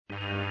Truth.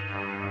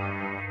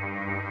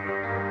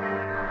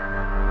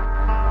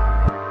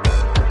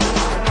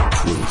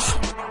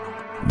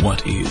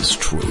 What is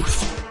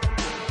truth?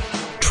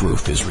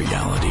 Truth is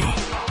reality.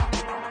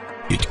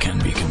 It can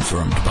be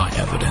confirmed by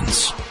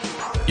evidence.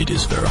 It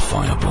is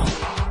verifiable.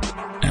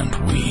 And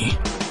we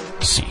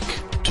seek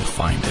to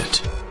find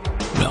it.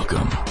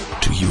 Welcome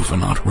to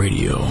Ufonaut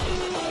Radio.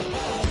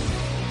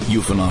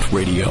 Ufonaut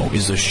Radio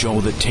is a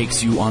show that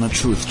takes you on a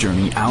truth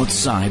journey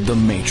outside the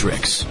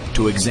Matrix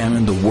to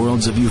examine the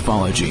worlds of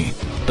ufology,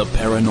 the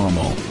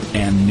paranormal,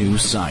 and new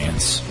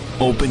science.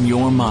 Open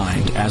your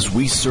mind as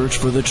we search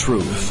for the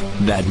truth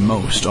that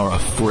most are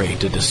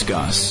afraid to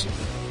discuss.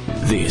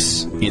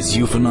 This is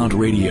Ufonaut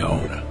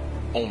Radio.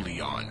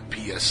 Only on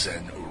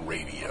PSN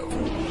Radio.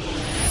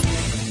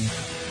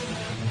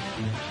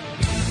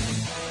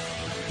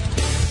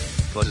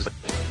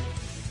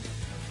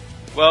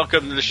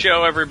 Welcome to the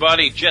show,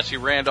 everybody. Jesse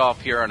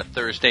Randolph here on a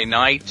Thursday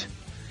night.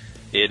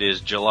 It is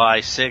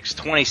July 6,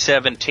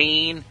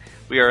 2017.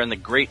 We are in the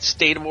great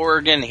state of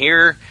Oregon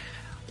here,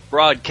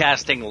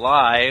 broadcasting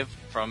live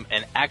from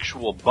an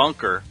actual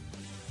bunker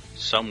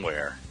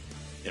somewhere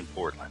in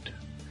Portland.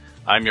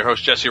 I'm your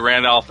host, Jesse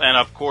Randolph, and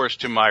of course,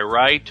 to my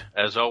right,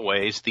 as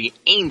always, the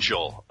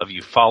angel of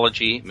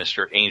ufology,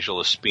 Mr. Angel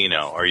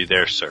Espino. Are you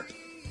there, sir?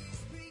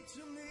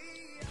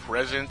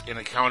 Present and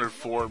accounted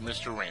for,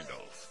 Mr. Randolph.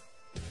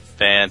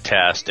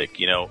 Fantastic.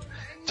 You know,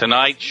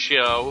 tonight's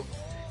show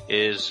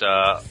is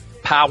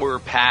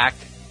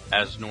power-packed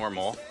as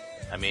normal.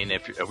 I mean,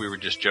 if we were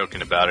just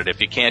joking about it, if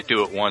you can't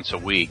do it once a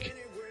week,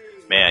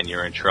 man,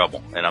 you're in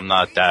trouble. And I'm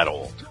not that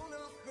old.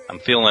 I'm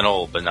feeling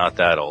old, but not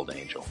that old,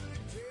 Angel.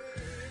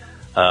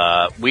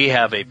 We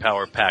have a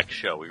power-packed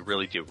show. We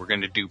really do. We're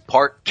going to do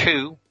part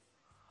 2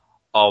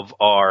 of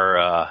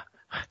our,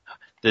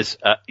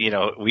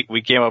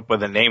 we came up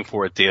with a name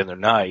for it the other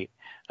night,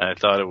 and I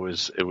thought it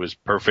was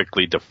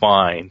perfectly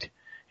defined,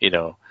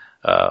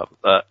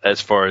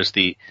 as far as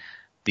the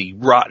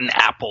rotten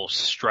apples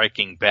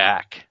striking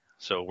back.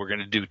 So we're going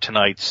to do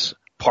tonight's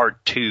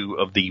part 2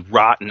 of the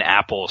Rotten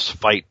Apples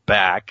Fight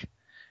Back,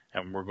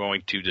 and we're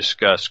going to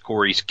discuss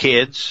Corey's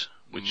Kids,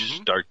 which is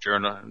dark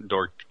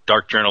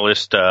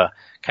journalist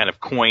kind of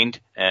coined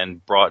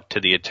and brought to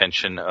the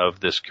attention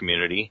of this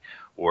community,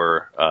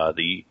 or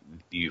the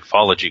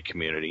ufology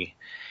community,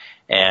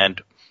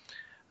 and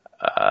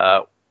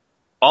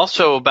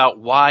also about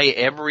why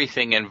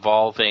everything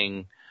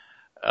involving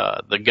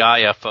the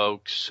Gaia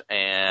folks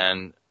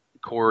and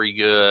Corey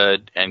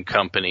Good and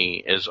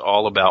company is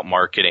all about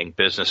marketing,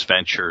 business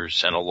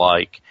ventures, and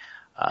alike.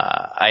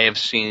 I have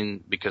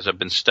seen, because I've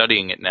been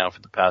studying it now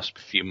for the past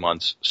few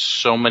months,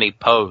 so many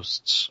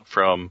posts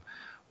from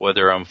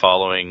whether I'm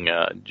following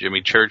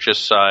Jimmy Church's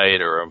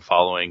site or I'm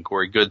following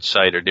Corey Good's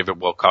site or David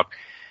Wilcock,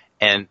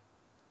 and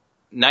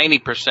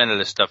 90% of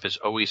this stuff is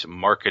always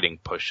marketing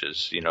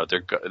pushes. You know,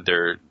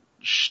 they're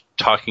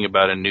talking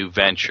about a new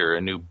venture,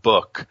 a new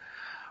book,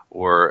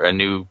 or a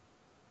new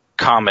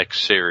comic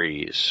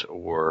series,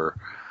 or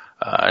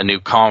a new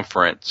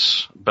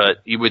conference.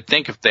 But you would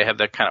think if they have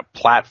that kind of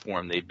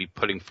platform, they'd be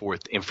putting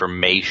forth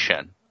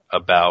information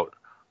about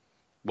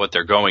what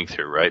they're going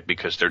through, right?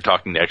 Because they're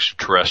talking to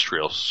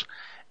extraterrestrials,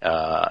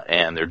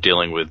 and they're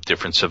dealing with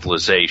different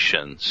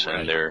civilizations, right,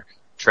 and they're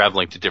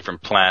traveling to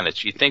different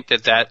planets. You think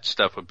that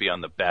stuff would be on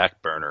the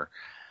back burner,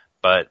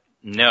 but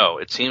no,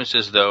 it seems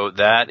as though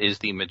that is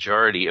the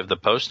majority of the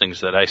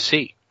postings that I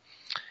see.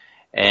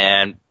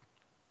 And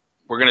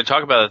we're going to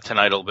talk about it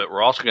tonight a little bit.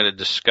 We're also going to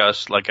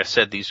discuss, like I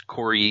said, these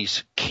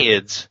Corey's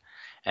Kids,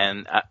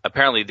 and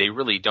apparently they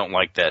really don't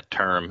like that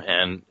term,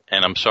 and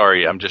I'm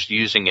sorry, I'm just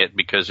using it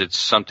because it's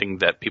something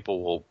that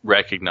people will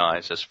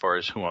recognize as far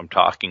as who I'm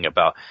talking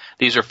about.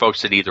 These are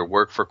folks that either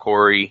work for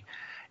Corey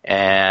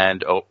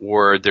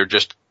or they're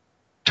just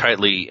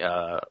tightly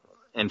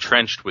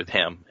entrenched with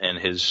him and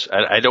his,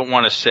 I don't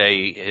want to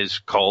say his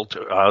cult,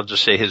 I'll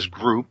just say his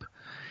group,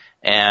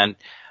 and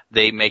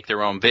they make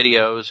their own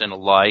videos and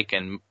alike,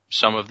 and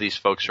some of these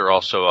folks are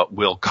also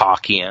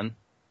Wilcockian,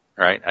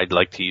 right? I'd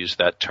like to use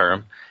that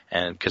term,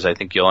 and because I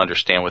think you'll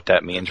understand what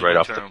that means right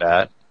off the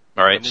bat.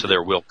 All right, so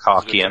they're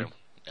Wilcockian.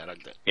 I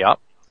like that. Yep.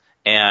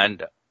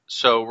 And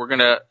so we're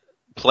going to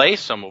play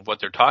some of what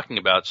they're talking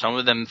about. Some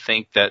of them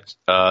think that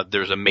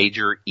there's a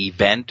major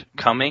event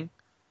coming,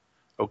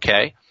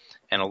 okay?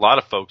 And a lot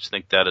of folks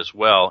think that as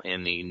well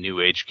in the New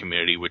Age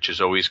community, which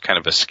is always kind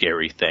of a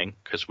scary thing,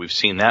 because we've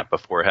seen that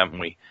before, haven't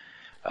we,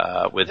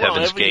 with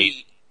Heaven's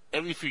Gate.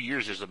 Every few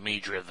years there's a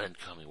major event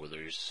coming, whether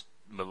it's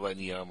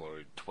Millennium or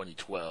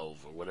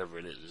 2012 or whatever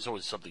it is. There's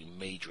always something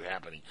major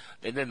happening,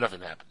 and then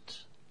nothing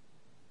happens.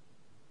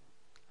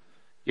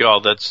 Yeah,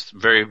 that's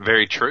very,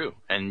 very true.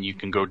 And you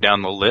can go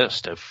down the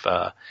list. If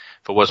it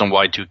wasn't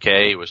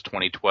Y2K, it was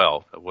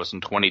 2012. If it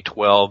wasn't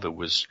 2012, it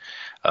was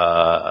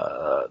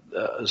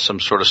some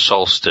sort of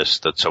solstice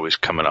that's always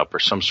coming up, or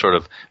some sort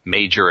of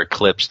major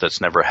eclipse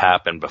that's never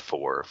happened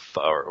before,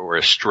 or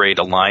a straight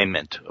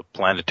alignment of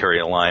planetary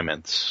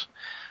alignments.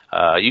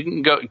 You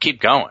can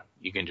keep going.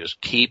 You can just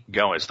keep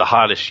going. It's the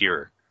hottest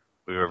year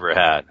we've ever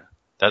had.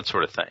 That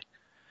sort of thing.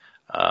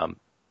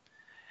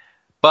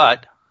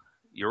 But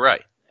you're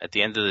right. At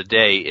the end of the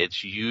day,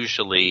 it's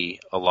usually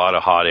a lot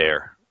of hot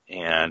air,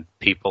 and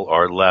people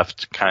are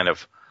left kind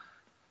of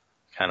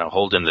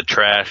holding the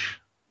trash,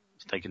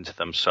 thinking to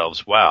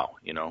themselves, wow,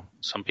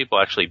 some people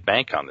actually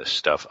bank on this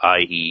stuff,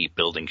 i.e.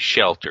 building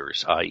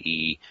shelters,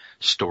 i.e.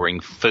 storing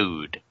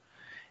food,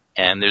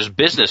 and there's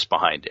business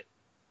behind it.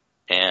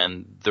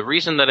 And the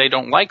reason that I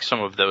don't like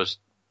some of those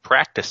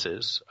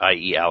practices,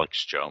 i.e.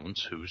 Alex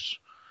Jones, who's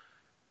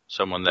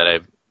someone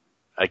that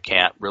I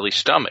can't really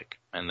stomach.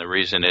 And the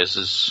reason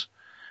is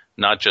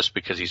not just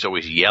because he's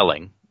always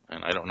yelling,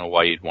 and I don't know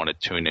why you'd want to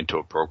tune into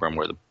a program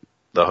where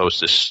the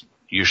host is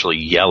usually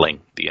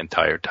yelling the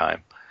entire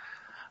time.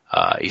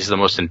 He's the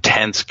most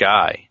intense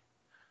guy.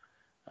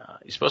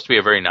 He's supposed to be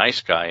a very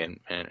nice guy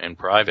in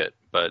private,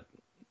 but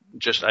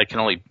I can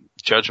only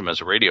judge him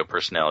as a radio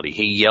personality.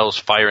 He yells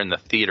fire in the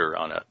theater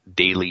on a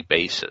daily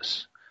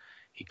basis.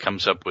 He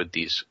comes up with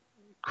these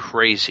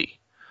crazy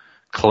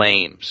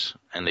claims,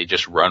 and they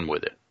just run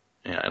with it.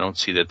 And I don't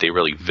see that they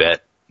really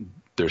vet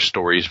their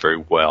stories very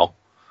well.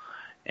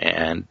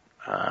 And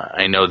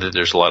I know that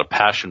there's a lot of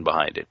passion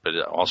behind it, but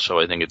also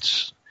I think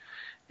it's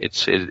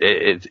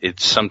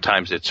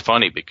sometimes it's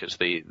funny because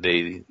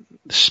they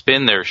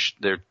spin their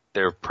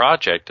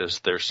project as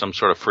there's some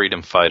sort of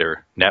freedom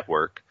fighter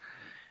network.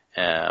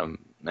 And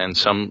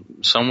some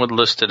would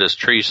list it as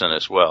treason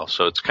as well.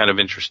 So it's kind of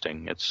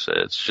interesting. It's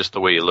just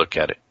the way you look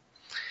at it.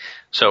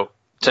 So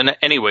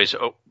anyways,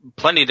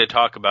 plenty to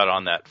talk about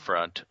on that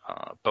front.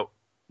 But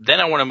then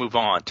I want to move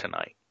on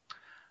tonight.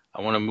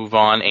 I want to move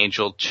on,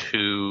 Angel,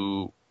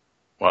 to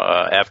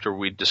after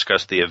we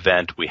discuss the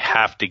event, we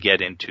have to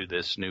get into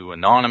this new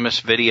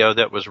anonymous video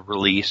that was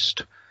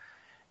released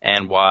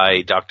and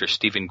why Dr.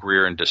 Stephen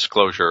Greer and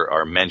Disclosure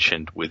are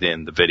mentioned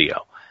within the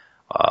video.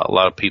 A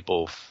lot of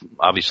people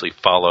obviously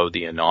follow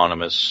the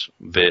anonymous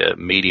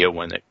media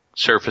when it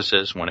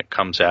surfaces, when it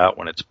comes out,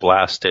 when it's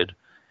blasted,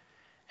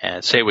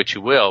 and say what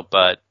you will,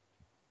 but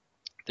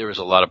there is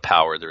a lot of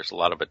power, there's a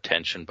lot of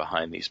attention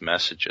behind these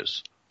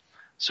messages.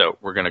 So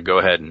we're going to go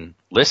ahead and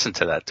listen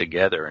to that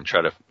together and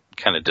try to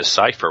kind of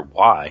decipher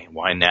why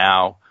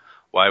now,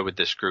 why would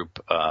this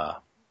group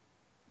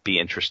be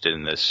interested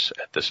in this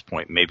at this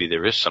point? Maybe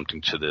there is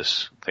something to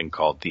this thing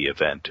called the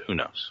event. Who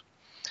knows?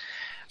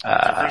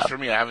 First for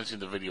me, I haven't seen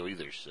the video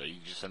either, so you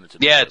just sent it to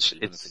me. Yeah,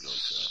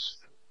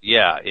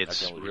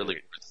 it's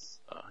really,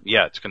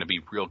 it's going to be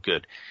real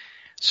good.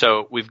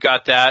 So we've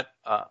got that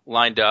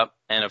lined up,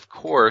 and of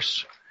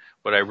course,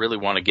 what I really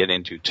want to get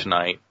into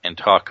tonight and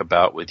talk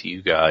about with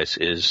you guys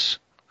is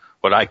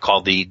what I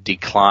call the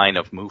decline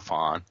of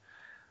MUFON,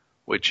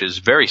 which is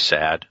very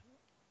sad,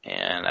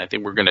 and I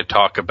think we're going to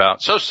talk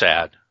about, so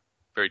sad,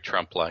 very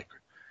Trump-like,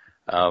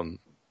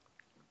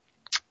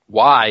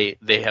 why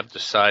they have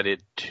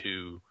decided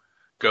to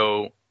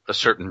go a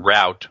certain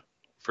route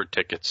for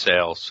ticket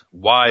sales,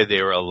 why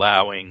they're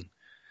allowing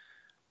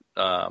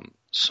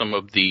some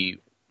of the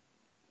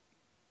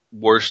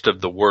worst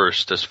of the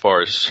worst as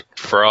far as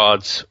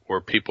frauds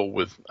or people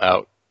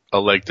without a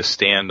leg to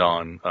stand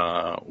on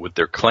with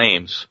their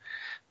claims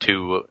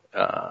to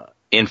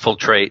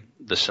infiltrate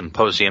the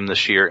symposium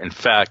this year. In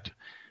fact,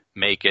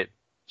 make it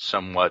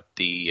somewhat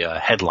the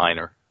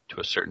headliner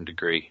to a certain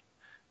degree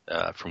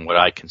from what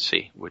I can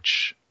see,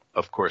 which,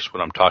 of course,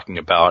 what I'm talking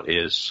about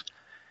is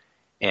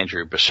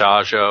Andrew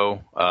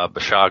Basiago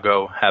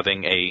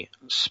having a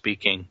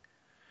speaking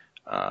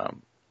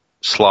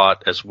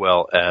slot, as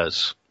well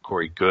as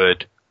Corey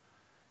Goode,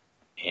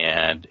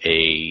 and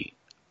a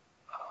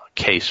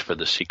case for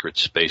the secret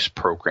space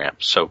program.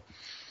 So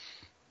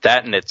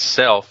that in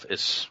itself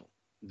is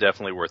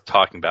definitely worth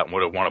talking about. And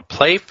what I want to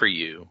play for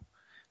you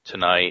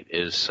tonight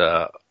is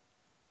a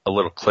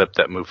little clip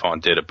that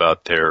MUFON did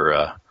about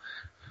their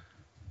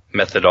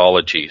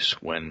methodologies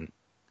when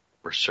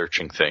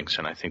researching things,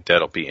 and I think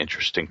that'll be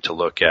interesting to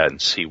look at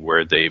and see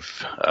where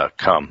they've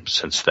come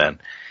since then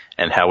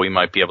and how we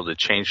might be able to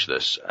change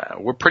this.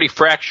 We're pretty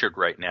fractured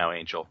right now,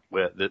 Angel.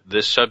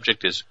 This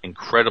subject is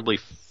incredibly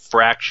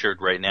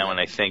fractured right now, and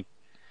I think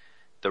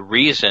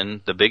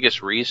the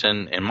biggest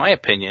reason, in my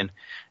opinion,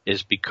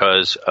 is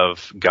because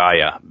of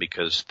Gaia,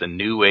 because the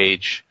New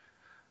Age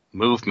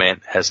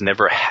movement has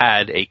never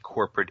had a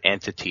corporate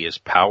entity as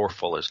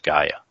powerful as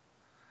Gaia.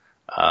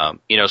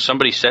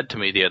 Somebody said to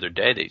me the other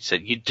day, they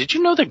said, did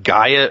you know that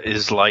Gaia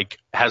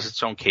has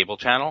its own cable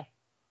channel?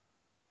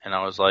 And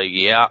I was like,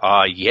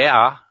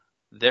 yeah,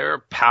 they're a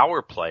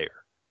power player.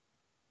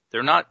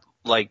 They're not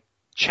like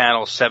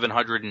channel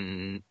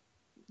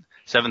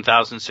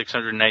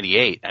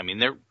 7,698. I mean,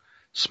 they're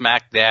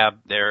smack dab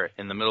there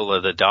in the middle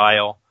of the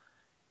dial.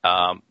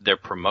 They're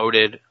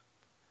promoted,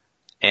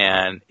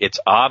 and it's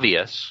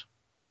obvious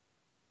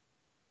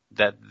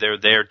that they're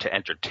there to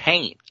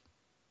entertain,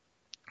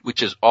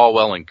 which is all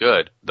well and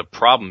good. The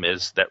problem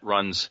is that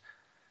runs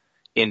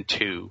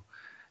into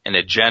an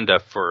agenda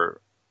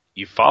for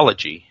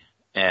ufology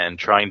and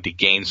trying to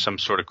gain some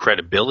sort of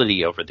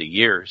credibility over the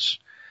years.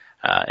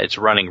 It's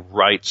running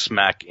right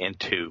smack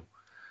into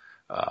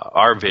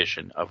our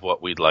vision of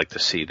what we'd like to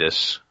see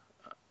this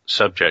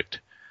subject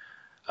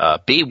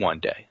be one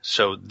day.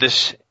 So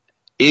this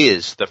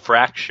is the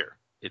fracture.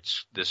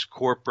 It's this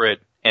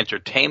corporate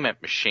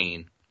entertainment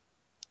machine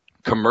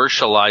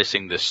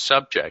commercializing this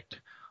subject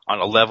on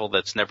a level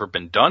that's never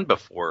been done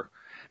before,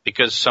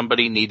 because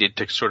somebody needed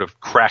to sort of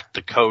crack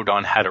the code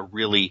on how to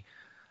really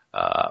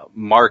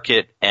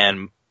market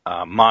and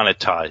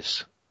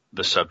monetize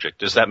the subject.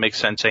 Does that make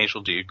sense,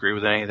 Angel? Do you agree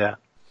with any of that?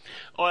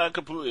 Oh, I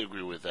completely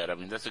agree with that. I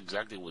mean, that's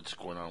exactly what's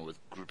going on with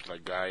groups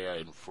like Gaia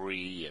and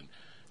Free and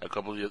a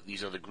couple of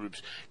these other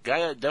groups.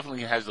 Gaia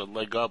definitely has a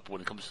leg up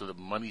when it comes to the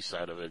money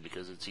side of it,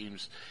 because it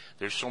seems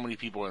there's so many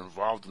people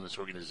involved in this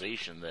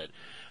organization that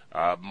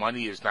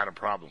money is not a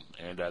problem,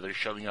 and they're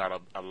shelling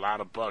out a lot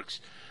of bucks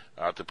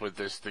to put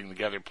this thing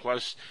together.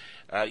 Plus,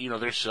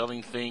 they're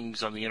selling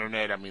things on the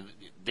internet. I mean,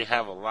 they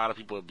have a lot of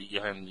people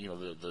behind,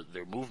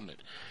 their movement,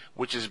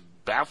 which is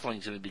baffling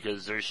to me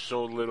because there's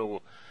so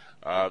little,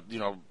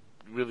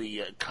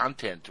 really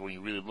content when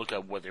you really look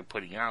at what they're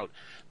putting out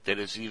that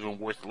it's even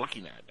worth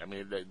looking at. I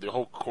mean, the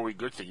whole Corey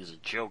Good thing is a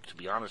joke, to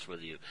be honest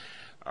with you.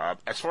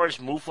 As far as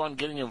MUFON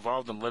getting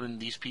involved and letting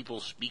these people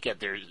speak at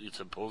their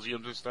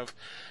symposiums and stuff,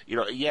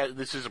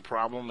 this is a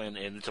problem, and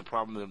it's a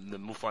problem. The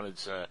MUFON,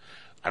 it's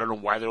I don't know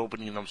why they're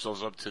opening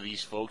themselves up to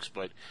these folks,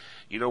 but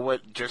you know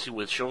what, Jesse,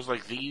 with shows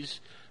like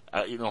these,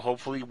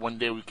 hopefully one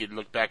day we could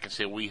look back and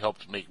say we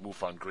helped make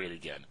MUFON great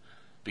again,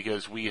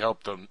 because we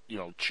helped them,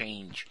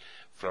 change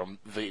from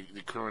the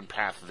current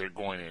path that they're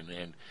going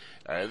in,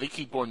 and they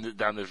keep going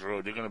down this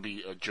road, they're going to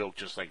be a joke,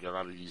 just like a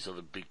lot of these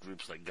other big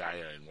groups like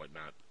Gaia and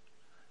whatnot.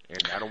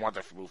 And I don't want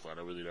that for MUFON,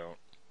 I really don't.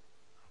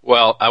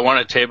 Well, I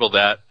want to table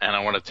that, and I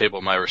want to table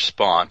my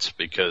response,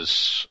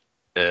 because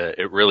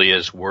it really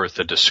is worth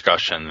a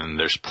discussion, and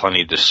there's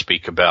plenty to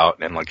speak about.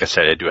 And like I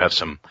said, I do have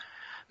some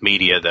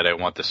media that I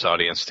want this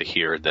audience to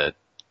hear that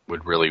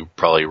would really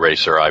probably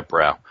raise their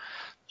eyebrow.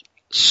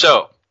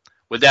 So,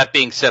 with that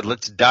being said,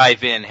 let's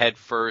dive in head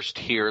first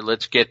here.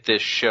 Let's get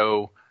this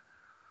show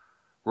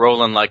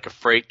rolling like a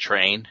freight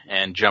train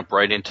and jump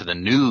right into the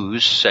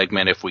news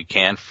segment if we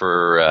can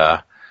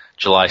for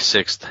July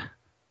 6th,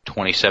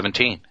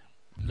 2017.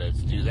 Let's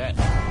do that.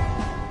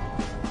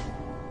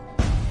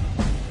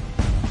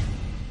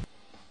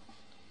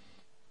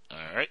 All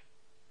right.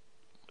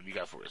 What do you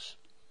got for us?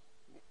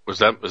 Was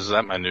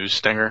that my news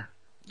stinger?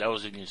 That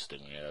was a news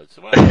stinger, yeah.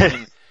 Well,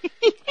 I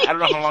don't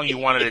know how long you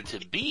wanted it to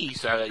be,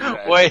 so I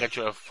got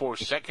you a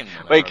 4-second.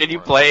 Wait, can you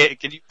play it?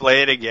 Can you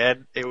play it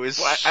again? It was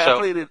I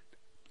played it.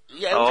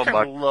 Yeah, it was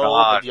kind of low,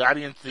 but the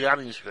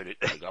audience heard it.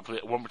 I'll play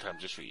it one more time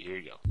just for you. Here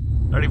you go.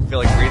 I don't even feel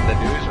like reading the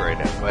news right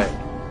now. Go ahead.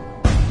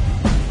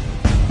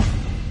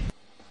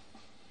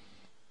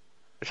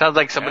 It sounds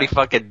like somebody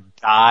fucking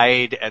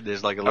died, and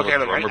there's like a little. Okay,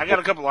 look, I got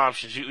a couple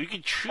options. You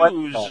can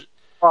choose.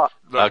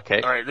 Look,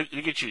 okay. All right,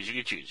 you can choose.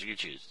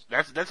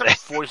 That's a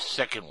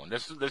 4-second one.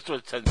 Let's do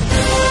a 10.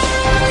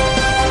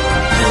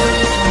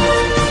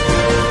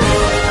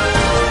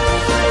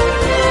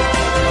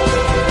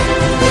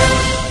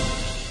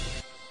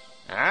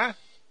 Huh?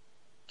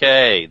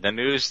 Okay, the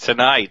news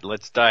tonight.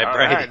 Let's dive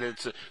right in.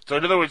 So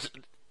in other words,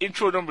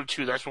 intro number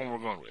 2, that's what we're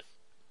going with.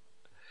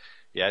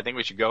 Yeah, I think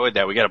we should go with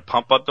that. We got to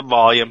pump up the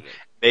volume,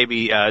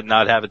 maybe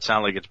not have it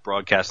sound like it's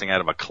broadcasting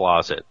out of a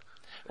closet.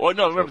 Well,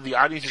 no, remember, the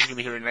audience is going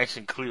to hear it nice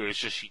and clear. It's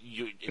just,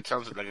 it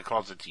sounds like a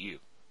closet to you.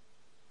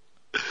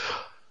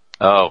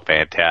 Oh,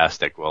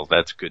 fantastic. Well,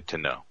 that's good to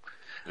know.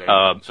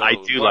 I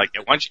do like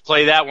it. Why don't you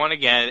play that one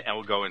again, and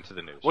we'll go into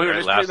the news. Well,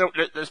 here,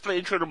 let's play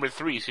intro number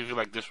 3, see if you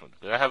like this one.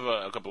 I have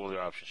a couple other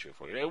options here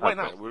for you. Hey, why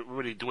not? We're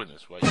already doing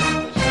this. Why?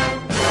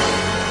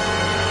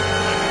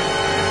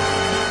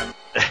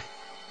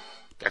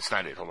 That's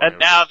not it. Hold on. And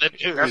now the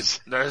news.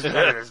 That's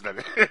not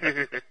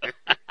it.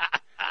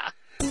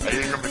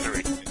 Here's number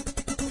 3.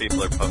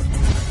 People are posting.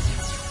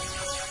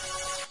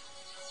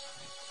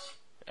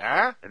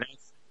 Huh?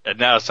 And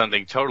now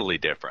something totally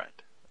different.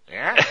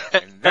 Yeah,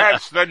 and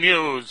that's the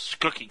news,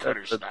 cookie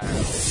cutter style.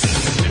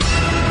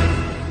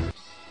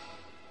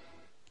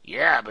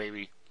 Yeah,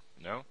 baby.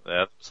 No?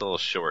 That's a little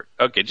short.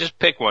 Okay, just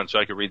pick one so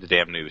I can read the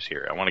damn news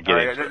here. I want to get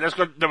into it. Let's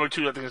go number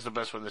 2. I think it's the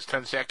best one. It's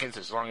 10 seconds.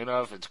 It's long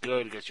enough. It's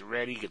good. It gets you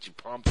ready. Gets you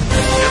pumped.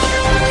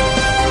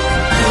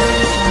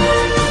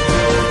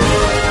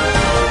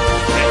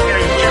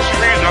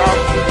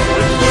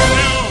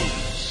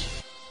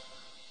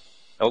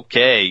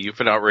 Okay,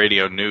 Ufonaut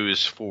Radio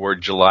News for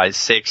July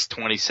 6,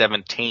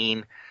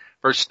 2017.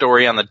 First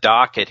story on the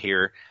docket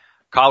here.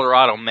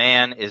 Colorado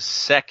man is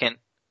second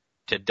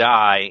to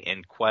die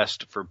in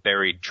quest for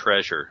buried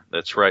treasure.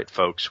 That's right,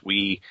 folks.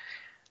 We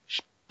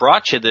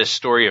brought you this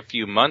story a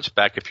few months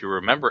back, if you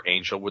remember,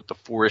 Angel, with the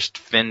Forrest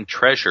Finn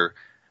treasure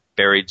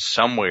buried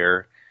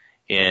somewhere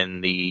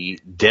in the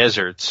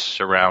deserts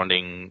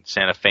surrounding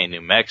Santa Fe,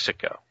 New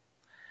Mexico.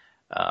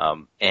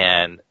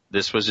 And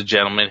this was a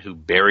gentleman who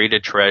buried a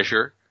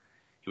treasure.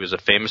 He was a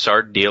famous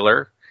art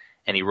dealer,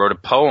 and he wrote a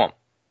poem.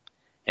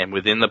 And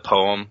within the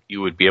poem,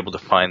 you would be able to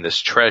find this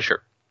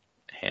treasure.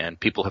 And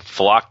people have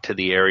flocked to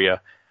the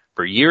area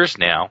for years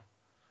now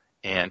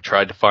and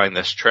tried to find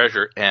this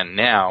treasure. And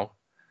now,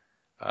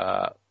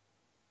 a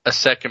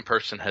second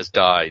person has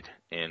died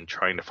in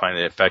trying to find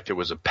it. In fact, it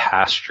was a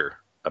pastor.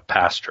 It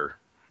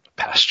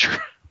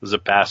was a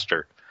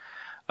pastor.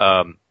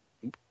 I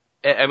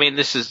mean,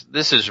 this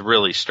is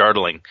really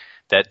startling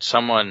that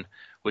someone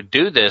would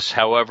do this.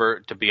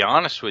 However, to be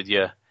honest with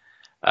you,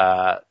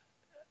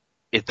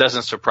 it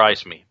doesn't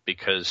surprise me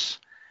because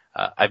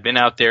I've been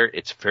out there.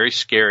 It's very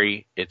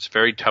scary. It's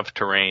very tough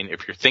terrain.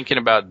 If you're thinking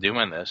about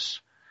doing this,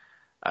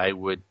 I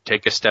would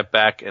take a step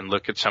back and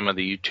look at some of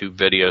the YouTube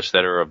videos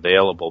that are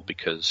available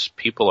because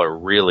people are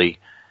really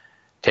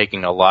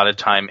taking a lot of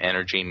time,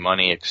 energy,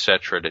 money,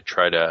 etc. to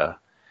try to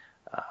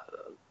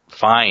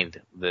find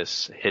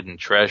this hidden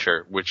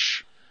treasure,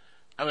 which...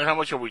 I mean, how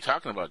much are we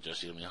talking about,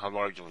 Jesse? I mean, how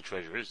large of a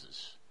treasure is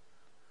this?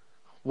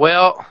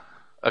 Well,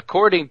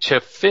 according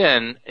to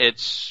Finn,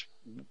 it's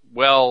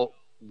well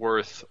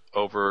worth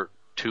over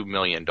 $2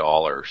 million.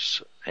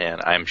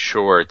 And I'm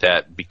sure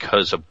that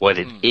because of what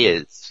it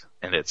is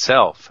in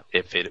itself,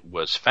 if it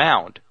was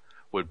found,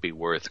 would be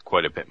worth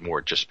quite a bit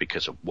more just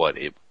because of what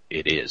it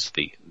is,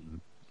 the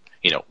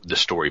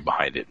story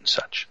behind it and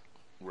such.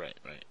 Right.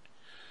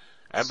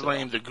 I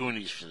blame the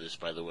Goonies for this,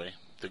 by the way.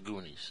 The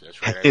Goonies.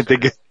 That's right.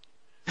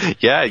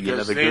 Yeah,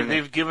 because the Goonies.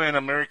 They've given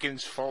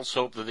Americans false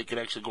hope that they could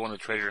actually go on a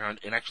treasure hunt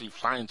and actually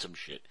find some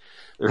shit.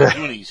 The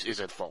Goonies is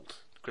at fault.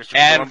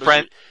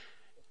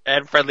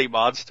 And Friendly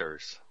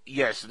Monsters.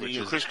 Yes,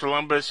 Chris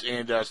Columbus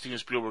and Steven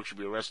Spielberg should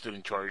be arrested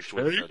and charged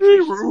with Baby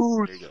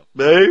Ruth.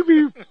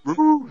 Baby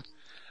Ruth.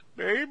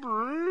 Baby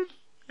Ruth.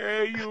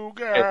 Hey, you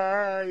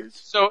guys.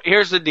 So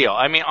here's the deal.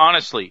 I mean,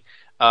 honestly,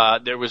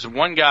 there was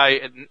one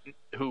guy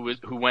who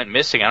went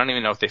missing. I don't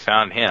even know if they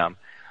found him.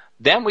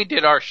 Then we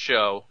did our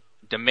show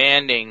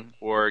demanding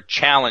or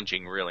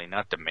challenging, really,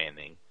 not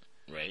demanding.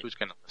 Right. Who's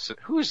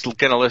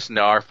gonna listen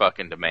to our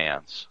fucking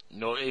demands?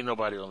 No, ain't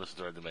nobody gonna listen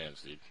to our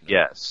demands, dude. No.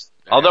 Yes.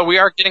 Although we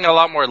are getting a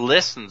lot more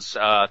listens,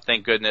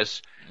 thank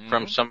goodness,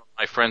 from some of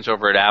my friends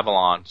over at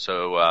Avalon.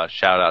 So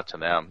shout out to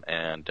them.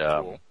 And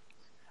cool.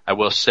 I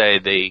will say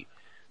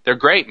they're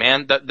great,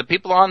 man. The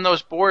people on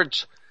those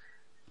boards,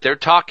 they're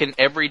talking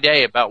every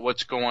day about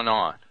what's going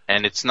on.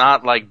 And it's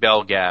not like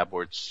Bell Gab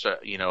where it's,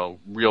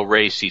 real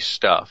racy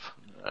stuff.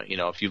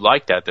 If you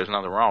like that, there's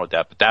nothing wrong with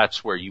that. But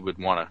that's where you would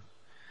want to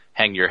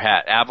hang your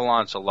hat.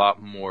 Avalon's a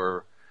lot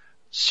more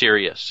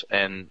serious.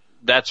 And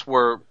that's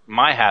where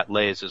my hat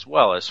lays as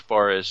well, as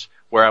far as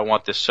where I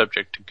want this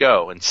subject to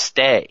go and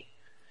stay.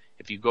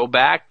 If you go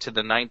back to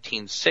the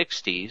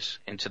 1960s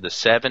into the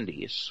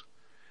 70s,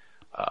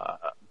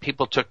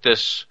 people took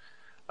this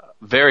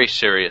very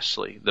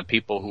seriously, the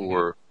people who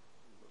were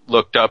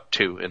looked up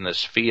to in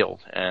this field.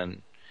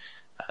 And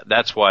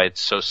that's why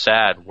it's so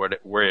sad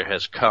where it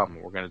has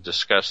come. We're going to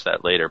discuss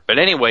that later. But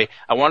anyway,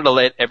 I wanted to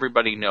let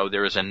everybody know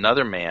there is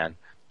another man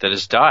that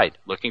has died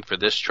looking for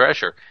this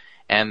treasure.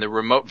 And the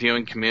remote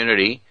viewing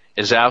community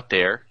is out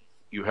there.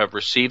 You have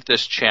received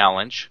this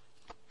challenge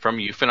from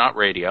Ufonaut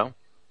Radio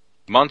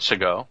months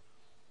ago.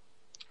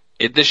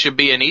 This should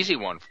be an easy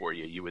one for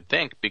you, you would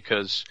think,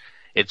 because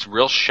it's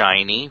real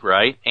shiny,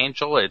 right,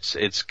 Angel?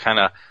 It's kind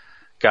of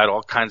got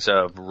all kinds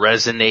of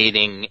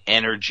resonating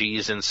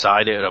energies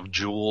inside it of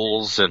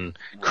jewels and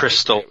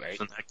crystals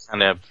and that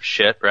kind of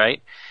shit,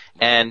 right?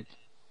 And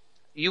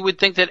you would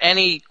think that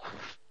any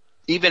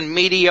even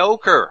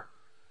mediocre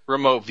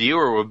remote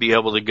viewer would be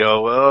able to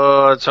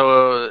go,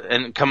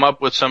 and come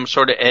up with some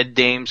sort of Ed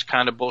Dames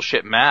kind of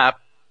bullshit map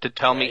to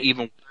tell me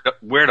even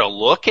where to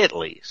look at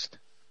least.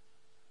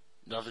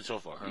 Nothing so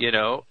far,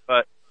 huh?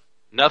 But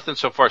nothing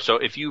so far. So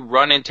if you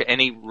run into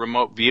any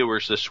remote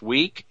viewers this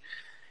week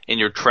in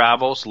your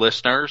travels,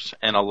 listeners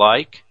and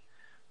alike,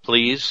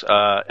 please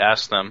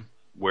ask them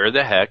where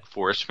the heck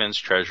Forrest Finn's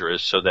treasure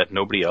is so that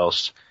nobody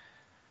else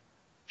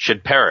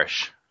should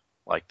perish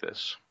like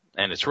this.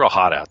 And it's real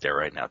hot out there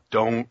right now.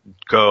 Don't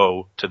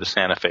go to the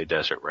Santa Fe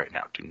Desert right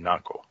now. Do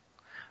not go.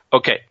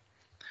 Okay.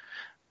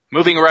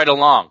 Moving right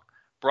along.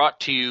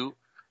 Brought to you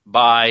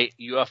by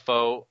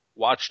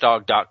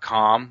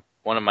UFOWatchdog.com,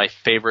 one of my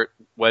favorite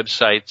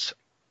websites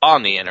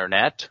on the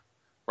internet,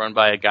 run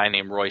by a guy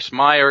named Royce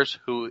Myers,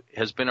 who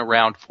has been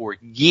around for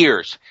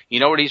years. You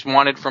know what he's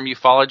wanted from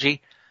ufology?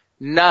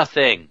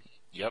 Nothing.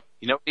 Yep.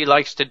 You know what he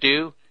likes to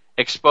do?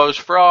 Expose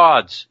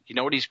frauds. You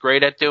know what he's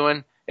great at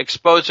doing?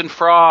 Exposing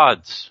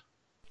frauds.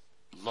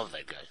 Love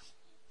that guy.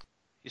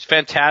 He's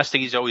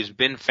fantastic. He's always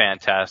been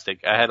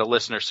fantastic. I had a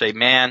listener say,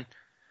 man,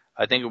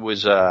 I think it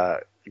was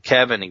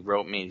Kevin, he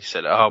wrote me, he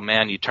said, oh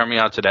man, you turned me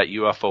on to that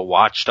UFO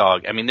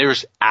watchdog. I mean,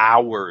 there's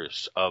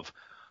hours of,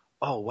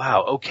 oh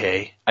wow,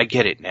 okay, I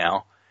get it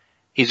now.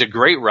 He's a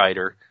great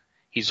writer.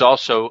 He's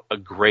also a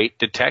great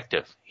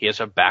detective. He has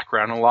a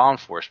background in law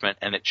enforcement,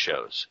 and it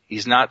shows.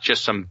 He's not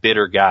just some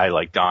bitter guy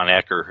like Don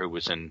Ecker, who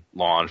was in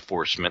law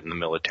enforcement and the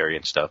military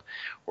and stuff,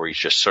 where he's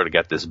just sort of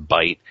got this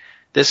bite.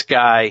 This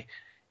guy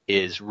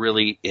is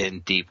really in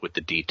deep with the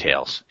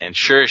details. And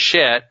sure as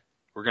shit,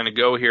 we're going to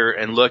go here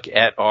and look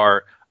at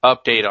our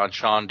update on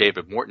Sean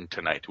David Morton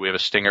tonight. Do we have a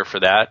stinger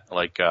for that?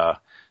 Like,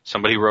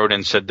 somebody wrote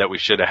and said that we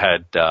should have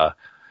had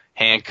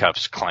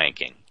handcuffs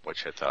clanking,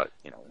 which I thought,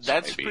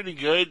 that's maybe pretty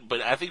good.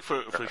 But I think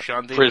for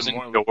Sean David prison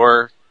Morton,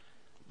 door,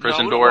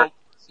 prison door.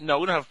 No,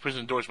 we don't have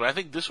prison doors, but I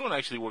think this one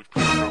actually worked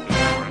pretty well.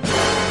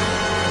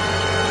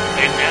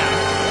 And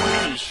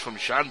now, more news from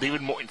Sean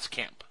David Morton's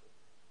camp.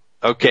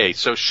 Okay,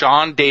 so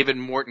Sean David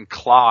Morton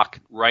clock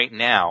right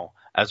now,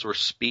 as we're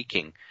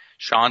speaking,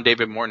 Sean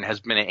David Morton has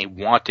been a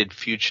wanted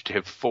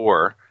fugitive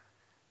for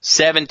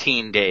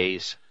 17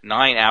 days,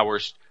 9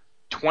 hours,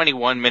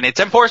 21 minutes,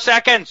 and 4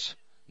 seconds.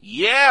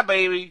 Yeah,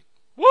 baby.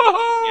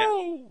 Woohoo!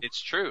 Yeah,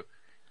 it's true.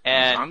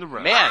 And, on the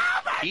run. man,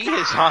 he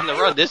is on the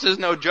run. This is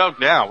no joke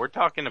now. We're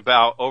talking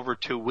about over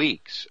 2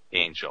 weeks,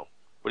 Angel.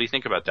 What do you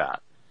think about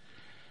that?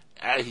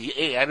 I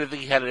didn't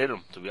think he had it in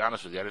him, to be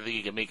honest with you. I didn't think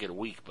he could make it a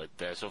week, but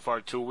so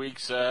far 2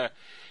 weeks.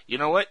 You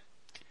know what?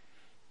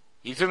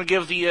 He's gonna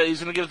give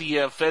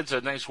the feds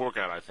a nice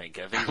workout. I think.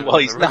 Well,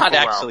 he's not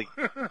actually.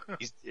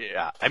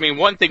 Yeah. I mean,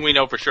 one thing we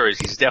know for sure is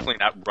he's definitely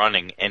not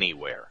running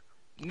anywhere.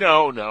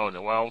 No.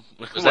 Well,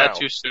 was that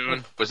too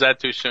soon? Was that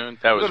too soon?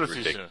 That was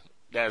ridiculous. Too soon.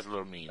 That was a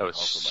little mean. That was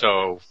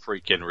so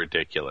freaking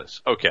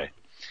ridiculous. Okay.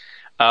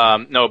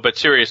 No, but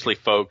seriously,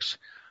 folks,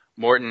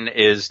 Morton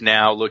is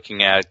now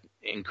looking at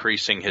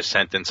increasing his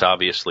sentence,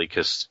 obviously,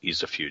 because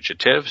he's a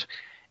fugitive.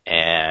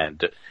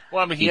 And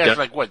well, I mean, he has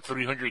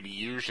 300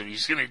 years, and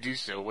he's going to do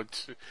so.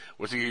 What's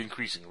he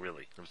increasing,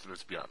 really?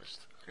 Let's be honest.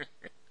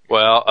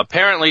 Well,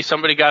 apparently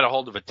somebody got a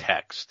hold of a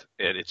text,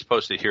 and it's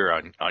posted here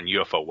on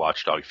UFO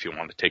Watchdog if you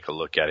want to take a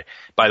look at it.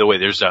 By the way,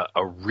 there's a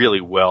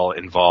really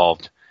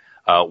well-involved,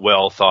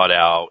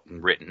 well-thought-out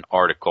and written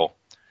article,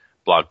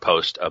 blog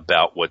post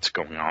about what's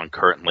going on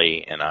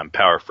currently, and I'm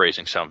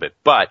paraphrasing some of it.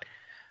 But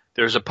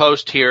there's a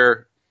post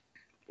here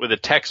with a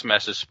text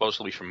message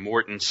supposedly from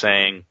Morton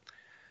saying,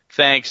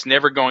 "Thanks,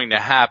 never going to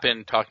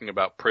happen," talking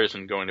about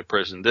prison, going to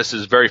prison. "This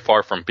is very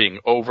far from being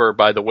over.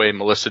 By the way,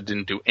 Melissa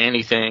didn't do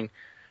anything.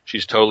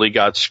 She's totally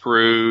got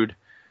screwed.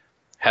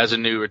 Has a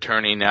new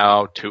attorney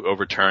now to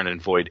overturn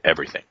and void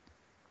everything."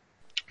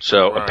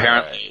 So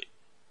apparently,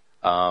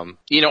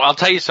 I'll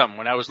tell you something.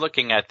 When I was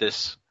looking at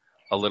this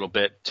a little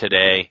bit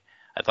today,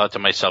 I thought to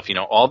myself,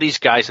 all these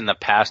guys in the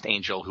past,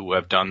 Angel, who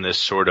have done this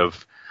sort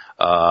of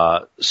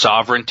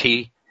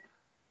sovereignty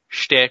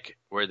shtick,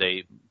 where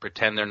they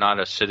pretend they're not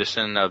a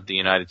citizen of the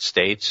United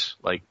States,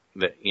 like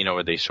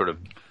where they sort of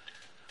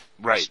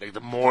right, like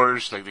the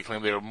Moors, like they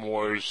claim they're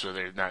Moors, so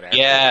they're not. Actually.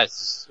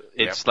 Yes,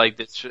 it's like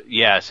this.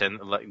 Yes, and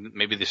like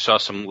maybe they saw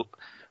some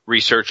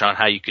research on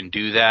how you can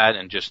do that,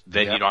 and just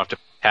then you don't have to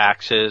pay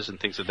taxes and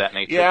things of that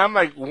nature. Yeah, I'm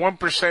like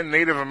 1%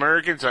 Native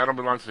American, so I don't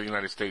belong to the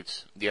United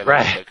States. Yeah,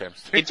 right. That kind of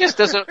stuff. It just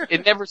doesn't.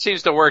 It never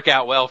seems to work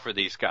out well for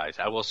these guys.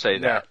 I will say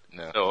that.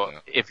 No.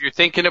 If you're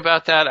thinking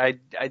about that,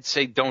 I'd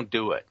say don't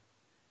do it.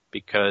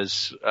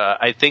 Because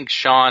I think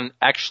Sean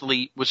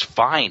actually was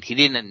fine. He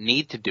didn't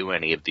need to do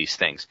any of these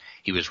things.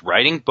 He was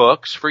writing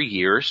books for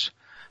years.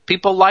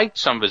 People liked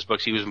some of his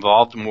books. He was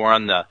involved more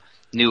on the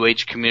New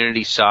Age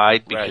community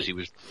side because he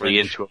was really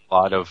into a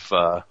lot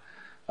of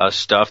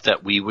stuff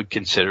that we would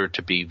consider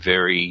to be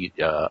very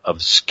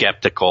of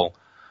skeptical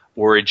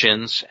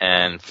origins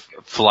and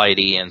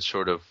flighty and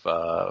sort of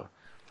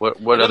what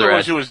in other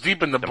words, he was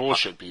deep in the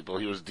bullshit, people.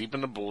 He was deep in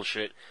the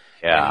bullshit.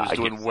 Yeah, and he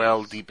was doing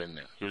well deep in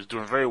there. He was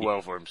doing very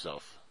well for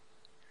himself.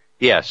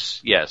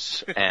 Yes,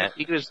 and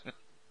he was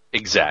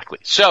exactly.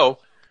 So,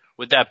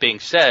 with that being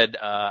said,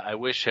 I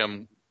wish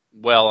him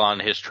well on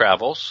his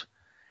travels.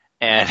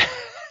 And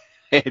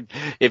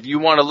if you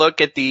want to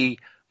look at the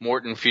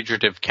Morton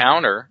Fugitive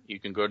Counter,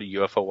 you can go to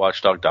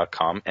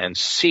UFOWatchdog.com and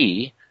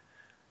see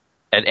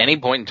at any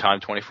point in time,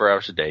 24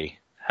 hours a day,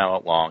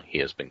 how long he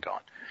has been gone.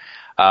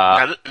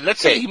 Now, let's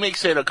say he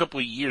makes it a couple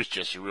of years,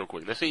 Jesse, real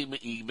quick. Let's say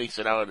he makes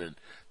it out and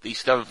they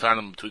still haven't found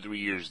him 2-3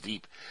 years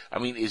deep. I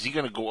mean, is he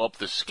going to go up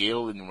the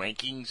scale in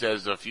rankings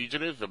as a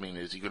fugitive? I mean,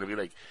 is he going to be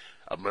like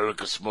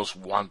America's Most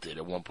Wanted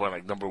at one point,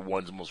 like number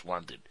one's Most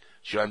Wanted,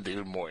 Sean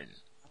David Morton?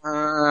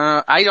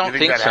 I don't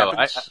think so.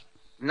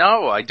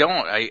 No, I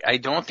don't. I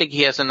don't think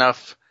he has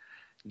enough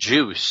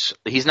juice.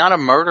 He's not a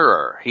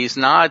murderer. He's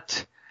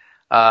not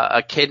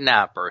a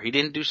kidnapper. He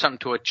didn't do something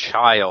to a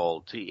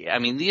child.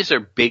 These are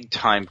big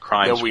time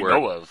crimes that we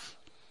know of.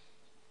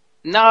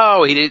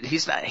 No, he did.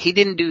 He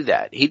didn't do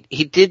that.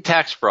 He did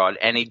tax fraud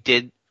and he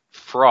did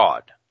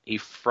fraud. He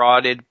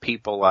frauded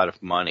people out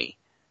of money.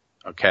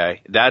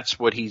 Okay, that's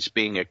what he's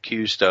being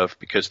accused of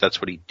because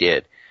that's what he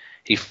did.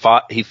 He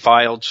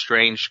filed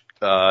strange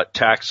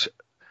tax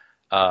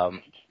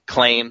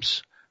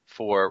claims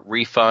for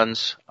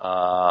refunds,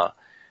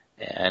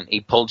 and he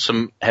pulled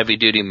some heavy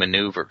duty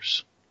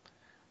maneuvers.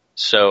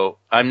 So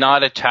I'm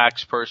not a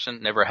tax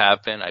person, never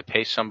have been. I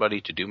pay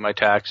somebody to do my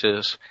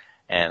taxes,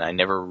 and I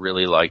never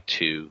really like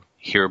to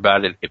hear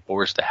about it. It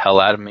bores the hell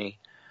out of me.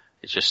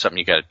 It's just something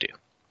you got to do.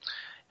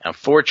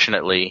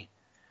 Unfortunately,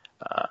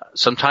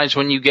 sometimes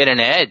when you get an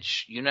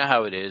edge, you know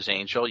how it is,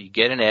 Angel. You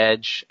get an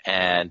edge,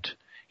 and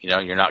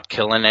you're not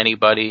killing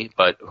anybody,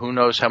 but who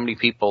knows how many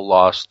people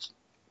lost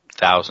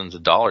thousands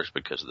of dollars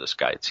because of this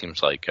guy. It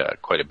seems like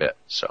quite a bit.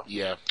 So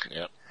yeah.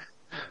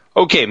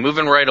 Okay,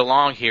 moving right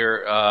along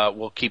here.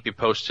 We'll keep you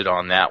posted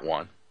on that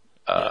one.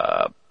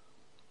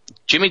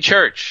 Jimmy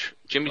Church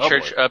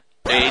update.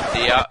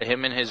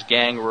 Him and his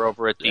gang were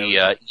over at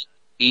the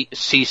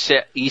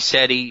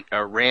ESETI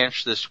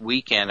Ranch this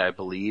weekend, I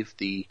believe.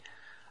 The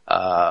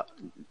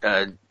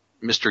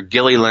Mr.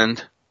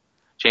 Gilliland,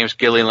 James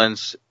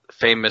Gilliland's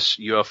famous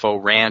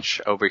UFO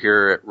ranch over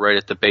here right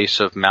at the base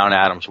of Mount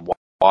Adams,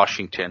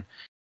 Washington.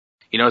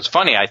 You know, it's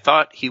funny. I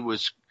thought he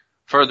was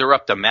further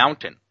up the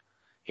mountain.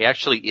 He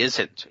actually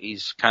isn't.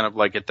 He's kind of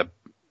like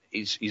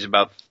he's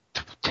about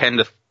 10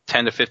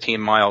 to 15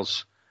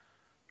 miles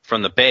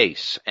from the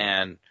base.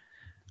 And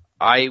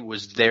I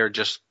was there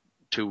just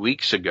 2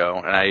 weeks ago,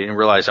 and I didn't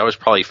realize I was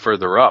probably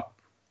further up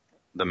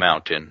the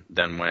mountain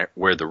than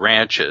where the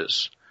ranch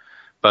is.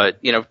 But,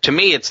 you know, to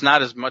me, it's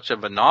not as much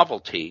of a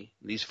novelty.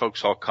 These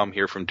folks all come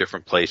here from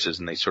different places,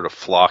 and they sort of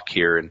flock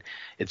here, and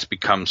it's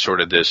become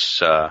sort of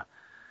this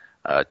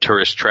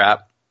tourist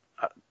trap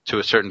to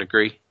a certain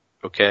degree,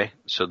 okay?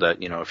 So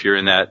that, you know, if you're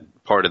in that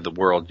part of the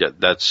world,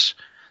 that's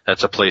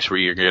a place where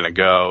you're going to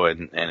go,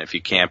 and if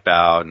you camp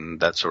out and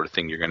that sort of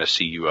thing, you're going to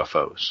see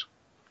UFOs,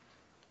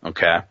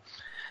 okay?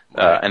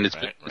 And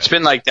it's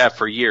been like that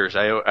for years.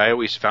 I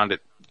always found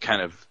it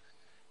kind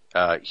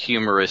of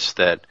humorous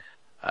that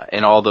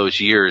in all those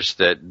years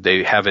that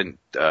they haven't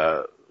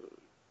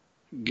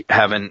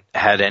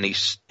had any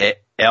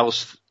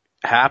else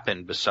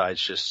happen besides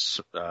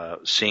just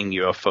seeing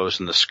UFOs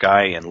in the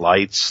sky and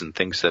lights and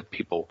things that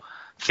people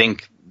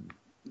think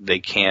they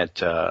can't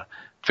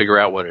figure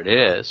out what it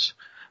is.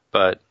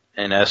 But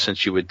in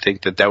essence, you would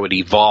think that would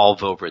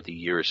evolve over the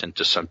years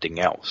into something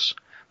else.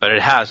 But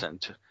it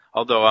hasn't.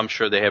 Although I'm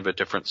sure they have a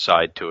different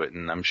side to it,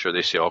 and I'm sure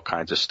they see all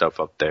kinds of stuff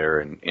up there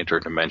and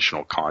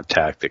interdimensional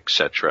contact,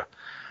 etc.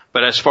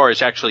 But as far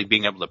as actually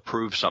being able to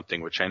prove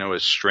something, which I know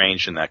is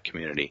strange in that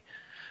community,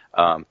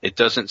 it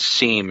doesn't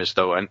seem as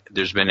though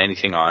there's been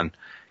anything on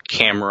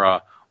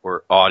camera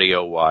or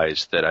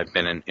audio-wise that I've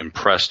been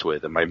impressed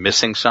with. Am I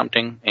missing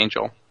something,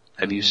 Angel?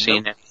 Have you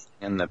seen it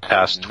in the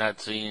past? I've not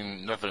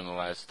seen nothing in the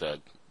last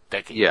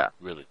decade. Yeah,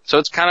 really. So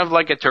it's kind of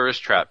like a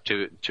tourist trap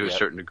to a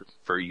certain degree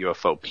for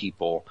UFO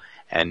people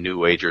and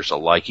New Agers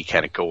alike. You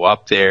kind of go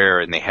up there,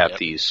 and they have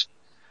these,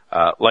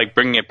 like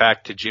bringing it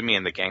back to Jimmy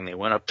and the gang. They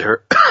went up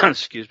there,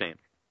 excuse me,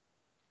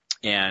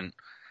 and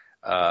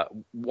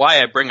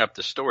why I bring up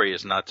the story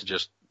is not to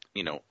just,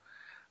 you know,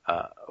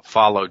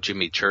 follow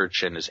Jimmy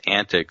Church and his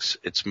antics.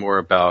 It's more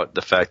about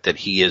the fact that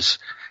he is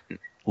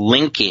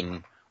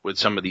linking with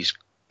some of these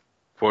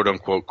quote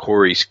unquote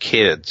Corey's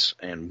kids,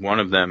 and one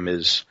of them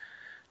is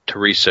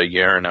Teresa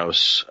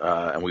Yaranos,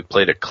 and we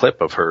played a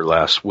clip of her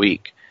last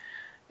week.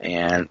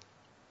 And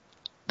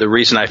the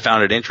reason I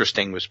found it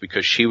interesting was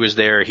because she was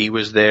there, he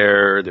was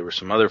there were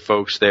some other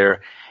folks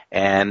there,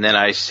 and then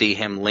I see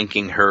him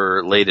linking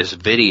her latest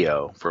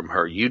video from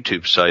her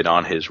YouTube site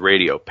on his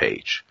radio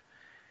page.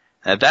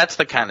 Now that's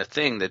the kind of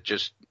thing that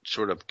just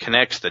sort of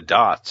connects the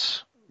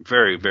dots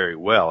very, very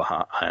well.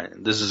 Huh?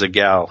 This is a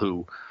gal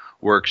who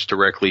works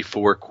directly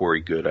for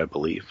Corey Goode, I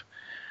believe.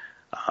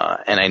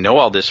 And I know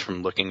all this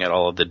from looking at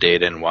all of the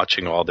data and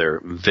watching all their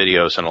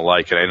videos and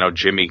alike. And I know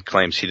Jimmy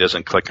claims he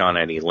doesn't click on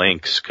any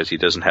links because he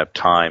doesn't have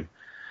time,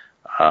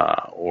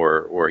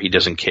 or he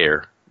doesn't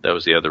care. That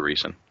was the other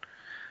reason.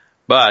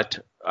 But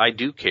I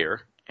do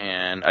care,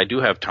 and I do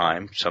have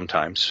time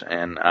sometimes,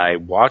 and I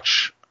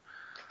watch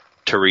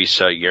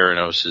Teresa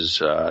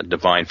Yaranos'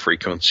 Divine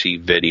Frequency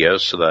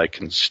videos so that I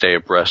can stay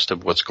abreast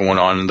of what's going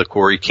on in the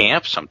Corey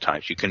camp.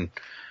 Sometimes you can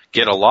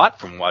get a lot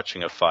from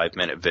watching a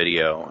 5-minute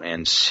video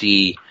and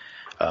see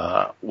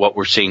what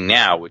we're seeing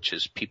now, which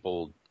is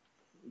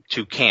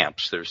two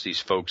camps. There's these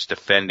folks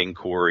defending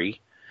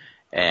Corey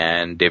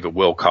and David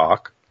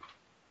Wilcock,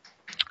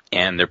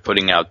 and they're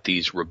putting out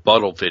these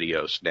rebuttal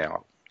videos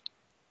now.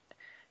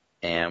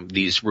 And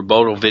these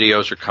rebuttal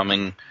videos are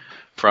coming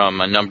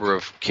from a number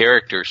of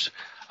characters,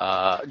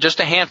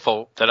 just a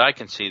handful that I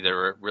can see that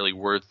are really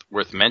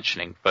worth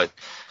mentioning, but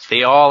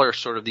they all are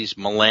sort of these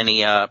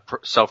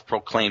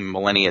self-proclaimed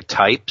millennia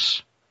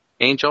types,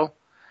 Angel,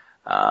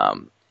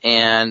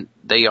 and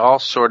they all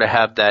sort of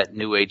have that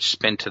New Age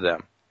spin to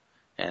them,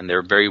 and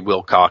they're very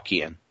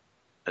Wilcockian,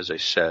 as I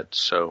said.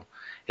 So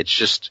it's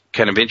just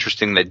kind of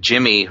interesting that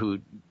Jimmy, who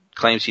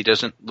claims he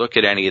doesn't look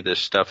at any of this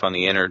stuff on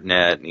the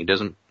internet and he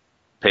doesn't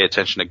pay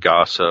attention to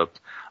gossip,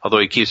 although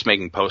he keeps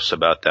making posts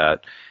about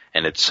that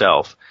in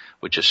itself,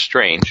 which is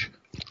strange.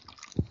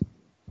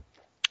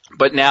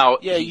 But now,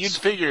 yeah, you'd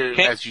figure,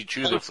 as you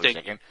choose it for a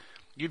second,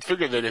 you'd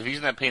figure that if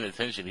he's not paying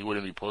attention, he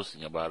wouldn't be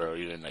posting about it or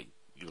even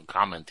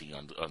commenting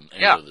on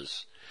any of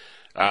this.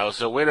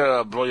 So way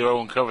to blow your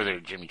own cover there,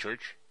 Jimmy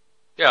Church.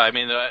 Yeah, I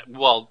mean,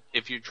 well,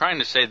 if you're trying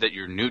to say that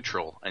you're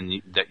neutral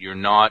and that you're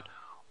not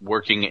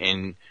working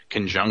in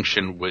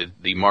conjunction with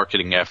the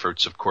marketing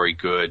efforts of Corey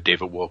Goode,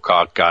 David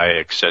Wilcock, Gaia,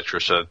 etc.,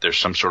 so that there's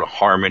some sort of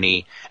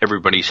harmony,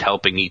 everybody's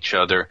helping each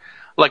other,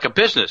 like a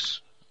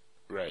business.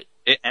 Right.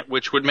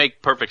 Which would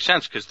make perfect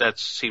sense because that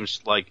seems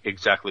like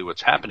exactly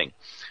what's happening.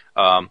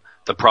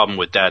 The problem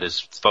with that is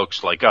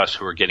folks like us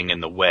who are getting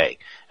in the way,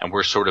 and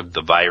we're sort of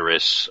the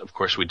virus. Of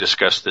course, we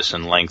discussed this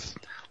in length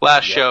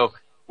last show,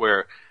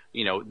 where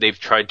they've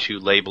tried to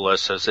label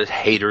us as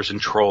haters and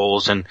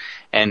trolls and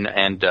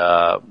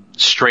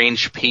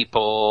strange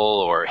people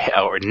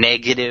or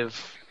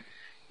negative.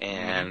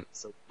 And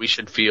so we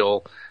should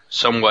feel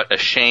somewhat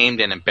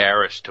ashamed and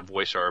embarrassed to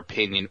voice our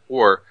opinion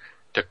or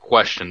to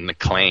question the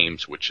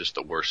claims, which is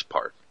the worst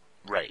part.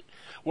 Right.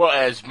 Well,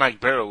 as Mike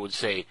Barrow would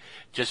say,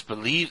 just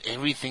believe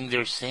everything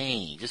they're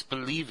saying. Just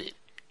believe it.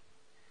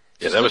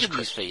 Just that look was at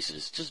these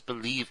faces. Just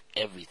believe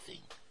everything.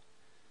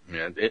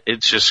 Yeah,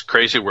 it's just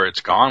crazy where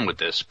it's gone with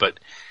this. But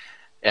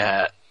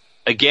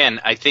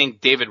again, I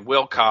think David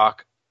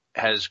Wilcock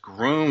has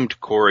groomed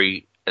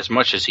Corey as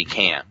much as he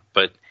can.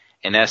 But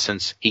in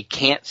essence, he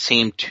can't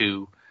seem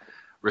to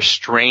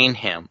restrain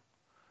him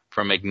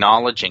from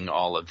acknowledging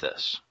all of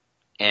this.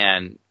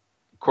 And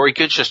Corey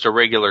Good's just a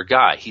regular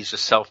guy. He's a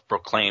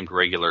self-proclaimed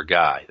regular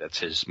guy. That's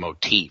his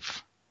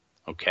motif.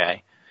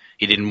 Okay?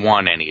 He didn't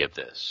want any of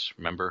this.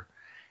 Remember?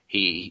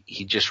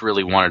 He just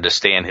really wanted to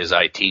stay in his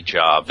IT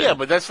job. Yeah,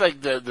 but that's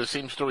like the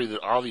same story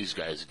that all these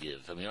guys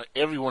give. I mean,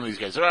 every one of these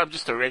guys, I'm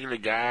just a regular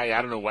guy.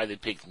 I don't know why they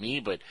picked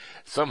me, but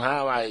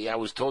somehow I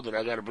was told that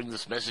I got to bring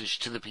this message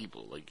to the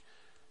people. Like,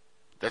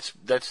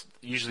 that's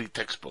usually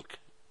textbook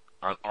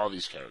on all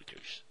these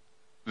characters.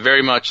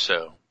 Very much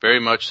so.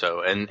 Very much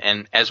so.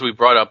 And as we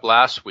brought up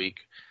last week,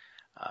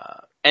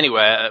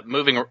 anyway,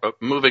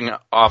 moving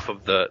off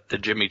of the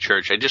Jimmy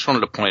Church, I just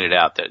wanted to point it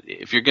out that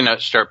if you're going to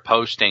start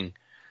posting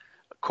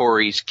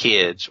Corey's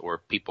kids or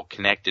people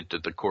connected to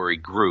the Corey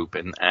group,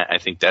 and I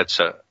think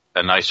that's a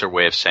nicer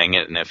way of saying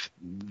it, and if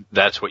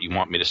that's what you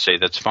want me to say,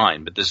 that's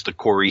fine. But this is the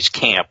Corey's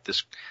camp.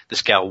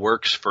 This gal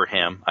works for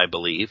him, I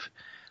believe.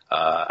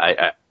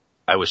 I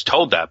was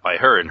told that by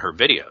her in her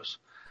videos.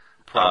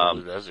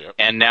 Probably does, yeah.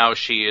 And now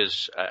she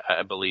is,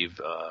 I believe,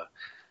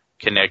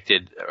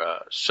 connected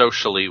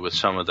socially with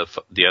some of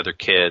the other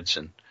kids.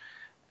 And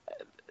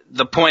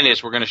the point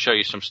is, we're going to show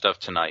you some stuff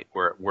tonight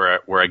where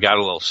I got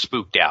a little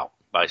spooked out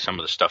by some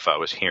of the stuff I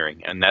was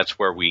hearing, and that's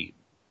where we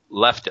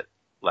left it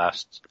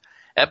last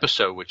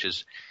episode, which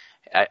is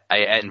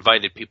I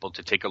invited people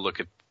to take a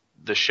look at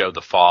the show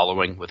The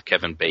Following with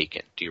Kevin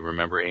Bacon. Do you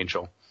remember,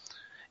 Angel?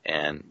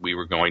 And we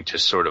were going to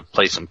sort of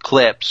play some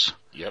clips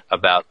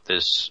about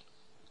this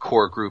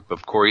core group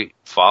of Corey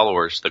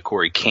followers, the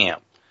Corey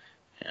camp,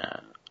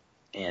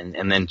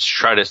 and then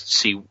try to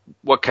see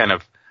what kind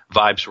of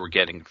vibes we're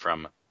getting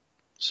from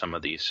some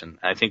of these. And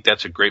I think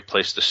that's a great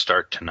place to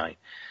start tonight.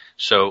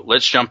 So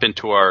let's jump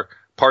into our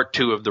part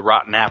 2 of the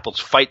Rotten Apples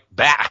Fight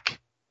Back.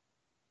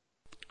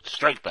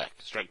 Strike back.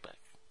 Strike back.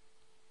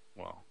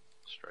 Well,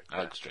 strike back.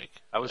 I like strike.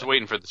 I was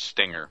waiting for the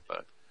stinger,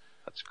 but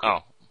that's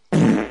cool.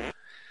 Oh.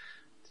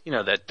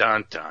 That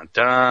dun, dun,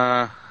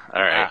 dun.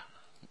 All right.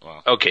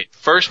 Well. Okay,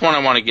 first one I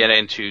want to get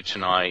into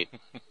tonight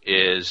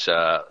is,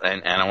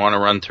 and I want to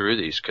run through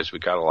these because we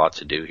got a lot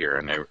to do here,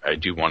 and I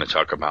do want to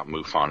talk about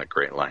MUFON at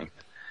great length.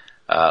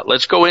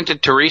 Let's go into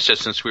Teresa,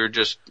 since we were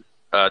just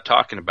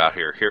talking about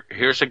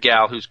here's a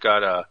gal who's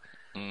got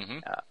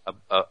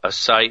a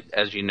site,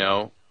 as you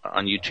know,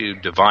 on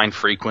YouTube, Divine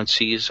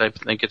Frequencies, I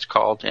think it's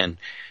called, and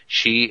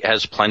she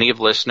has plenty of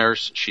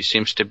listeners. She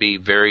seems to be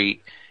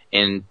very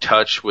in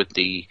touch with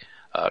the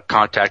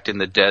Contact in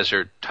the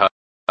Desert type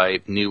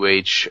New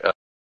Age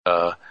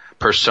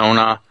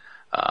persona,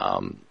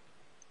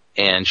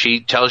 and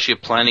she tells you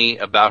plenty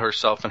about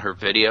herself in her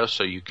video,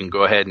 so you can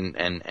go ahead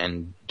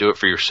and do it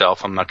for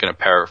yourself. I'm not going to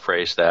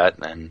paraphrase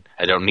that, and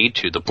I don't need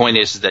to. The point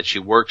is that she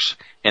works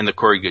in the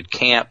Corey Good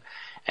camp,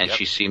 and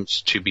she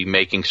seems to be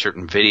making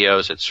certain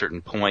videos at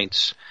certain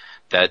points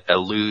that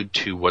allude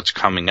to what's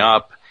coming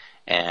up,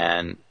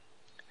 and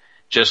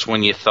just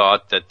when you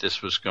thought that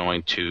this was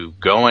going to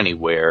go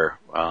anywhere,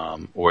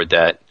 or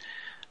that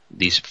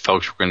these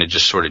folks were going to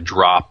just sort of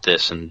drop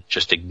this and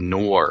just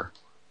ignore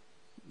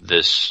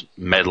this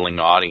meddling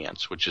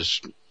audience, which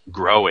is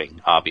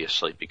growing,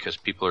 obviously, because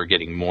people are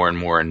getting more and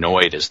more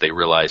annoyed as they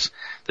realize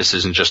this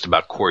isn't just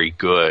about Corey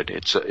Good.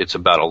 It's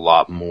about a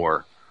lot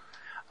more,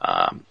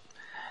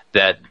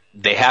 that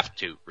they have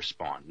to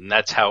respond. And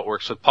that's how it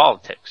works with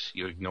politics.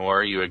 You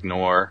ignore,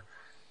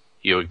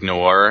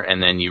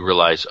 and then you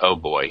realize, oh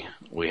boy,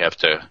 we have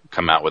to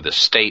come out with a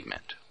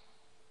statement,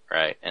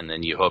 right? And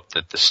then you hope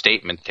that the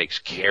statement takes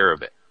care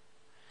of it.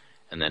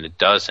 And then it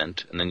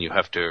doesn't, and then you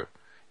have to,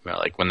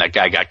 like when that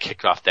guy got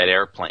kicked off that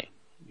airplane,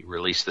 you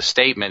released the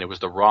statement, it was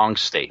the wrong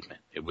statement.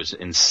 It was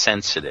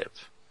insensitive.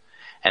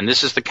 And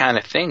this is the kind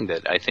of thing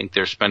that I think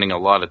they're spending a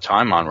lot of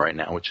time on right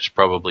now, which is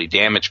probably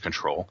damage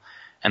control.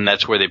 And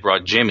that's where they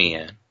brought Jimmy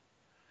in.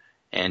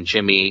 And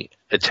Jimmy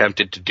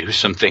attempted to do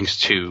some things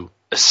to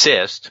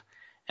assist,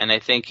 and I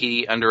think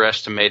he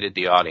underestimated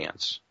the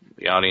audience.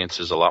 The audience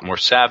is a lot more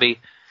savvy.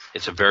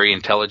 It's a very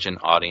intelligent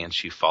audience,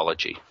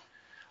 ufology.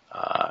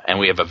 And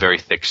we have a very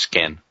thick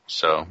skin.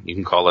 So you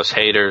can call us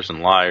haters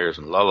and liars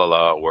and la la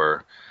la,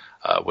 or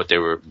what they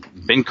were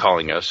been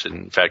calling us.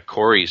 In fact,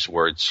 Corey's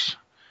words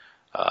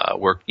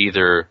were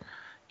either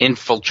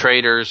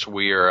infiltrators,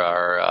 we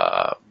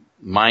are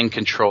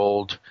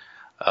mind-controlled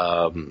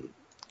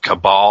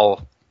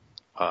cabal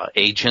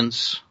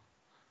agents,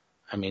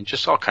 I mean,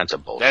 just all kinds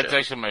of bullshit. That's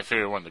actually my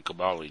favorite one, the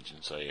Cabal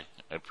Agents.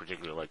 I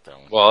particularly like that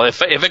one. Well,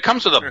 if it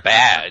comes with a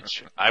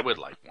badge, I would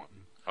like one.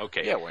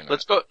 Okay. Yeah, why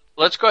not?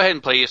 Let's go ahead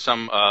and play you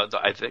some.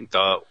 I think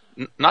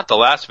not the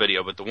last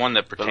video, but the one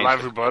that pertains. The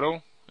live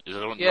rebuttal. Is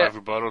that one? Yeah. Live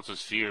rebuttal to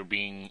Sphere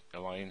being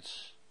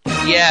alliance.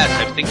 Yes,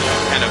 I think she's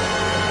kind of.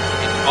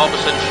 All of a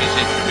sudden, she's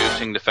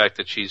introducing the fact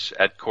that she's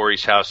at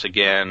Corey's house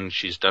again.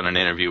 She's done an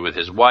interview with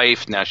his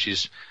wife. Now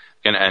she's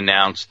going to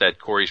announce that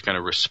Corey's going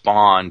to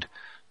respond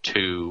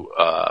to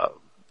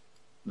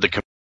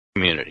the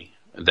community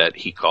that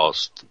he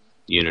calls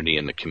unity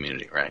in the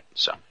community, right?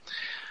 So,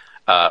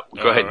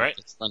 go ahead. Right.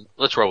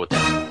 Let's roll with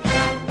that.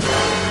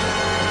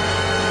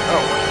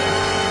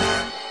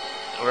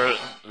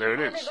 There it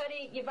is.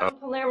 Everybody, Yvonne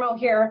Palermo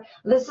here.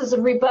 This is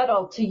a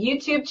rebuttal to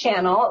YouTube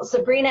channel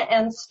Sabrina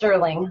and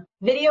Sterling.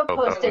 Video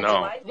posted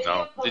no.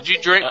 Did you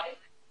drink?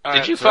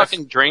 Did you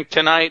fucking drink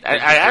tonight?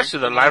 I asked you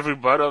the live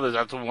rebuttal. Is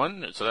that the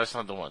one? So that's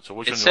not the one. So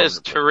which one? It says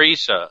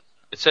Teresa.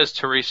 It says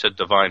Teresa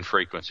Divine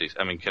Frequencies.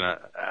 I mean,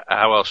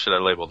 how else should I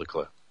label the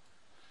clip?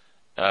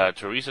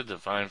 Teresa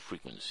Divine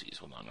Frequencies.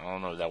 Hold on. I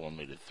don't know if that one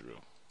made it through.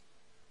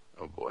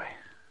 Oh boy.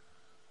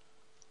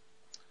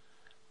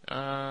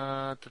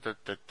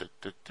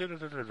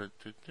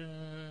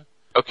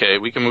 Okay,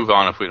 we can move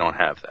on if we don't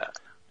have that.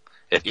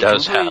 It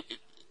does have.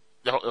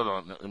 Hold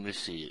on. Let me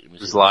see.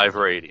 It's live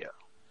radio.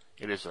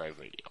 It is live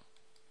radio.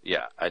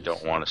 Yeah, I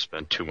don't want to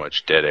spend too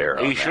much dead air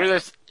on that. Are you sure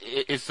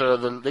it's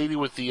the lady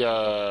with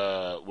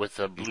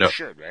the blue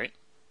shirt, right?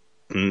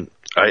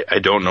 I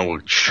don't know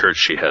what shirt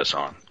she has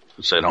on,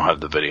 because I don't have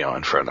the video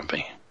in front of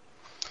me.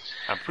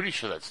 I'm pretty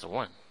sure that's the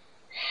one.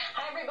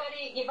 Hi, everybody.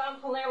 Yvonne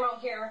Palermo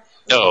here.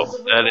 No,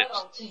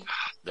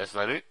 that's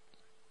not it?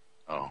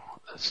 Oh,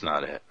 that's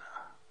not it.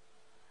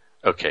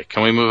 Okay,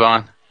 can we move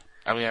on?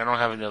 I mean, I don't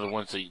have any other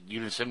ones. So you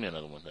didn't send me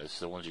another one. That's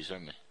the ones you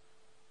sent me.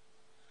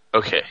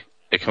 Okay,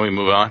 can we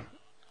move on?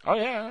 Oh,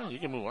 yeah, you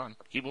can move on.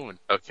 Keep moving.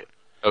 Okay.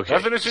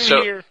 Nothing to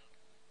see here.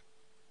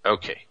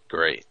 Okay,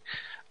 great.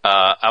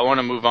 I want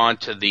to move on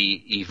to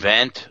the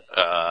event.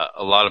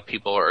 A lot of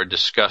people are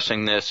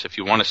discussing this. If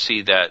you want to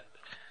see that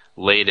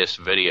latest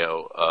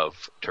video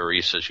of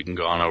Teresa's, you can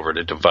go on over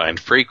to Divine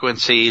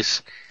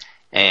Frequencies,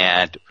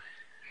 and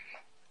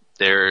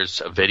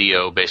there's a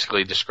video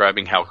basically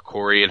describing how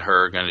Corey and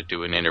her are going to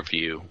do an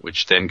interview,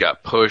 which then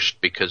got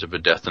pushed because of a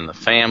death in the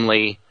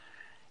family,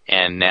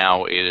 and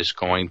now it is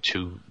going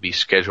to be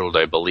scheduled,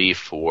 I believe,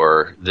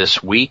 for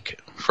this week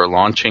for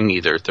launching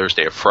either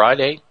Thursday or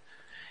Friday,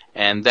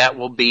 and that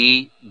will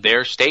be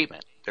their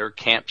statement, their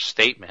camp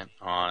statement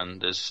on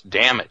this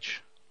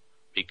damage,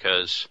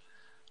 because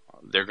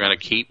they're going to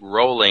keep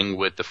rolling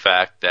with the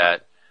fact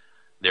that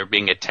they're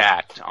being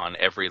attacked on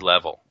every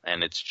level,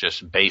 and it's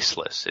just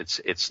baseless.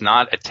 It's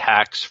not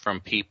attacks from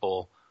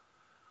people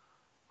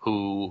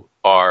who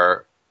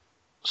are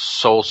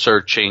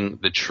soul-searching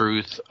the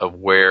truth of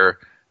where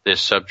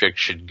this subject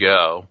should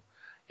go.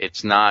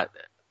 It's not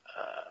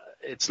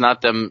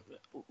them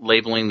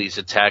labeling these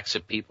attacks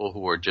at people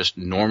who are just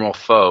normal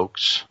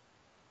folks,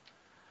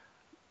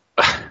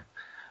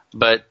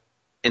 but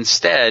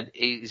instead,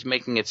 he's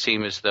making it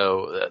seem as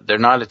though they're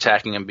not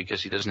attacking him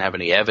because he doesn't have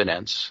any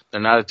evidence. They're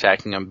not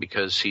attacking him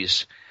because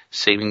he's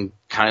seeming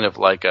kind of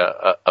like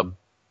a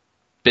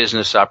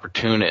business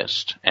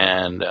opportunist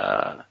and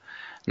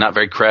not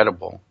very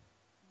credible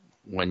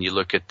when you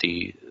look at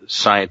the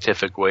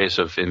scientific ways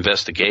of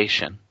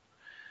investigation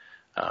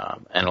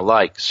and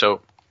alike.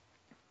 So,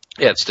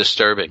 yeah, it's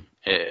disturbing.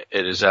 It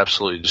is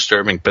absolutely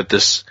disturbing, but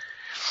this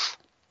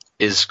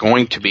is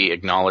going to be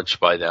acknowledged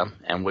by them,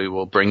 and we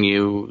will bring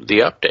you the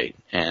update.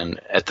 And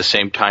at the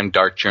same time,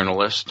 Dark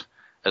Journalist,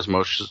 as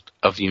most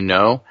of you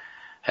know,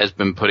 has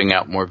been putting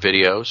out more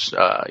videos.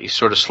 He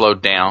sort of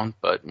slowed down,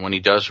 but when he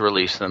does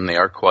release them, they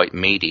are quite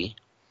meaty.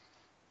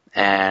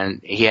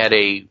 And he had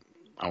I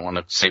want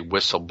to say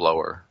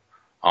whistleblower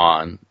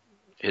on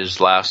his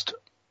last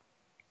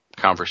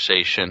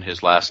conversation,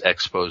 his last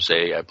expose,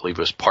 I believe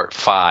was part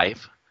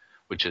 5,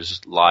 which is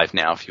live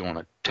now if you want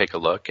to take a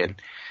look. And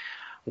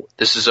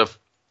this is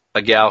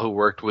a gal who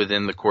worked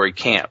within the Corey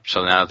camp.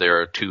 So now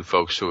there are 2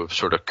 folks who have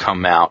sort of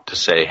come out to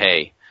say,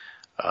 hey,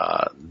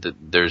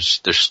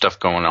 there's stuff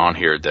going on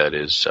here that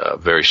is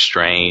very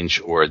strange,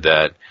 or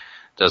that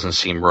doesn't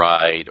seem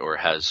right, or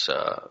has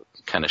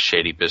kind of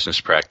shady business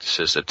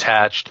practices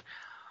attached.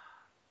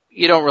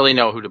 You don't really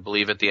know who to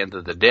believe at the end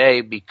of the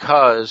day,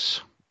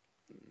 because,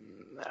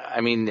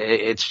 I mean,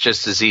 it's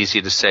just as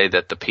easy to say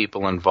that the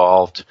people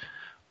involved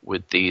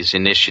with these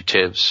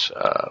initiatives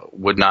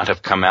would not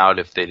have come out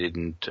if they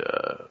didn't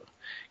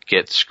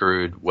get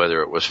screwed,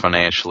 whether it was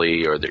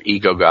financially or their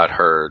ego got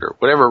hurt or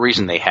whatever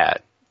reason they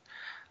had.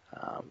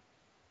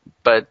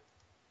 But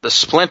the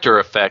splinter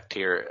effect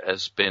here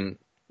has been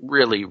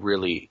really,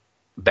 really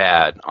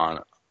bad on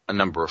a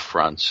number of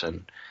fronts,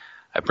 and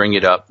I bring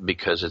it up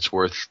because it's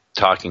worth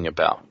talking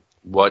about.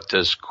 What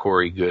does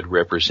Corey Goode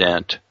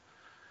represent?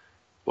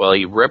 Well,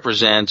 he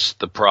represents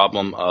the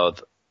problem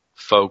of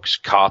folks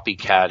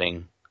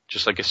copycatting,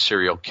 just like a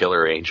serial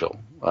killer angel.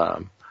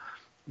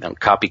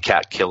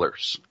 Copycat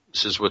killers.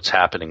 This is what's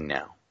happening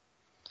now.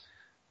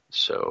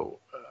 So,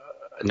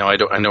 no, I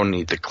don't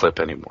need the clip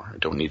anymore. I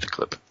don't need the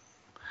clip.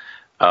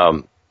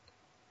 I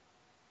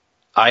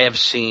have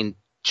seen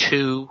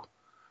 2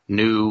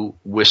 new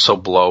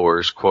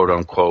whistleblowers, quote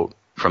unquote,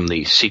 from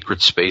the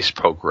secret space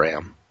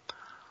program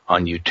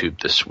on YouTube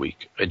this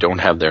week. I don't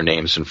have their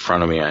names in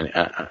front of me.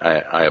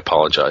 I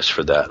apologize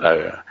for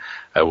that.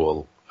 I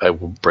will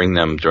bring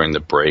them during the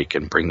break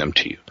and bring them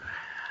to you.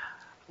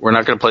 We're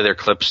not going to play their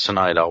clips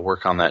tonight. I'll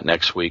work on that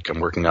next week.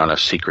 I'm working on a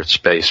secret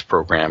space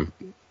program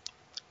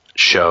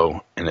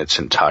show in its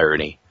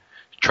entirety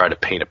to try to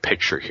paint a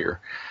picture here.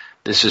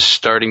 This is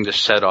starting to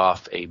set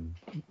off a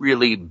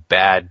really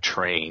bad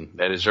train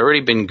that has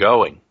already been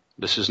going.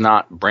 This is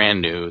not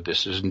brand new.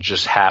 This doesn't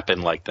just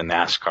happen like the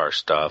NASCAR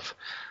stuff,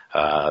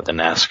 the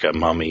Nazca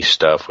mummy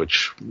stuff,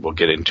 which we'll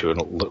get into in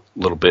a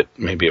little bit,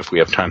 maybe if we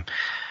have time.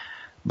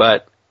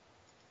 But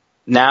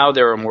now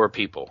there are more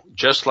people,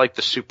 just like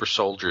the super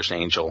soldiers,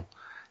 Angel.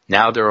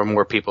 Now there are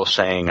more people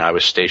saying I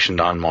was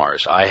stationed on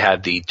Mars. I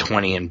had the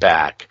 20 and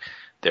back.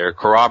 They're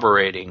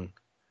corroborating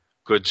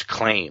Good's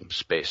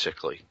claims,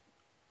 basically.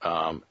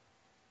 And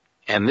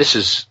this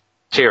is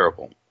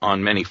terrible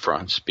on many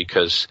fronts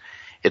because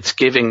it's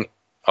giving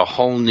a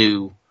whole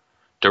new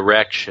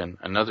direction,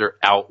 another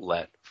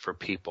outlet for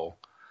people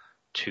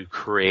to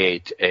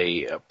create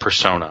a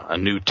persona, a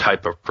new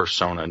type of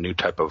persona, a new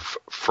type of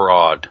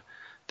fraud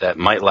that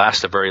might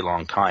last a very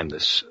long time,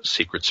 this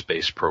secret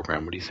space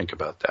program. What do you think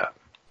about that?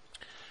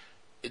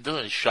 It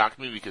doesn't shock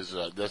me because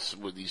that's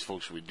what these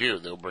folks would do.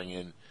 They'll bring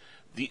in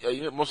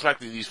most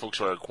likely these folks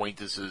are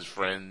acquaintances,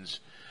 friends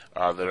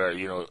that are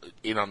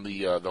in on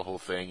the whole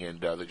thing,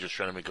 and they're just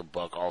trying to make a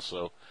buck.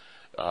 Also,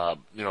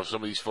 some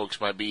of these folks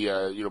might be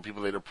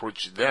people that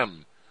approach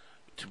them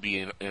to be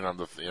in on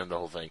the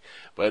whole thing.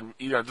 But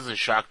it doesn't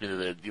shock me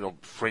that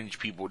fringe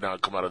people now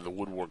come out of the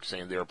woodwork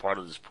saying they're a part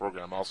of this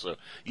program also,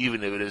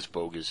 even if it is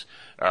bogus.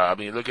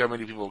 Look how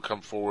many people have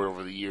come forward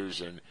over the years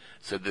and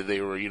said that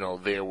they were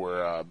there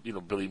where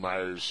Billy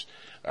Myers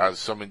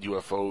summoned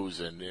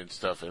UFOs and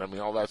stuff, and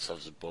all that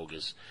stuff is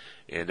bogus.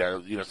 And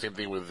same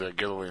thing with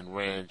Gilliland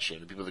Ranch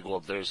and the people that go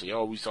up there and say,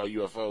 "Oh, we saw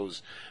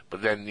UFOs,"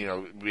 but then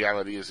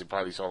reality is they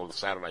probably saw the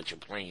satellites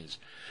and planes.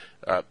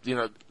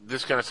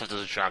 This kind of stuff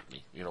doesn't shock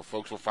me.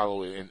 Folks will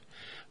follow it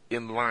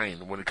in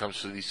line when it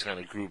comes to these kind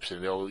of groups,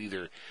 and they'll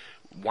either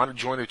want to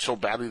join it so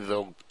badly that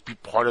they'll be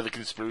part of the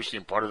conspiracy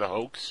and part of the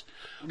hoax,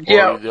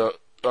 or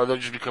they'll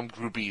just become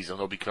groupies and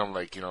they'll become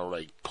like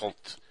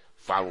cult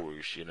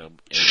followers.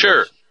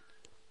 Sure.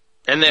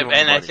 And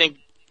I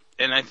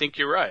think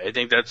you're right. I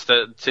think that's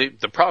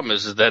the problem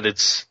is that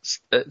it's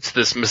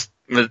this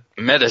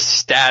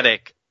metastatic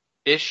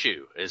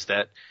issue, is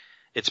that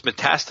it's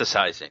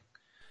metastasizing.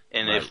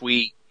 And right. If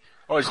we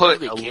it's like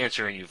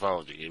cancer in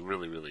ufology, it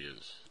really, really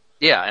is.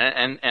 Yeah,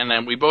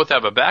 and we both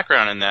have a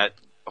background in that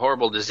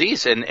horrible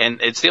disease, and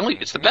it's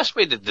the best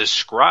way to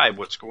describe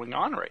what's going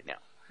on right now.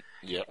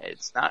 Yeah,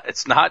 it's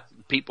not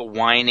people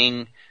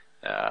whining.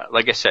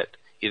 Like I said,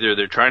 either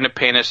they're trying to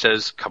paint us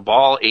as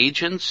cabal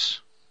agents,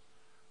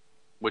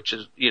 which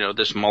is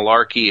this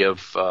malarkey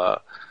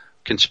of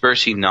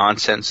conspiracy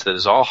nonsense that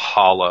is all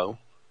hollow,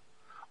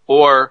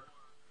 or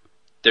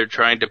they're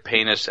trying to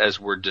paint us as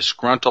we're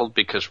disgruntled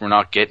because we're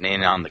not getting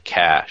in on the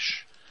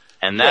cash.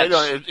 And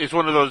that's it's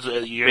one of those,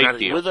 you're not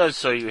with us,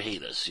 so you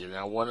hate us. You're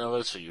not one of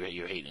us, so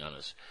you're hating on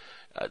us.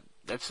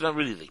 That's not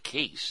really the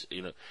case.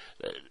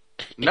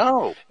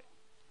 No.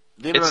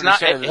 It's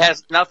not. It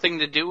has nothing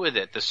to do with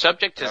it. The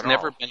subject has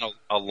never been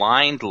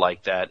aligned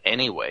like that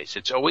anyways.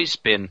 It's always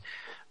been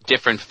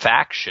different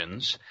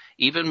factions.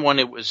 Even when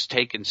it was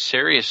taken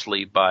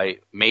seriously by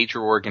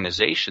major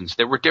organizations,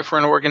 there were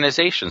different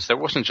organizations. There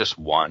wasn't just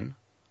one.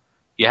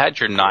 You had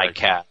your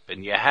NICAP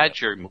and you had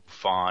your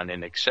MUFON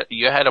and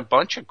you had a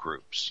bunch of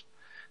groups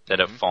that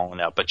have fallen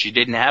out, but you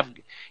didn't have,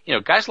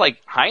 guys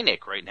like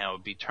Hynek right now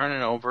would be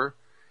turning over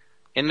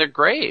in their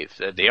grave.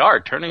 They are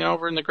turning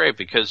over in the grave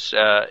because,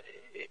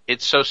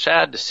 it's so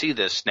sad to see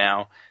this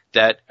now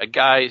that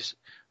guys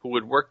who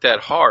would work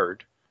that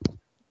hard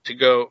to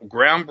go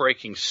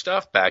groundbreaking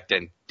stuff back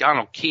then,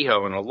 Donald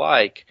Kehoe and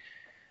alike,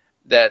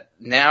 that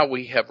now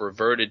we have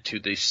reverted to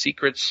the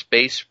secret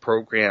space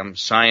program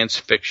science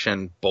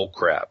fiction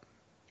bullcrap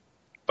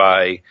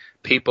by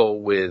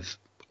people with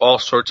all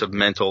sorts of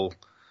mental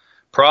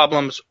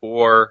problems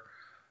or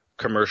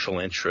commercial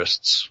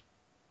interests.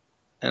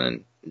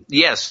 And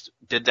yes,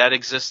 did that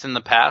exist in the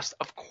past?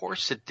 Of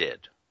course it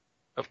did.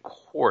 Of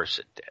course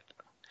it did.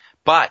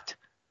 But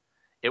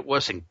it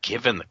wasn't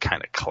given the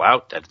kind of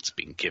clout that it's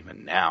being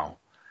given now.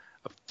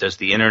 Does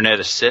the internet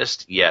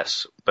assist?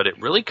 Yes. But it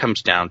really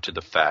comes down to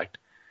the fact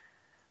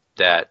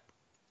that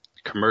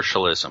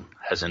commercialism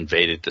has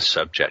invaded the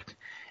subject.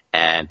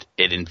 And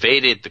it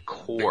invaded the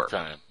core. Big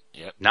time.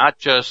 Yep. Not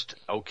just,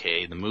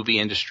 the movie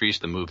industry is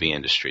the movie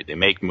industry. They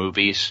make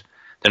movies.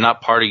 They're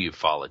not part of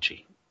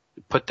ufology.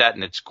 Put that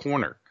in its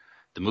corner.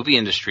 The movie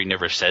industry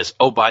never says,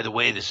 oh, by the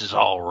way, this is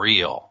all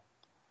real.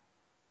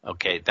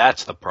 Okay,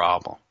 that's the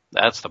problem.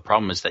 That's the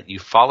problem, is that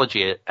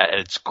ufology at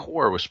its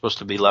core was supposed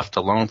to be left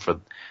alone for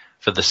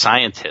the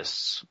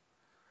scientists,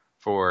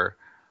 for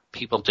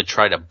people to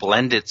try to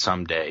blend it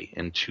someday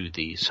into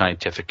the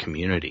scientific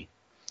community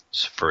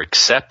for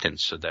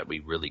acceptance so that we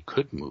really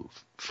could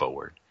move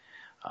forward.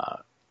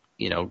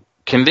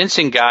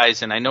 Convincing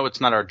guys, and I know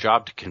it's not our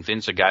job to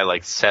convince a guy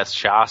like Seth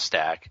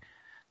Shostak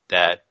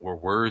that we're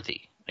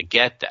worthy. I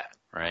get that,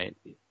 right?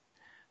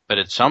 But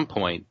at some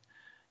point,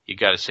 you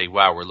got to say,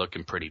 wow, we're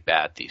looking pretty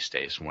bad these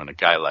days. When a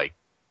guy like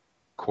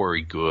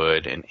Corey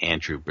Good and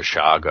Andrew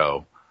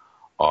Bashago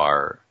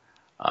are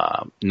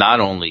not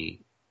only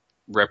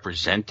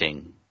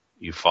representing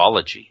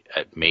ufology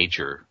at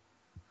major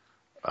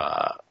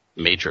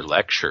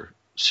lecture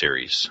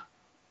series,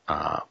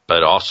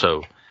 but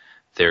also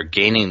they're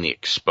gaining the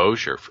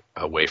exposure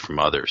away from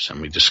others.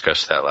 And we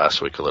discussed that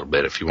last week a little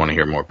bit. If you want to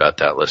hear more about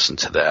that, listen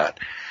to that.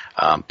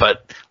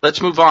 But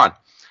let's move on.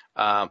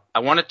 I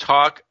want to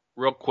talk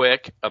real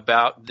quick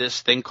about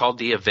this thing called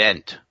The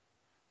Event.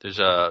 There's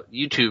a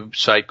YouTube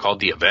site called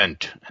The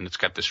Event, and it's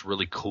got this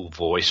really cool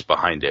voice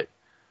behind it.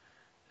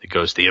 It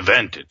goes, "The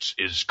event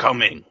is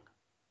coming.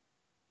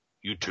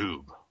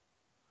 YouTube."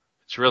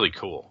 It's really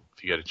cool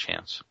if you get a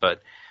chance.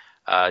 But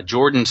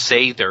Jordan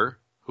Sather,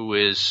 who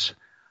is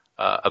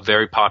a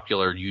very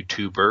popular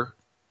YouTuber,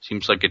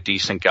 seems like a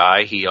decent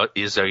guy. He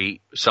is a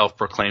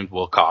self-proclaimed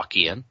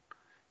Wilcockian.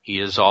 He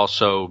is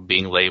also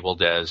being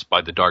labeled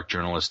by the Dark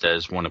Journalist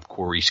as one of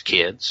Corey's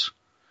kids.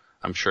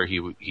 I'm sure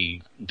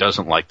he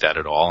doesn't like that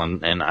at all,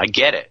 and I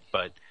get it,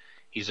 but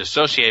he's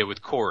associated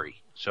with Corey.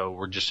 So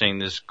we're just saying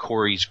this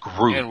Corey's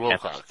group. And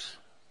Wilcox.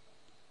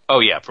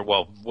 Oh, yeah.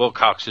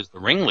 Wilcox is the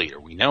ringleader.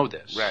 We know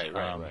this.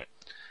 Right.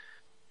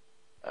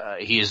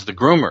 He is the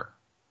groomer.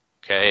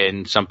 Okay.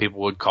 And some people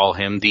would call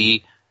him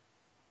the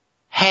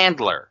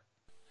handler.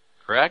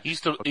 Correct? He's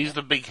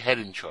the big head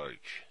in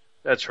charge.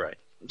 That's right.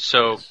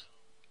 So,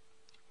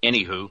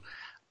 anywho,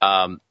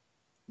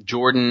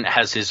 Jordan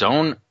has his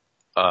own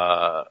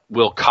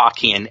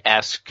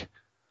Wilcockian-esque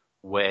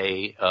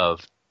way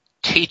of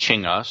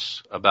teaching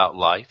us about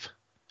life.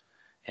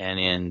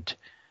 And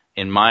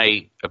in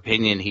my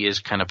opinion, he is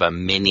kind of a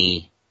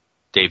mini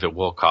David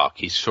Wilcock.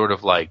 He's sort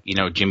of like,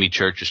 Jimmy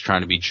Church is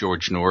trying to be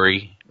George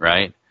Noory,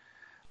 right?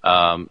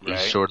 I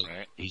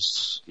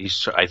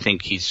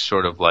think he's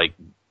sort of like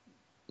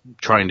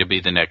trying to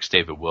be the next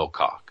David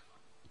Wilcock.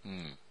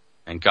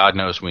 And God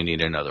knows we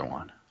need another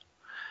one.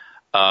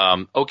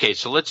 Okay,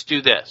 so let's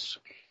do this.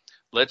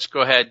 Let's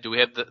go ahead. Do we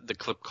have the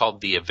clip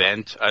called The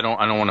Event? I don't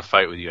want to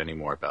fight with you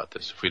anymore about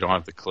this if we don't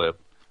have the clip.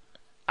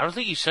 I don't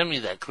think you sent me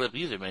that clip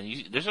either,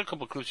 man. There's a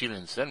couple clips you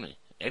didn't send me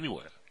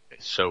anywhere.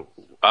 So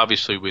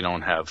obviously we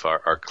don't have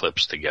our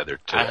clips together.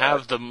 I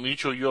have the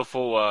Mutual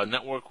UFO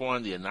Network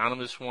one, the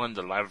anonymous one,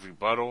 the live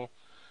rebuttal,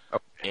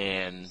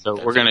 and so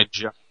we're gonna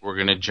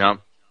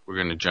jump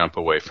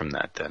away from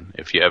that then.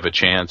 If you have a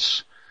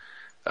chance,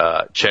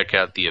 check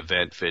out the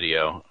event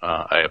video.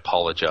 I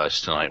apologize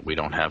tonight. We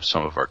don't have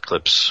some of our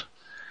clips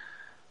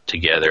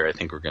together. I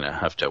think we're going to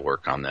have to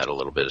work on that a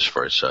little bit as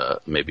far as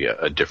maybe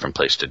a different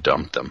place to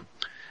dump them.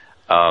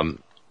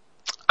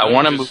 I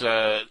want to move.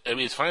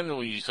 It's fine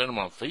when you send them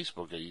on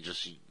Facebook. You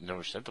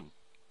never sent them.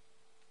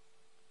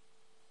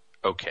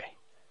 Okay.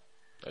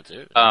 That's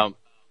it.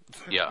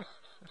 Yeah,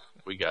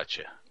 we got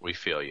you. We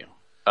feel you.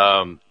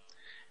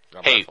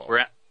 Hey,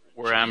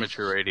 we're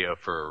amateur radio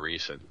for a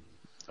reason.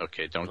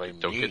 Okay, don't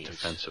get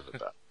defensive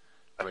about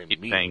it. I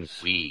keep saying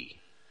we.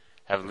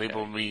 Have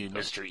labeled me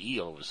Mr. E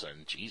all of a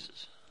sudden.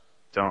 Jesus.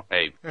 Don't.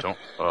 I'm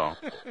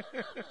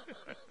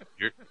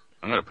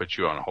going to put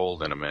you on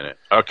hold in a minute.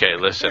 Okay,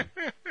 listen.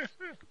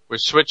 We're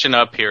switching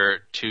up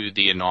here to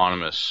the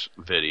anonymous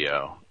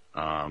video.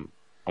 I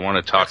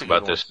want to talk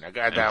about this. I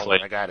got that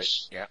one. I got it.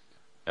 Yeah.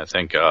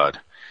 Thank God.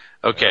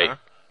 Okay,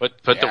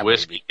 put the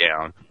whiskey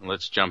down.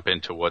 Let's jump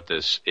into what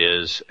this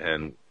is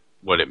and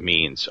what it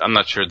means. I'm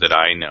not sure that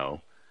I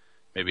know.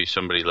 Maybe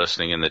somebody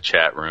listening in the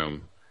chat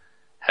room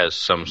has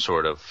some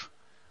sort of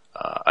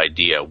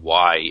idea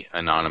why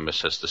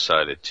Anonymous has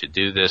decided to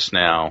do this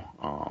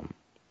now.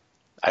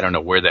 I don't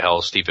know where the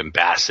hell Stephen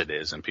Bassett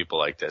is and people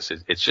like this.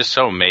 It's just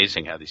so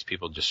amazing how these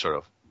people just sort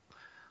of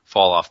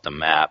fall off the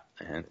map.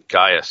 And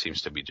Gaia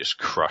seems to be just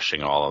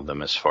crushing all of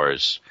them as far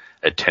as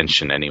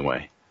attention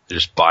anyway. They're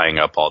just buying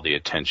up all the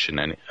attention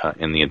in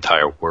the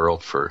entire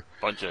world for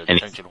bunch of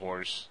attention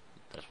whores.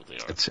 That's what they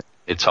are.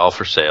 It's all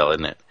for sale,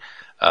 isn't it?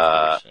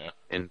 Course,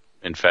 yeah.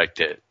 In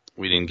fact,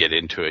 we didn't get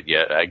into it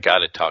yet. I got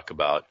to talk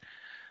about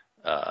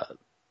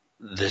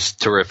this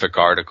terrific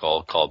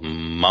article called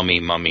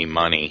Mummy, Mummy,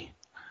 Money,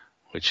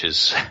 which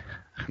is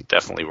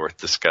definitely worth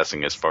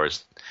discussing as far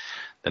as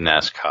the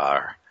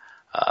NASCAR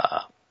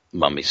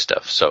mummy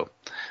stuff. So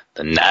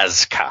the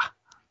Nazca,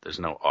 there's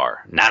no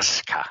R,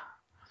 Nazca.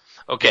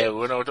 Okay, yeah,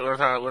 we're not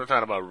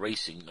talking about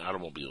racing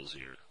automobiles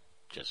here.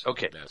 Just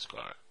okay.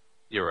 NASCAR.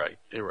 You're right.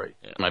 Yeah,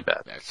 my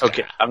bad. NASCAR.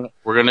 Okay,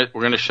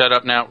 we're gonna shut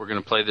up now. We're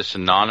gonna play this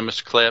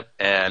anonymous clip,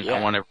 and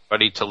I want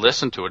everybody to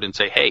listen to it and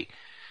say, "Hey,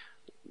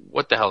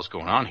 what the hell's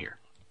going on here?"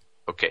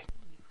 Okay.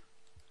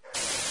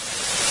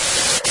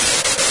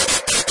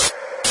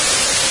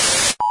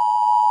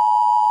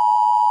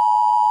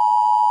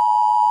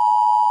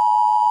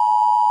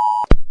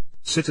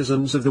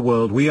 citizens of the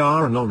world, we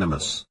are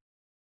anonymous.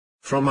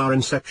 From our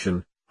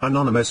inception,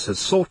 Anonymous has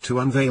sought to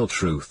unveil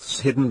truths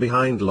hidden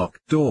behind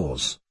locked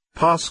doors,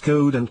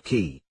 passcode and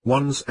key,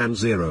 ones and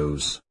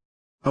zeros.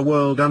 A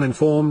world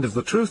uninformed of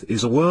the truth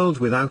is a world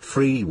without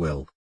free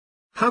will.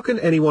 How can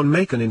anyone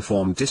make an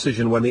informed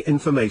decision when the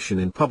information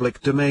in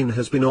public domain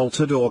has been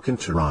altered or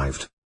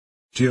contrived?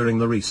 During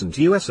the recent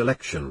US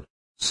election,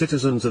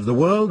 citizens of the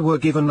world were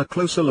given a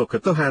closer look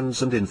at the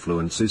hands and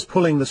influences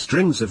pulling the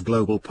strings of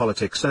global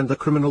politics and the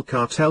criminal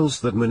cartels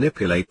that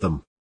manipulate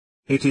them.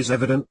 It is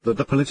evident that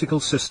the political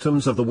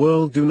systems of the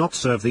world do not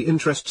serve the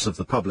interests of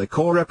the public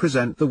or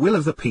represent the will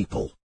of the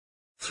people.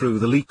 Through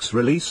the leaks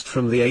released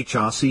from the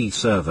HRC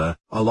server,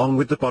 along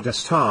with the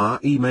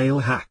Podestar email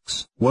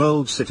hacks,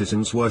 world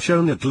citizens were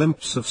shown a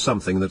glimpse of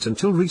something that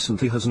until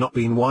recently has not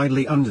been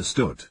widely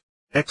understood: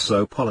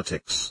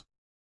 exopolitics.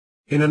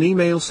 In an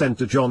email sent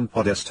to John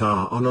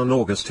Podestar on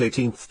August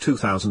 18,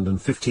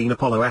 2015,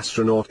 Apollo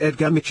astronaut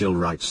Edgar Mitchell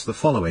writes the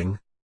following,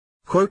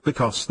 quote,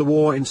 "Because the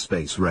war in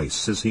space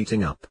race is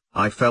heating up,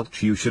 I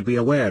felt you should be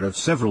aware of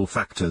several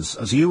factors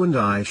as you and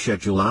I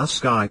schedule our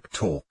Skype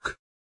talk.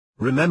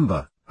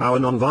 Remember, our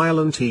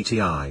nonviolent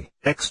ETI,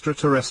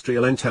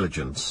 extraterrestrial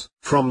intelligence,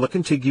 from the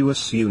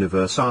contiguous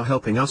universe are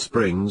helping us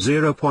bring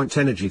zero-point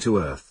energy to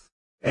Earth."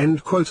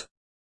 End quote.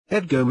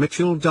 Edgar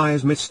Mitchell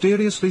dies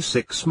mysteriously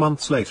 6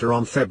 months later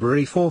on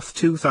February 4,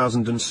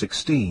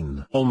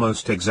 2016.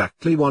 Almost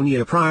exactly 1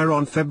 year prior,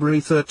 on February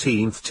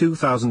 13,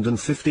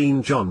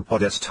 2015, John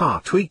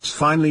Podestar tweets,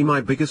 "Finally my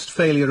biggest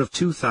failure of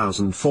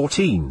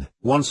 2014,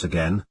 once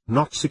again,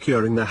 not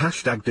securing the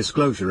hashtag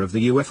disclosure of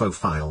the UFO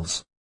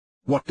files."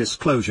 What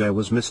disclosure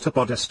was Mr.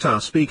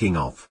 Podestar speaking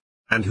of?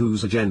 And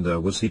whose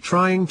agenda was he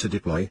trying to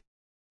deploy?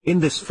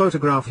 In this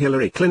photograph,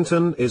 Hillary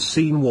Clinton is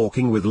seen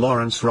walking with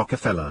Lawrence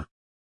Rockefeller.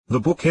 The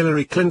book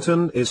Hillary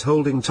Clinton is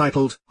holding,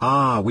 titled,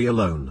 "Are We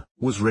Alone?",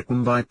 was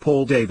written by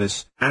Paul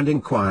Davis, and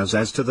inquires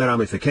as to the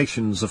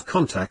ramifications of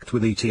contact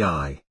with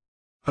ETI.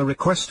 A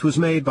request was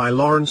made by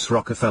Lawrence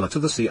Rockefeller to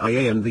the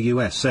CIA and the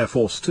US Air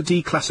Force to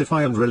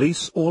declassify and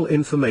release all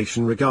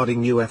information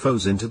regarding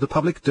UFOs into the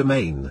public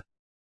domain.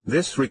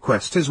 This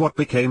request is what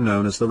became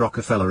known as the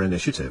Rockefeller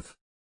Initiative.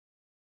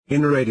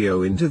 In a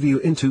radio interview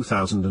in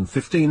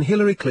 2015,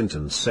 Hillary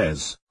Clinton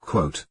says,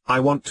 quote,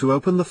 "I want to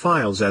open the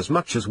files as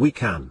much as we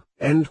can."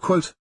 End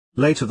quote.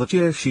 Later that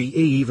year she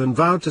even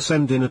vowed to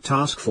send in a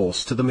task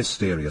force to the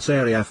mysterious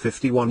Area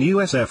 51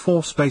 US Air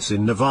Force Base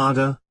in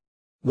Nevada.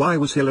 Why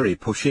was Hillary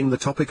pushing the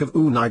topic of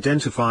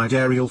unidentified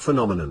aerial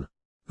phenomenon?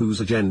 Whose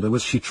agenda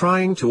was she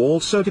trying to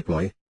also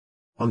deploy?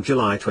 On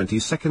July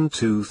 22,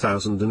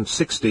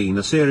 2016,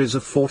 a series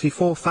of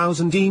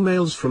 44,000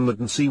 emails from the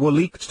DNC were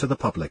leaked to the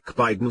public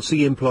by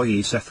DNC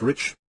employee Seth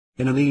Rich.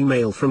 In an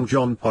email from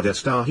John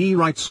Podestar he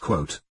writes,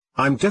 quote,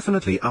 "I'm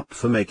definitely up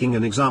for making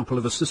an example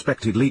of a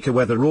suspected leaker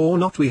whether or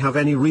not we have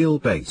any real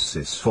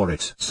basis for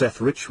it." Seth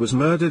Rich was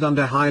murdered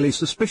under highly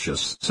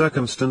suspicious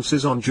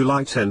circumstances on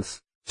July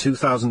 10,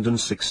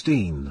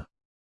 2016.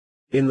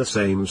 In the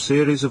same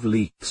series of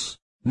leaks,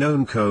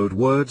 known code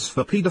words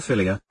for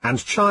pedophilia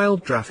and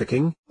child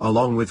trafficking,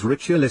 along with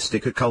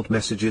ritualistic occult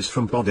messages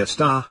from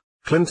Podestar,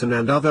 Clinton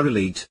and other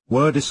elite,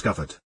 were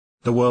discovered.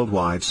 The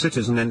worldwide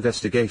citizen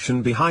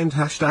investigation behind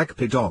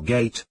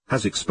 #PDOGgate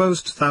has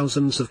exposed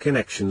thousands of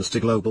connections to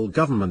global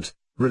government,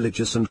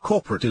 religious and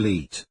corporate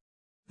elite.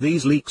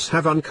 These leaks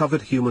have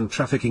uncovered human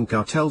trafficking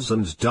cartels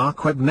and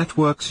dark web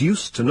networks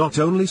used to not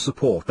only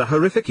support the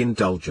horrific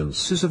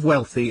indulgences of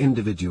wealthy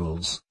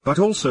individuals, but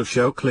also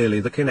show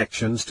clearly the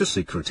connections to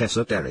secret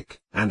esoteric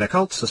and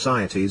occult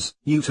societies,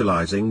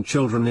 utilizing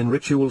children in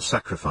ritual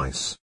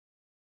sacrifice.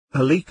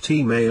 A leaked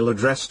email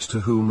addressed to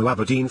Whom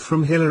Aberdeen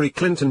from Hillary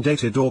Clinton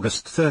dated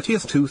August 30,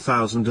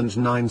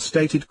 2009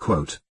 stated,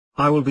 quote,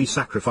 "I will be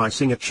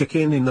sacrificing a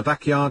chicken in the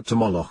backyard to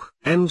Moloch,"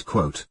 end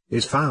quote,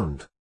 is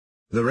found.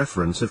 The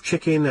reference of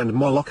chicken and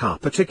Moloch are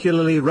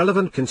particularly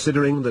relevant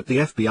considering that the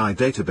FBI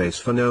database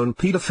for known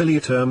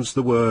pedophilia terms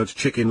the word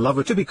chicken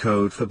lover to be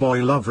code for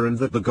boy lover, and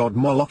that the god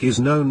Moloch is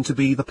known to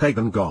be the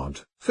pagan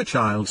god for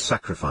child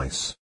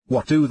sacrifice.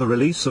 What do the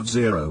release of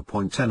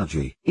zero-point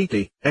energy,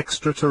 ET,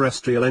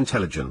 extraterrestrial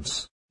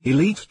intelligence,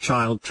 elite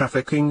child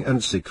trafficking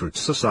and secret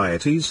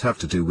societies have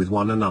to do with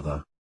one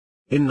another?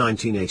 In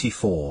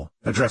 1984,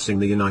 addressing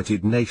the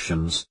United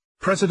Nations,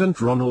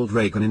 President Ronald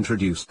Reagan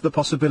introduced the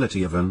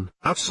possibility of an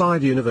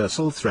outside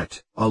universal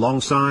threat,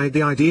 alongside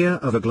the idea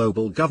of a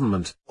global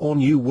government, or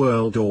New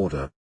World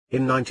Order.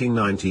 In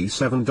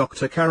 1997,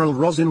 Dr. Carol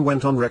Rosin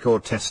went on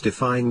record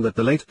testifying that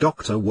the late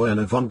Dr.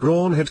 Werner von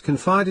Braun had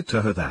confided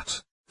to her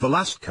that the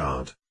last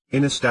card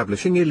in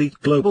establishing elite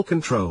global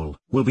control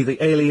will be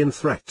the alien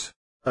threat.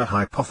 A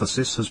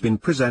hypothesis has been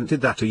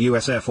presented that a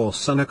U.S. Air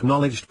Force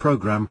unacknowledged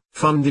program,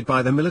 funded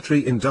by the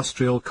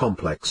military-industrial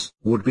complex,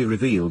 would be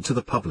revealed to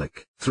the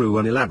public through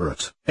an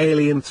elaborate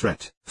alien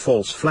threat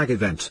false flag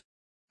event.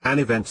 An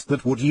event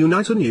that would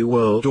unite a new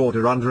world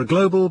order under a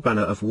global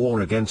banner of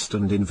war against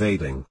and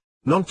invading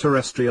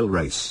non-terrestrial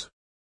race.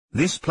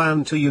 This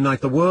plan to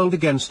unite the world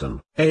against an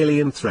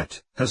alien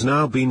threat has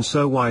now been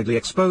so widely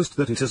exposed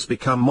that it has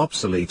become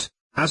obsolete,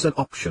 as an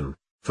option,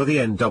 for the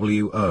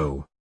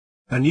NWO.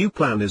 A new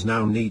plan is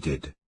now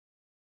needed.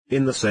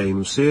 In the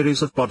same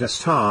series of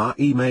Podesta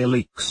email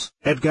leaks,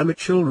 Edgar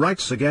Mitchell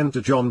writes again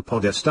to John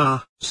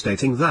Podesta,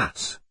 stating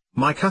that,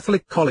 "My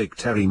Catholic colleague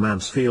Terry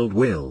Mansfield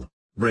will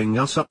bring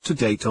us up to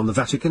date on the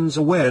Vatican's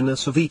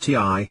awareness of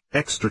ETI,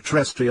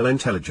 extraterrestrial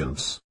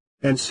intelligence,"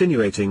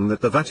 insinuating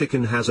that the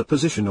Vatican has a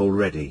position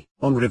already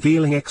on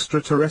revealing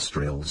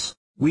extraterrestrials.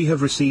 "We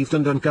have received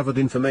and uncovered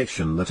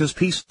information that has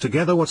pieced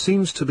together what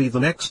seems to be the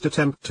next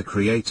attempt to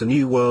create a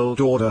new world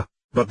order,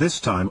 but this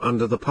time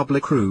under the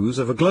public ruse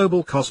of a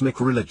global cosmic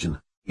religion,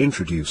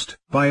 introduced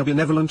by a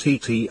benevolent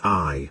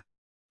ETI.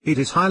 It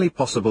is highly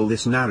possible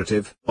this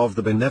narrative of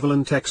the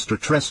benevolent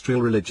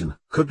extraterrestrial religion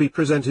could be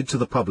presented to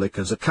the public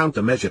as a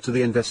countermeasure to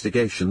the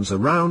investigations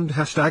around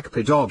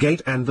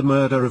 #PDOGgate and the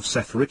murder of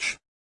Seth Rich.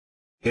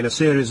 In a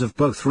series of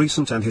both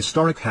recent and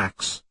historic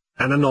hacks,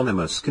 an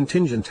anonymous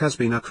contingent has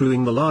been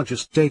accruing the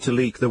largest data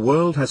leak the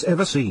world has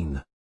ever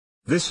seen.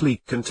 This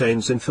leak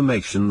contains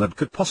information that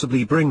could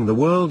possibly bring the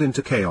world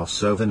into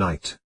chaos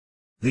overnight.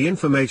 The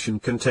information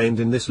contained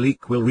in this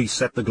leak will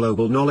reset the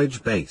global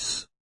knowledge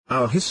base,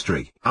 our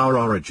history, our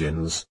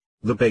origins,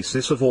 the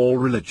basis of all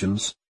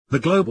religions, the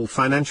global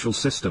financial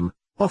system,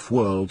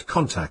 off-world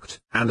contact,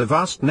 and a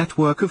vast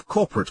network of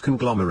corporate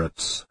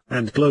conglomerates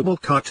and global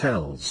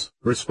cartels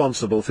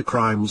responsible for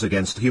crimes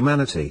against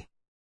humanity.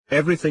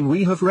 Everything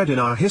we have read in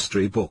our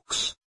history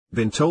books,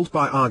 been told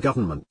by our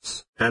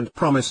governments, and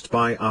promised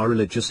by our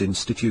religious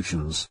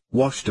institutions,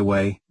 washed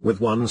away with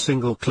one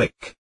single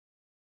click.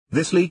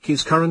 This leak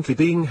is currently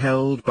being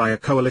held by a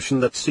coalition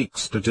that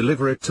seeks to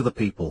deliver it to the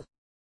people.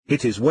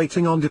 It is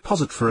waiting on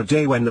deposit for a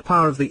day when the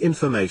power of the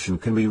information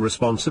can be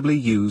responsibly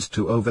used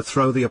to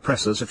overthrow the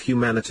oppressors of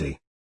humanity.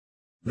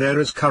 There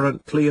is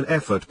currently an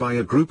effort by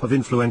a group of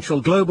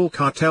influential global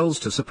cartels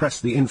to suppress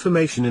the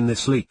information in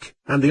this leak,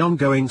 and the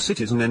ongoing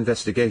citizen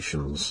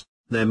investigations.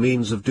 Their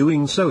means of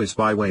doing so is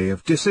by way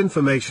of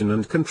disinformation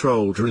and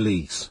controlled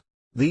release.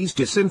 These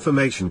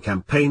disinformation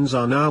campaigns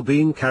are now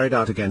being carried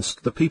out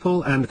against the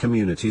people and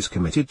communities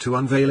committed to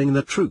unveiling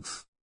the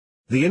truth.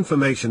 The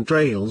information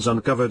trails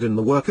uncovered in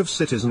the work of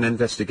citizen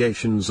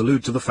investigations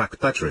allude to the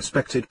fact that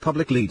respected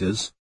public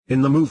leaders,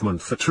 in the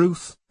movement for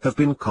truth, have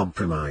been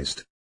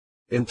compromised.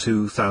 In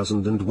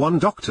 2001,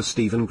 Dr.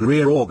 Stephen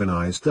Greer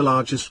organized the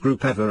largest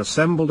group ever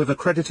assembled of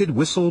accredited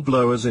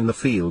whistleblowers in the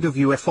field of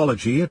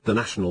ufology at the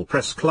National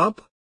Press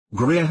Club.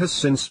 Greer has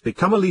since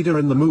become a leader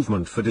in the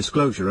movement for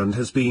disclosure and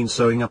has been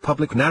sowing a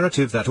public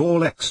narrative that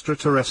all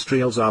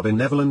extraterrestrials are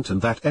benevolent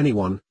and that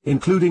anyone,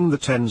 including the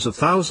tens of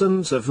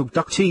thousands of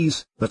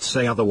abductees, that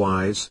say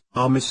otherwise,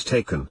 are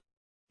mistaken.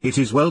 It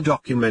is well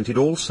documented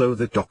also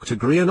that Dr.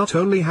 Greer not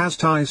only has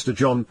ties to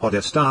John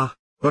Podesta,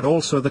 but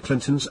also the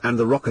Clintons and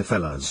the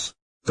Rockefellers.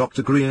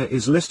 Dr. Greer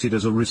is listed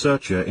as a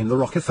researcher in the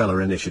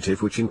Rockefeller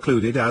Initiative, which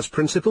included as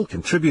principal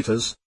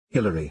contributors,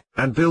 Hillary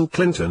and Bill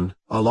Clinton,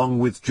 along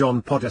with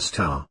John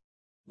Podesta.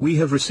 We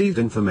have received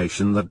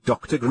information that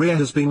Dr. Greer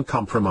has been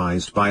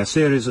compromised by a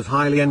series of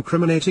highly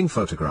incriminating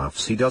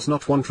photographs he does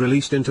not want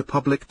released into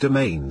public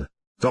domain.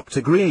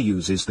 Dr. Greer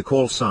uses the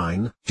call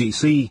sign,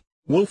 DC,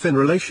 Wolf in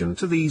relation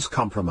to these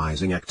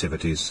compromising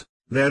activities.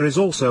 There is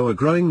also a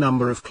growing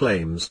number of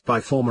claims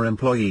by former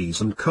employees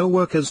and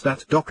co-workers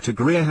that Dr.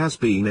 Greer has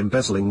been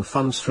embezzling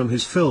funds from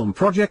his film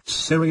projects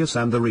Sirius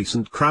and the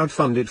recent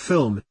crowd-funded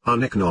film,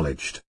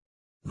 Unacknowledged.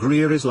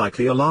 Greer is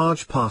likely a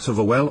large part of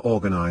a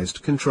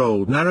well-organized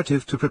controlled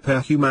narrative to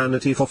prepare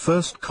humanity for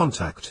first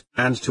contact,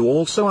 and to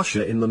also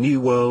usher in the New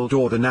World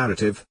Order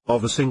narrative,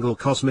 of a single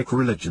cosmic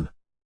religion.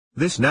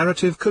 This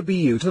narrative could be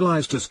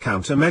utilized as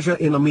countermeasure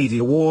in a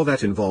media war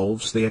that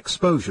involves the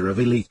exposure of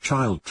elite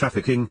child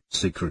trafficking,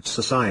 secret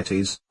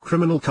societies,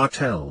 criminal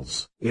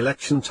cartels,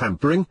 election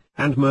tampering,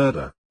 and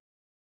murder.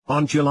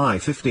 On July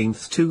 15,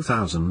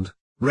 2000,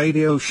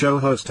 radio show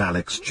host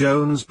Alex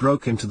Jones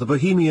broke into the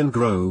Bohemian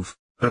Grove,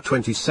 a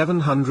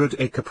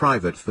 2,700-acre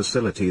private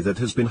facility that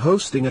has been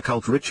hosting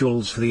occult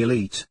rituals for the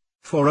elite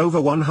for over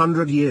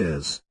 100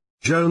 years.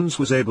 Jones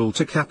was able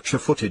to capture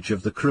footage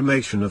of the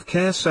cremation of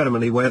care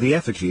ceremony where the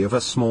effigy of a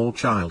small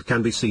child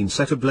can be seen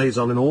set ablaze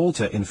on an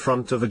altar in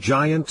front of a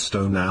giant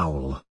stone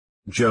owl.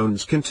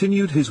 Jones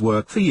continued his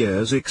work for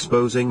years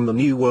exposing the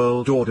New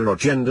World Order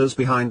agendas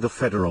behind the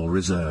Federal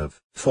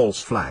Reserve,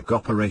 false flag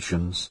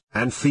operations,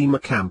 and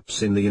FEMA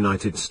camps in the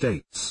United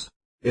States.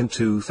 In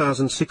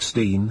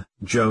 2016,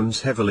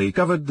 Jones heavily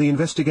covered the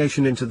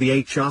investigation into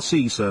the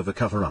HRC server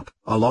cover-up,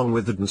 along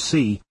with the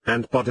DNC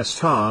and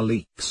Podesta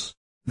leaks.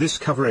 This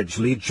coverage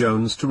led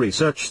Jones to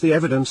research the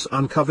evidence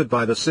uncovered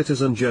by the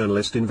citizen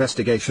journalist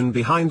investigation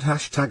behind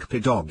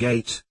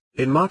 #PDOGgate.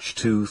 In March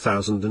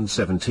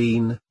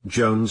 2017,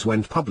 Jones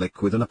went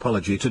public with an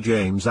apology to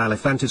James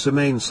Alefantis, a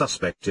main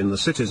suspect in the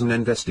citizen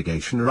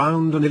investigation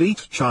around an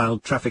elite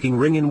child trafficking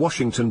ring in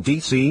Washington,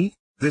 D.C.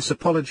 This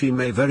apology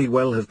may very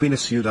well have been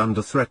issued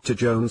under threat to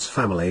Jones'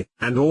 family,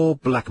 and/or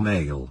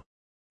blackmail.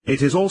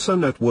 It is also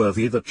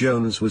noteworthy that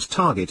Jones was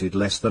targeted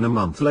less than a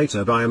month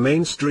later by a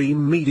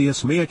mainstream media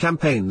smear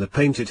campaign that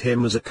painted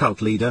him as a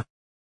cult leader.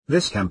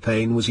 This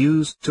campaign was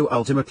used to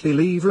ultimately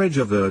leverage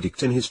a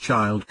verdict in his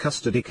child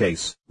custody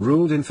case,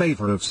 ruled in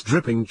favor of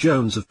stripping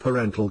Jones of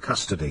parental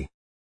custody.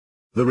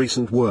 The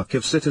recent work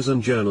of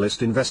citizen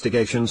journalist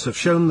investigations have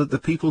shown that the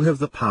people have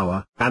the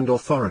power and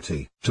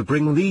authority to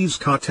bring these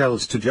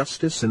cartels to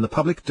justice in the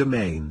public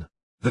domain.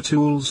 The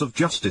tools of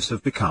justice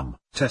have become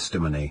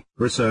testimony,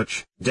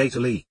 research, data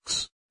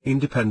leaks,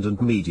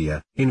 independent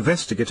media,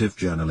 investigative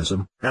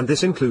journalism, and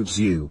this includes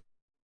you.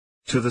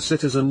 To the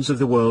citizens of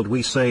the world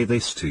we say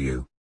this to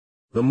you.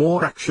 The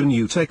more action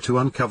you take to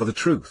uncover the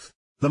truth,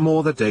 the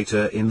more the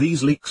data in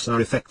these leaks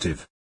are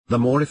effective. The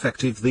more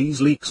effective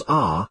these leaks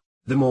are,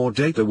 the more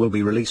data will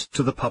be released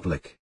to the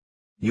public.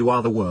 You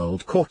are the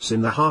world courts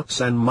in the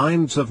hearts and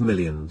minds of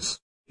millions.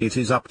 It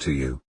is up to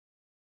you.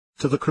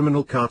 To the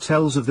criminal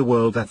cartels of the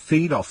world that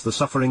feed off the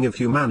suffering of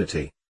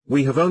humanity,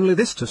 we have only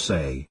this to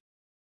say.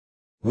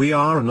 We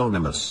are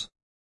anonymous.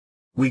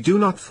 We do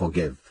not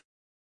forgive.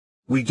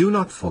 We do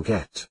not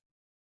forget.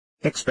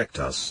 Expect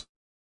us.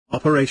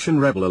 Operation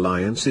Rebel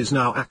Alliance is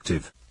now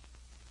active.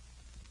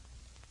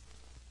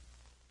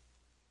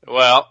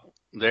 Well,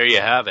 there you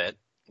have it.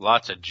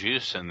 Lots of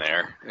juice in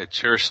there.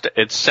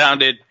 It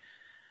sounded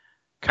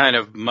kind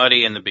of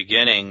muddy in the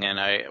beginning, and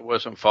I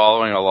wasn't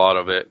following a lot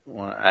of it.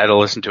 I had to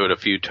listen to it a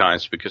few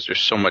times because there's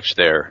so much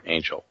there,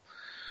 Angel.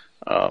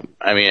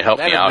 It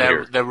helped me out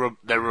here.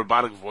 That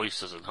robotic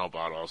voice doesn't help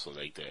out also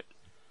like that.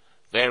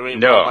 Very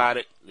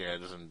robotic. Yeah,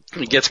 it doesn't.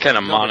 It gets kind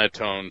of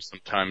monotone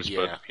sometimes,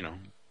 yeah.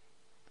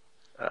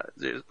 But,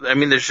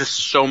 there's just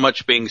so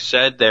much being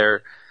said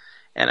there,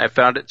 and I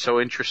found it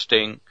so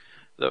interesting.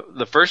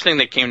 The first thing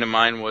that came to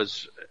mind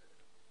was,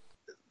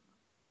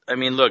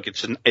 look,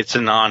 it's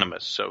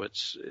anonymous, so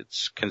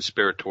it's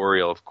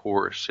conspiratorial, of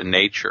course, in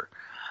nature.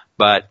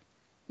 But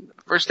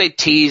first they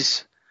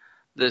tease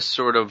this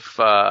sort of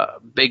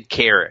big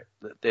carrot.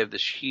 They have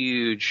this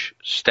huge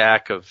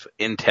stack of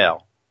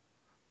intel,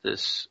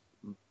 this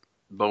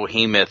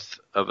behemoth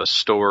of a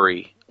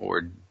story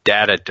or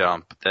data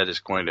dump that is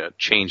going to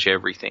change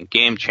everything.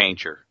 Game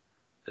changer,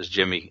 as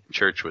Jimmy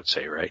Church would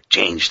say, right?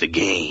 Change the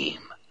game.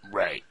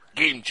 Right.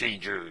 Game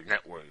changer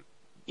network.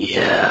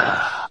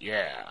 Yeah.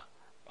 Yeah.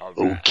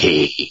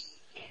 Okay.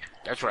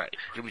 That's right.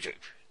 Jimmy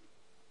Church.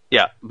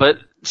 Yeah, but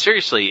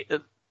seriously,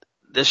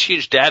 this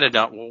huge data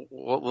dump,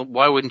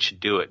 why wouldn't you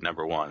do it,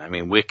 number one?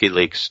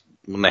 WikiLeaks,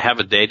 when they have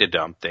a data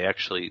dump, they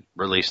actually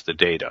release the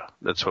data.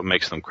 That's what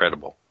makes them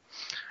credible.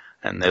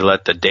 And they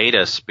let the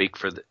data speak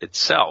for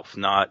itself,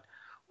 not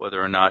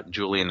whether or not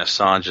Julian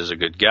Assange is a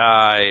good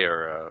guy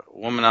or a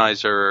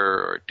womanizer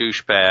or a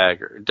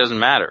douchebag. It doesn't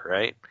matter,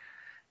 right?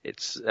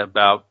 It's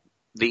about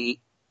the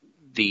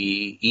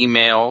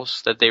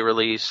emails that they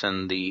release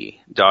and the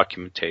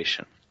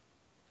documentation.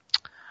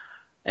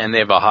 And they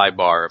have a high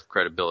bar of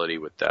credibility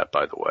with that,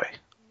 by the way.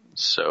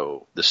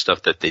 So the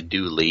stuff that they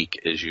do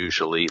leak is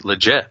usually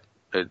legit.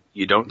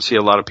 You don't see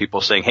a lot of people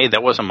saying, hey,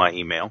 that wasn't my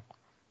email.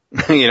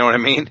 You know what I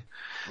mean?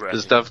 Right.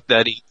 The stuff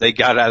that they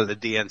got out of the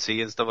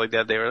DNC and stuff like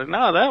that, they were like,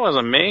 no, that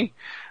wasn't me.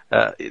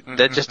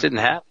 That just didn't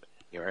happen,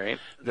 right?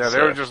 Yeah,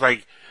 they were just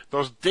like,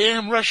 those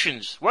damn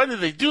Russians, why did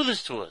they do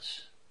this to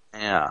us?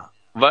 Yeah.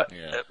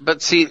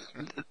 But see,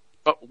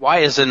 why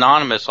is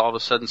Anonymous all of a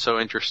sudden so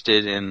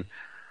interested in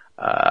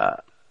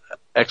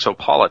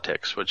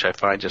exopolitics, which I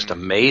find just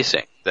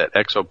amazing that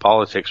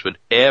exopolitics would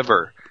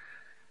ever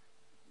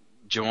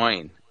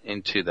join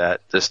into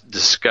this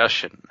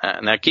discussion.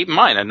 Now keep in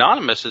mind,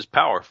 Anonymous is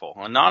powerful.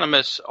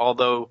 Anonymous,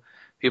 although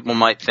people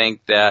might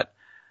think that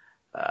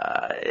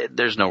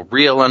there's no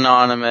real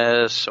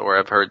Anonymous, or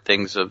I've heard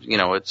things of,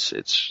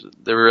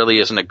 there really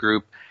isn't a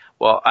group.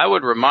 Well, I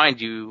would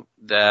remind you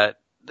that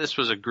this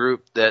was a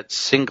group that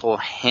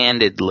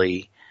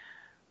single-handedly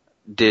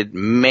did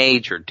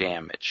major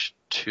damage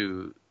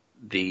to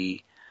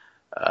the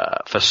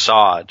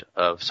facade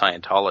of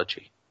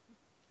Scientology.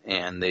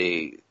 And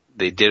they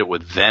did it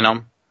with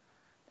venom,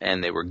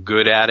 and they were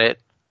good at it,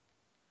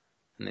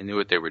 and they knew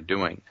what they were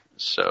doing.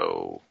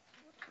 So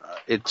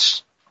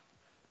it's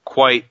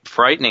quite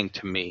frightening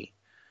to me,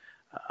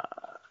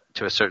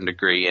 to a certain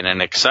degree, in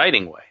an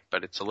exciting way.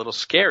 But it's a little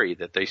scary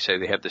that they say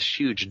they have this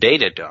huge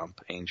data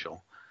dump,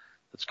 Angel,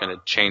 that's going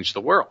to change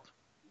the world.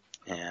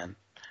 And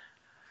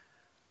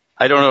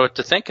I don't know what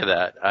to think of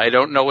that. I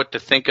don't know what to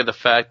think of the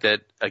fact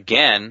that,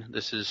 again,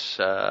 this is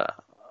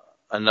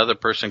another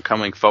person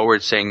coming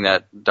forward saying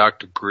that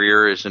Dr.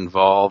 Greer is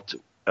involved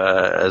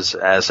as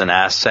an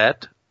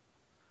asset,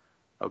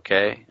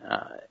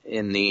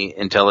 in the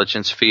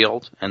intelligence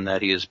field, and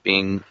that he is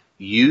being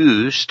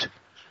used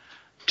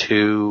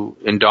to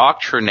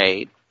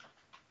indoctrinate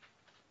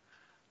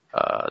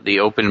the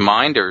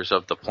open-minders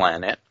of the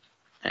planet,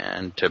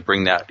 and to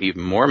bring that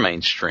even more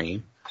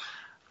mainstream,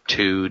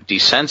 to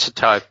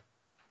desensitize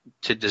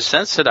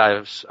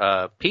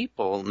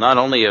people, not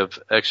only of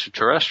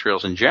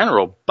extraterrestrials in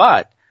general,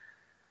 but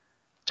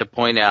to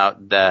point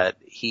out that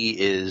he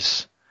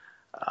is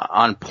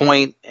on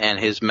point and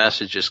his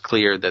message is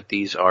clear that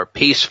these are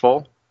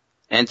peaceful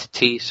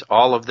entities,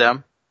 all of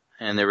them,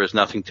 and there is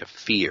nothing to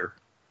fear.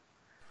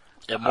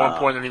 And more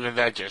important than even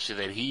that, Jesse,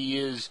 that he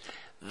is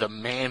the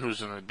man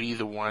who's going to be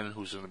the one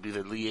who's going to be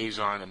the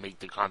liaison and make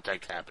the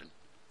contact happen.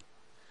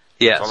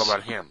 Yes. It's all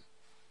about him.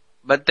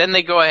 But then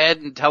they go ahead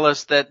and tell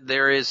us that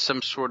there is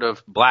some sort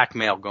of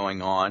blackmail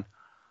going on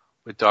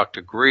with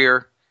Dr.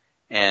 Greer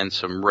and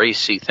some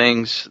racy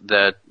things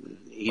that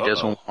he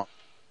doesn't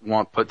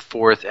want put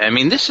forth. I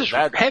mean, this is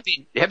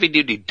heavy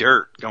duty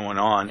dirt going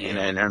on in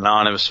an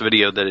anonymous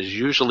video that is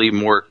usually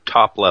more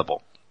top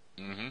level.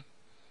 Mm-hmm.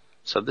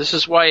 So this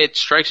is why it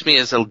strikes me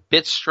as a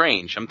bit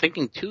strange. I'm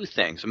thinking two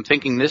things. I'm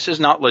thinking this is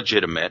not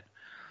legitimate.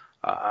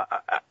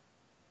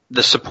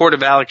 The support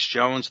of Alex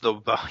Jones, the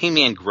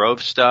Bohemian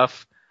Grove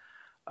stuff,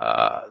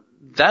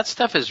 that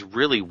stuff is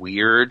really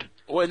weird.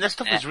 Well, and that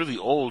stuff is really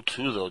old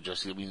too, though,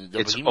 Jesse. I mean,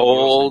 it's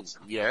old.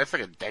 That's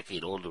like a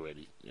decade old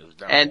already.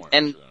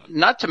 And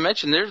not to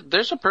mention,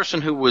 there's a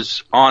person who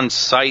was on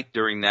site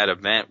during that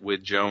event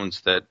with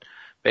Jones that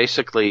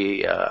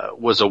basically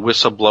was a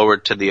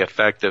whistleblower to the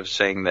effect of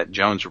saying that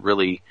Jones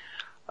really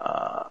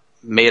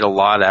made a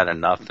lot out of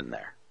nothing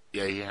there.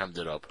 Yeah, he hammed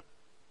it up.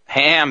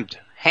 Hammed.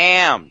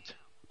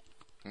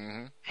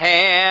 Mm-hmm.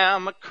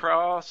 Ham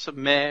across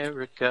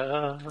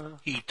America.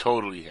 He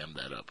totally hammed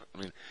that up. I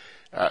mean,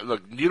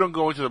 look, you don't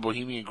go into the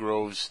Bohemian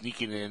Grove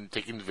sneaking in,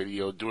 taking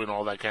video, doing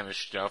all that kind of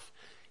stuff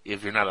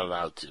if you're not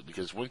allowed to.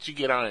 Because once you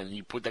get on and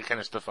you put that kind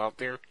of stuff out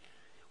there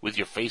with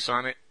your face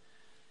on it,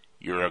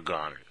 you're a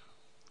goner.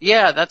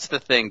 Yeah, that's the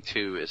thing,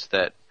 too, is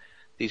that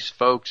these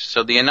folks,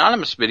 so the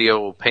anonymous video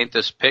will paint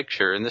this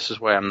picture, and this is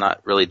why I'm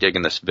not really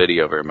digging this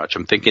video very much.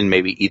 I'm thinking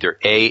maybe either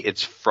A,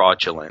 it's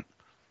fraudulent,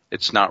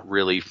 it's not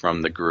really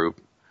from the group,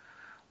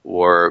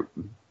 or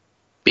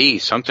B,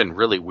 something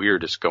really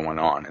weird is going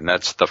on, and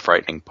that's the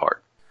frightening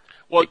part.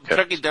 Well,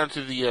 check it down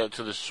to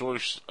the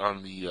source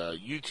on the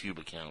YouTube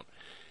account.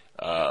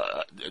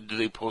 Do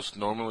they post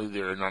normally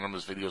their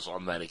anonymous videos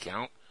on that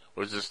account,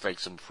 or is this like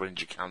some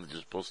fringe account that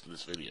just posted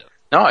this video?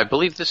 No, I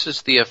believe this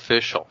is the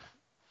official,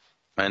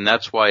 and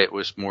that's why it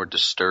was more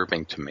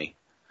disturbing to me.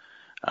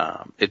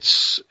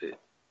 It's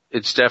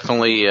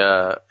definitely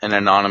an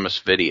anonymous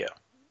video.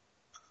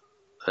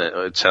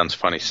 It sounds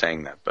funny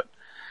saying that, but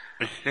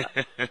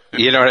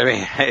you know what I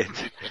mean?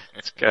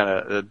 It's kind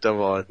of a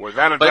double.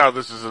 Without a doubt,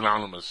 this is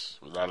anonymous.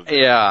 Without a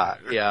doubt.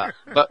 Yeah.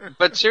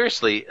 But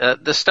seriously,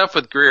 the stuff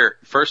with Greer,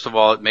 first of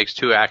all, it makes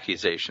two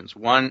accusations.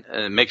 One,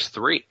 it makes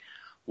three.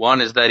 One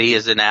is that he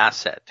is an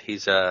asset.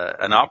 He's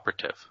an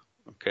operative.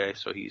 Okay,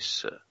 so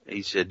he's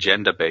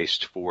agenda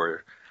based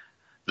for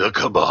the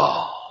cabal.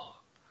 All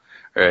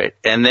right,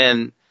 and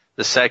then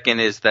the second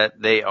is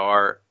that they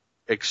are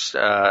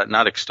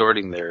not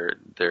extorting their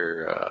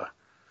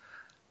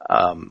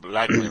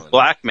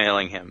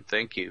blackmailing him.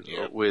 Thank you.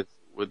 Yeah.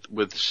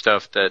 With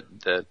stuff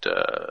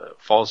that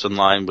falls in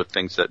line with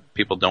things that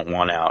people don't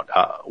want out,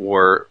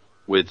 or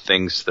with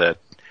things that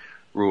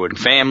ruin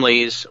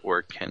families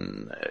or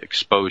can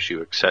expose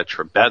you,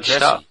 etc. Bad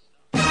stuff.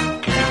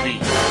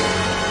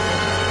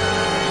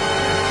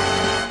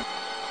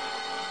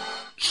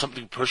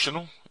 Something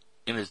personal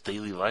in his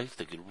daily life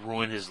that could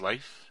ruin his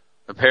life?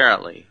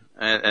 Apparently.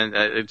 And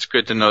it's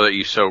good to know that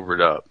you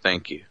sobered up.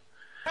 Thank you.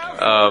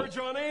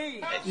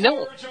 Johnny.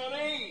 No.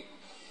 Johnny.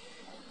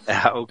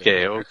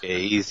 Okay,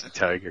 easy,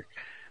 Tiger.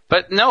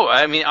 But no,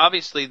 I mean,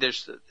 obviously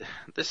this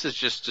is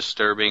just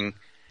disturbing.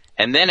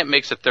 And then it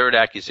makes a third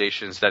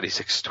accusation is that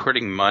he's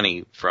extorting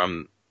money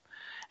from,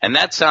 and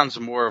that sounds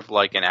more of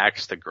like an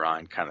axe to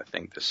grind kind of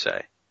thing to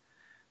say.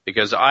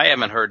 Because I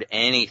haven't heard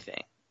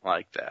anything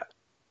like that.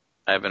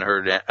 I haven't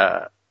heard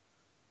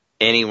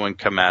anyone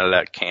come out of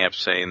that camp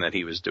saying that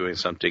he was doing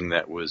something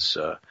that was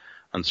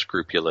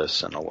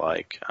unscrupulous and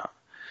alike.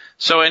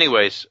 So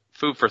anyways,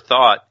 food for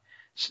thought.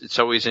 It's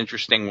always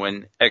interesting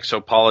when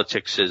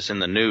exopolitics is in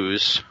the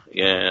news,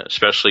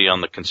 especially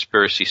on the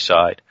conspiracy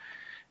side,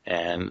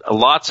 and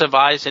lots of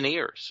eyes and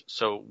ears.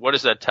 So what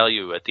does that tell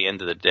you at the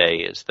end of the day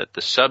is that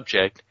the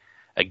subject,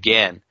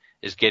 again,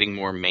 is getting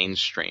more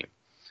mainstream.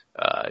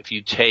 If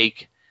you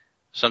take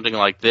something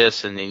like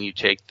this, and then you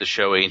take the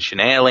show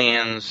Ancient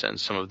Aliens and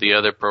some of the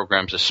other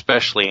programs,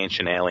 especially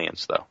Ancient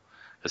Aliens, though,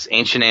 because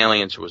Ancient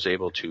Aliens was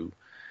able to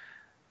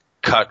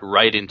cut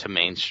right into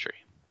mainstream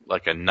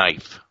like a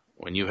knife.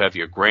 When you have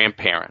your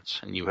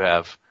grandparents and you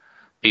have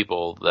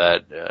people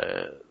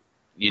that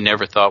you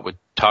never thought would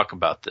talk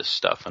about this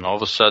stuff, and all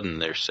of a sudden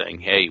they're saying,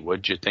 "Hey,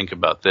 what'd you think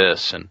about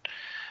this?" and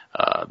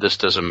this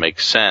doesn't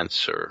make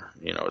sense, or,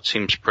 it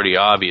seems pretty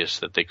obvious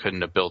that they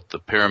couldn't have built the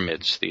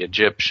pyramids, the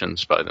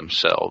Egyptians, by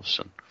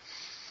themselves.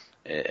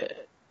 And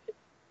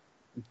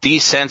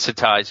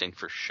desensitizing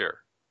for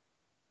sure.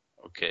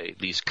 Okay,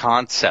 these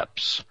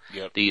concepts,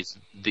 yep.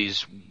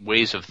 these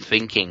ways of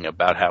thinking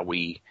about how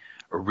we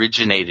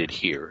originated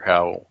here,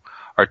 how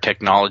our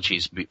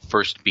technologies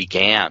first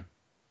began,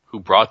 who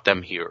brought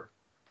them here,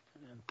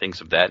 and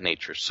things of that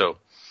nature. So,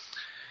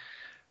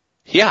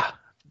 yeah.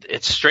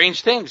 It's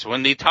strange things.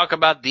 When they talk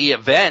about the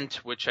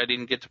event, which I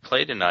didn't get to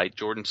play tonight,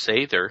 Jordan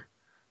Sather,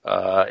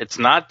 it's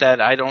not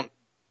that I don't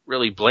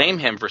really blame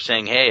him for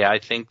saying, hey, I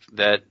think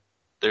that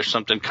there's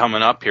something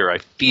coming up here. I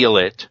feel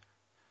it.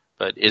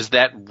 But is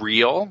that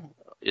real?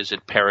 Is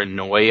it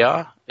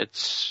paranoia?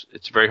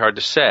 It's very hard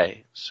to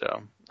say.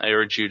 So I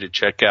urge you to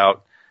check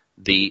out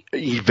the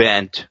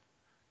event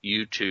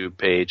YouTube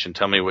page and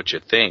tell me what you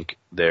think.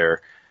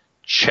 They're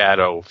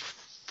Chato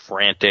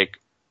Frantic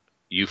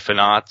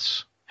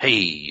Ufonauts.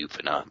 Hey,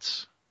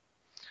 Ufonauts.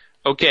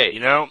 Okay.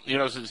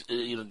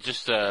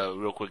 Just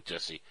real quick,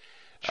 Jesse.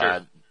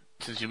 Sure.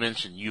 Since you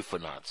mentioned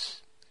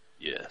Ufonauts.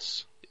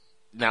 Yes.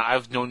 Now,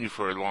 I've known you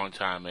for a long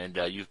time, and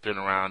you've been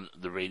around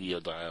the radio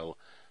dial.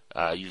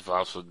 You've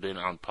also been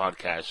on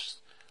podcasts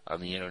on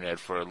the internet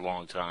for a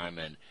long time,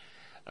 and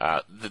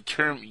the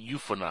term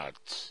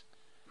Ufonauts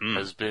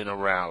has been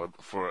around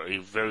for a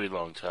very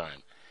long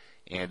time.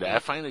 And I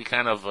find it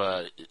kind of,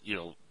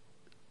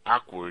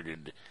 awkward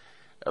and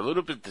a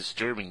little bit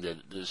disturbing that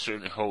a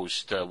certain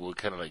host will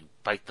kind of like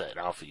bite that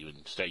off of you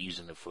and start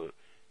using it for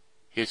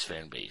his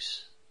fan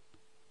base.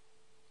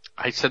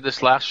 I said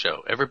this last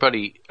show.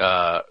 Everybody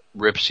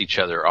rips each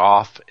other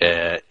off,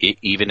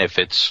 even if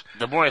it's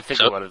the more I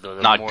think about it, though,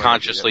 the not more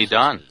consciously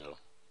done.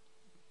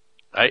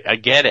 I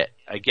get it.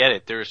 I get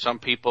it. There are some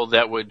people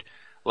that would,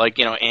 like,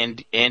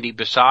 Andy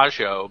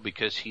Bisagio,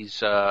 because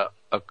he's a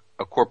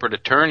corporate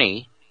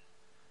attorney,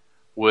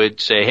 would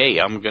say, hey,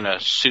 I'm going to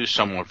sue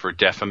someone for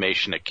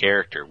defamation of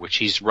character, which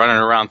he's running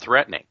around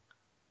threatening.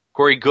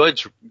 Corey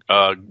Good's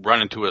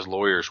running to his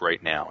lawyers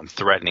right now and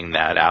threatening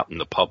that out in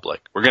the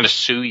public. We're going to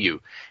sue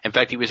you. In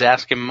fact, he was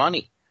asking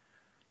money.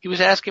 He was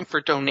asking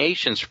for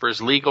donations for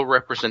his legal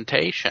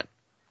representation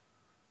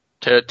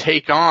to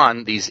take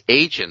on these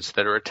agents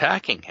that are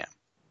attacking him.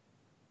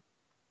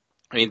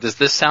 I mean, does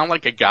this sound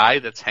like a guy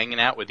that's hanging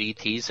out with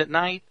ETs at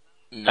night?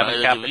 No,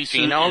 if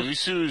he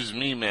sues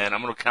me, man,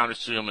 I'm going to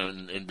countersue him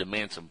and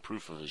demand some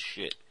proof of his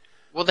shit.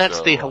 Well,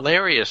 that's the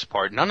hilarious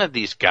part. None of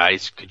these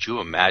guys, could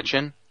you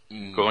imagine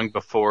going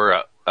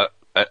before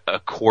a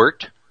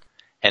court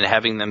and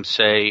having them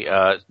say,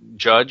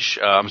 Judge,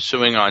 I'm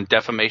suing on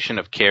defamation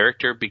of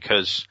character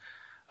because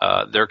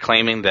they're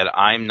claiming that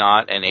I'm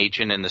not an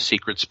agent in the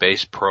secret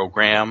space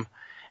program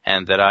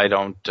and that I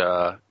don't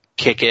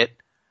kick it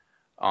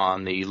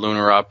on the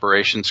Lunar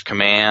Operations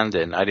Command,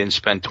 and I didn't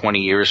spend 20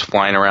 years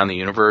flying around the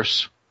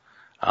universe.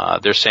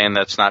 They're saying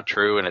that's not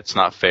true and it's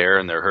not fair,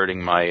 and they're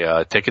hurting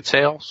my ticket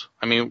sales.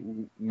 I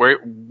mean,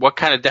 what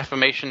kind of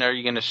defamation are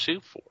you going to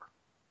sue for?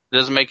 It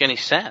doesn't make any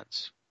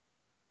sense.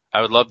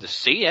 I would love to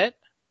see it,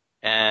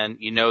 and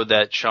you know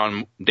that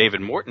Sean David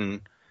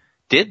Morton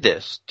did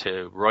this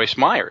to Royce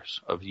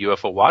Myers of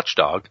UFO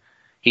Watchdog.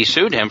 He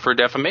sued him for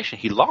defamation.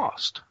 He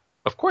lost.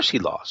 Of course he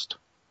lost.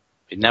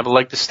 He never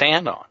liked to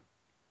stand on.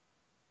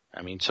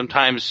 I mean,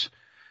 sometimes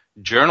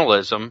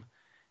journalism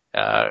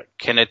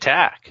can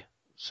attack.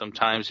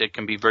 Sometimes it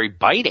can be very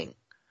biting.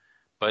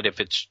 But if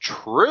it's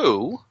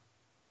true,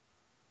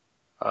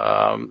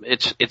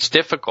 it's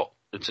difficult.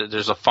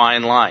 There's a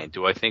fine line.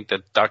 Do I think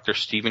that Dr.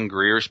 Stephen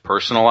Greer's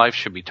personal life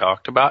should be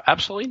talked about?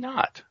 Absolutely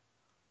not.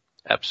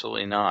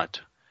 Absolutely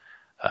not.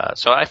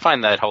 So I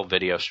find that whole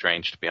video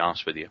strange, to be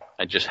honest with you.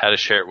 I just had to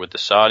share it with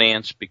this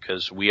audience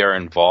because we are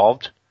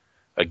involved,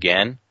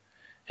 again,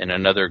 in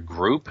another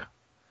group.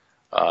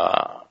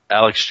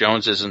 Alex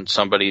Jones isn't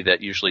somebody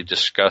that usually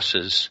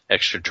discusses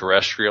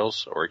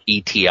extraterrestrials or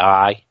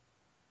ETI,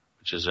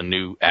 which is a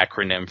new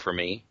acronym for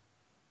me.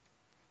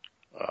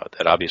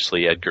 That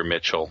obviously Edgar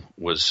Mitchell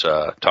was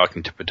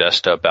talking to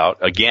Podesta about.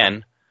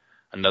 Again,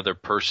 another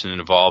person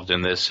involved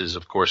in this is,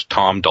 of course,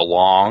 Tom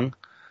DeLonge,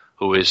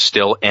 who is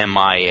still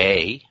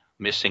MIA,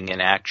 missing in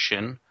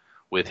action,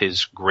 with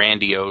his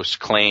grandiose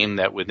claim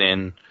that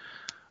within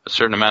a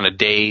certain amount of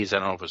days, I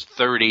don't know if it was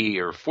 30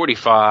 or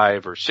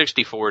 45 or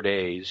 64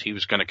 days, he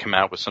was going to come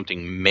out with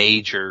something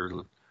major,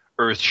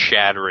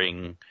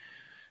 earth-shattering,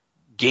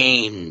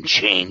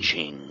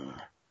 game-changing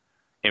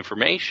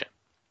information.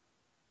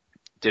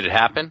 Did it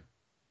happen?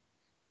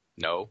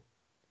 No.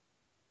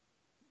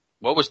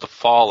 What was the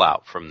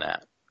fallout from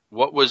that?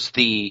 What was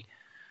the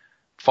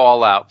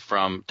fallout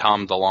from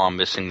Tom DeLonge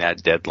missing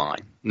that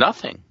deadline?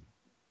 Nothing.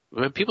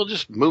 People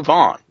just move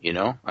on, you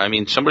know? I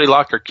mean, somebody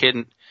locked their kid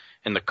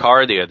in the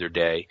car the other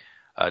day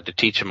to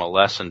teach him a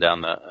lesson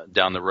down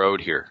the road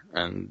here,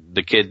 and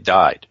the kid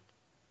died.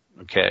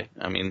 Okay?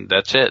 I mean,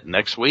 that's it.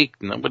 Next week,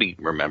 nobody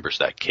remembers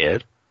that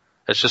kid.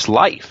 That's just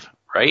life,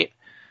 right?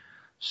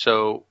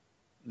 So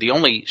the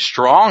only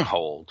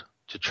stronghold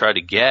to try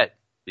to get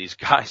these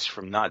guys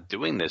from not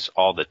doing this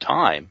all the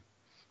time,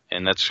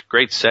 and that's a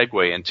great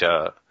segue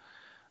into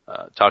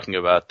talking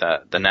about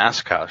the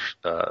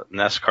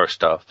NASCAR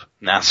stuff.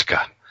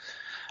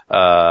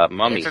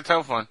 Mummy. It's a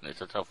tough one.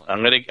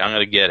 I'm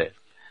gonna get it.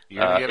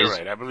 You're gonna get it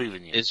right. I believe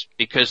in you. It's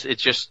because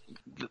it's just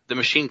the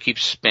machine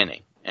keeps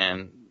spinning,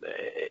 and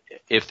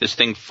if this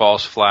thing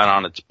falls flat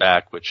on its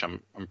back, which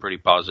I'm pretty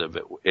positive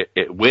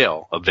it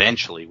will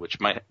eventually, which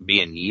might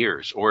be in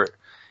years, or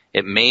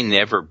it may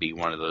never be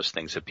one of those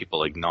things that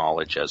people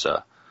acknowledge as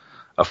a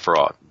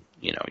fraud.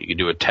 You know, you can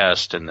do a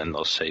test and then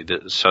they'll say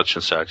that such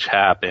and such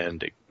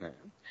happened.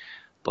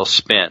 They'll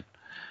spin.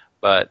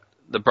 But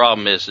the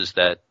problem is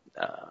that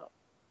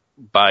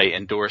by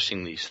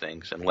endorsing these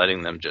things and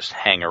letting them just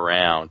hang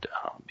around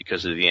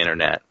because of the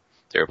internet,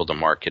 they're able to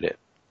market it.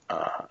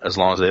 as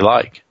long as they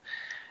like.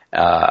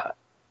 And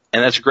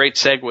that's a great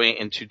segue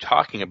into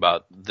talking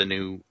about the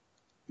new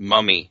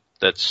mummy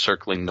that's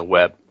circling the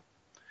web.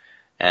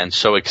 And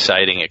so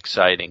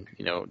exciting.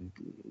 You know,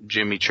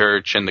 Jimmy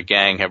Church and the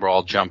gang have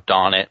all jumped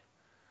on it.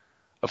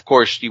 Of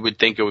course, you would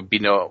think it would be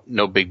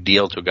no big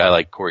deal to a guy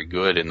like Corey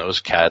Goode and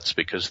those cats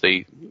because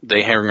they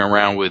hang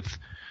around with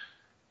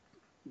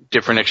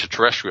different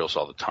extraterrestrials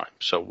all the time.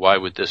 So why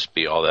would this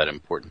be all that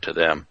important to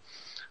them?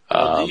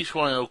 This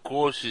one, of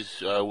course,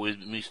 is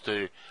with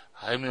Mr.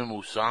 Jaime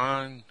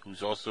Maussan,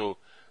 who's also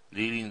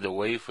leading the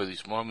way for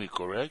this mummy,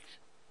 correct?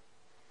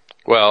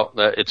 Well,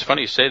 it's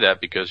funny you say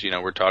that because, you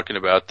know, we're talking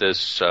about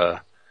this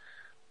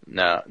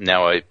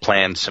now a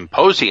planned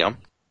symposium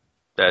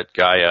that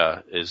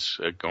Gaia is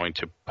going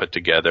to put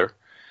together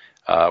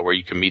where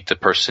you can meet the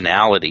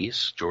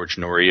personalities, George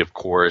Norrie, of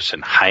course,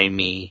 and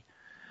Jaime,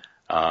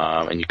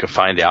 and you can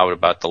find out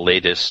about the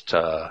latest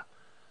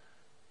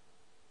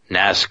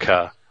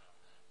Nazca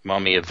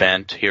mummy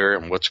event here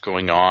and what's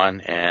going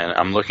on. And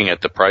I'm looking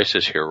at the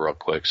prices here real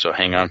quick, so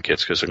hang on,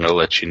 kids, because I'm going to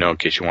let you know in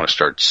case you want to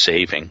start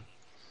saving.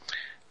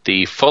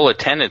 The full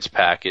attendance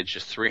package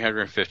is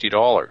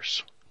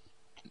 $350.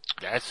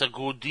 That's a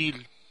good deal.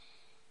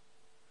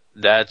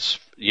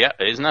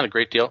 Isn't that a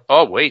great deal?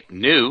 Oh, wait,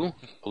 a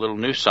little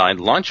new sign,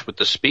 lunch with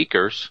the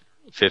speakers,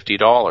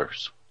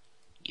 $50.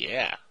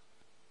 Yeah.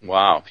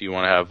 Wow, if you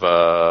want to have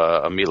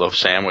a meatloaf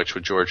sandwich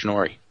with George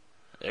Norrie.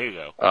 There you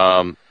go.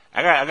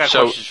 I got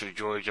questions for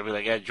George. I'll be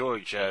like, yeah,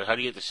 George, how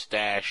do you get the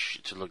stash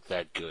to look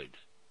that good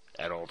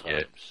at all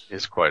times?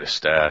 It's quite a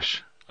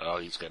stash. Oh,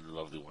 he's got a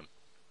lovely one.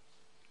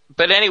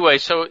 But anyway,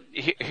 so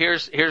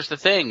here's the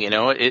thing, you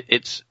know,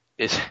 it's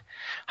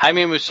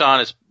Jaime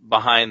Maussan is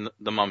behind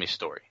the mummy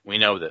story. We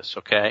know this,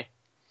 okay?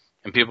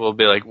 And people will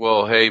be like,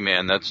 well, hey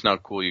man, that's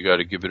not cool. You got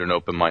to give it an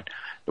open mind.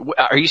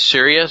 Are you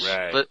serious?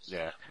 Right.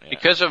 Yeah.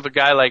 Because of a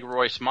guy like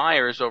Royce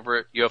Myers over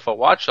at UFO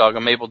Watchdog,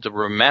 I'm able to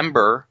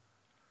remember.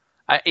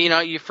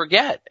 You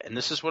forget, and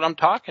this is what I'm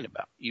talking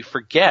about. You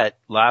forget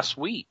last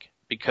week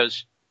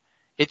because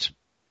it's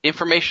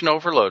information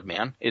overload,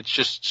 man. It's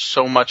just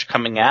so much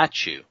coming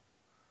at you.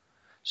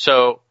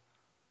 So,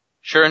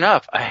 sure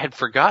enough, I had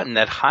forgotten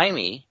that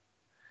Jaime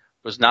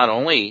was not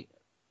only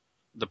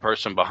the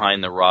person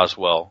behind the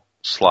Roswell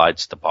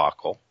slides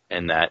debacle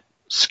and that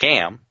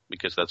scam,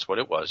 because that's what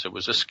it was. It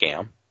was a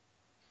scam.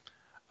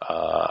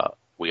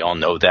 We all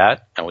know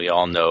that, and we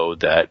all know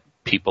that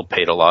people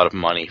paid a lot of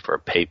money for a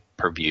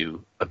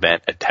pay-per-view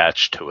event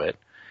attached to it,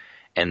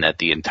 and that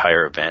the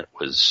entire event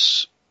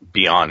was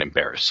beyond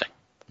embarrassing.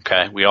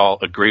 Okay? We all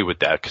agree with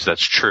that because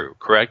that's true.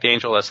 Correct,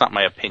 Angel? That's not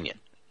my opinion.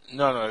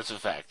 No, that's a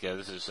fact. Yeah,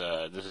 this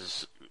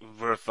is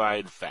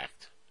verified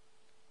fact.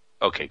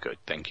 Okay, good.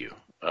 Thank you.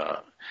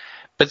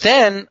 But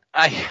then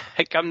I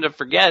come to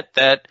forget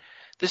that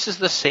this is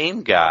the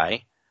same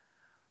guy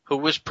who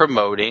was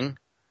promoting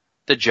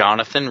the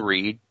Jonathan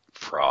Reed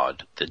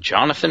fraud, the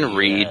Jonathan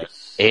Reed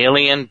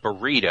alien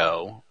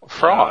burrito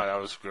fraud. Oh,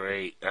 that was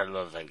great. I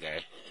love that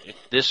guy.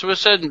 This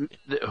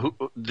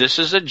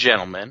is a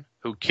gentleman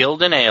who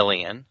killed an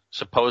alien,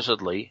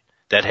 supposedly,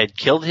 that had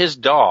killed his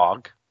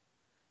dog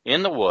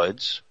in the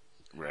woods.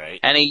 Right.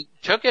 And he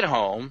took it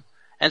home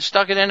and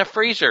stuck it in a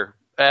freezer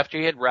after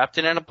he had wrapped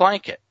it in a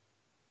blanket.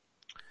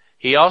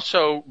 He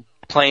also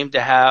claimed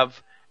to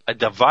have a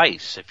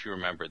device, if you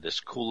remember, this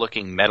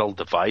cool-looking metal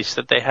device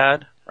that they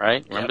had,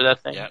 right? Remember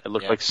that thing? It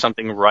looked like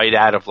something right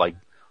out of, like,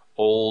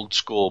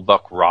 old-school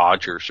Buck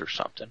Rogers or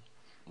something.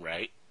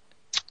 Right.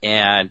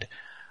 And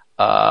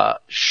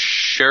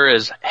sure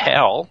as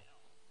heck,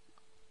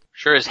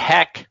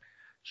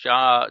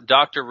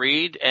 Dr.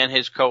 Reed and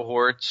his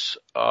cohorts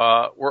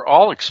were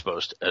all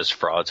exposed as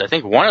frauds. I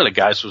think one of the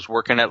guys was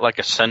working at like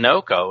a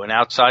Sunoco in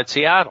outside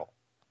Seattle.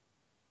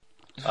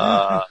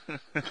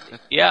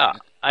 Yeah,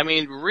 I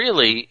mean,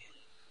 really.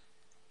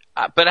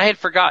 But I had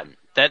forgotten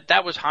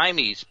that was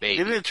Jaime's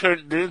baby.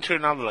 Didn't it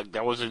turn out like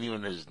that wasn't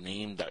even his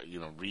name? That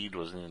Reed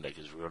wasn't even like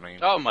his real name.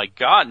 Oh my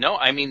God, no!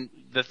 I mean,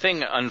 the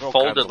thing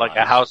unfolded like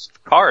a house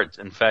of cards.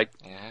 In fact,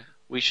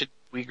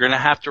 we're going to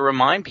have to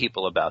remind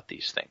people about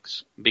these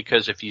things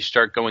because if you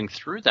start going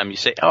through them, you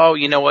say, oh,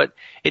 you know what?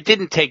 It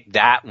didn't take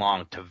that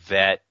long to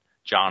vet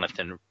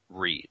Jonathan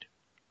Reed,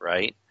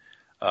 right?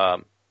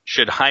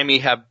 Should Jaime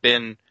have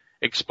been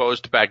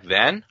exposed back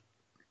then?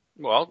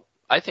 Well,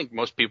 I think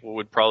most people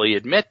would probably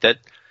admit that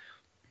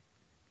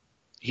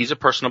he's a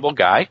personable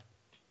guy.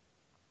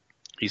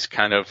 He's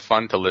kind of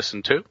fun to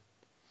listen to.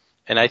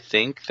 And I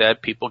think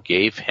that people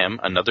gave him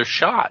another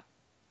shot.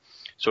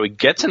 So he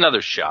gets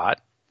another shot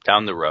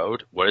down the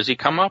road. What does he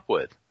come up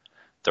with?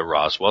 The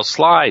Roswell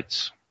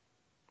slides,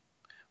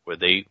 where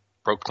they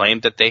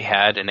proclaimed that they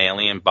had an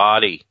alien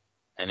body,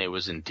 and it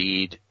was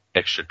indeed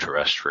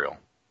extraterrestrial.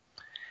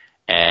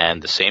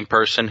 And the same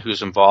person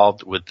who's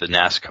involved with the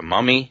Nazca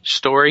mummy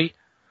story,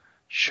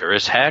 sure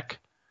as heck,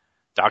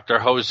 Dr.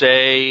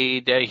 Jose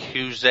de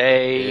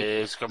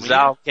Zalque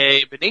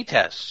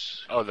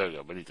Benitez. Oh, there you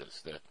go,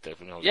 Benitez.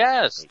 Definitely.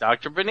 Yes,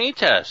 Dr.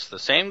 Benitez, the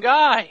same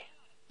guy.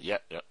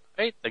 Yep.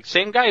 Right? The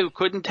same guy who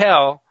couldn't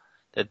tell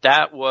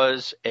that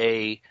was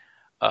a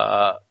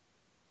a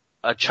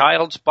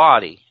child's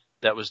body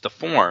that was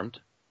deformed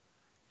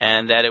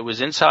and that it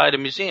was inside a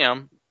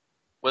museum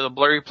with a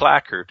blurry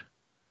placard,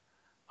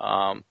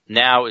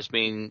 now is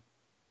being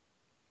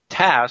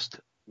tasked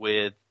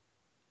with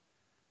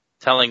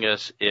telling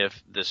us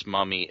if this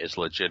mummy is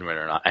legitimate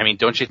or not. I mean,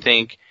 don't you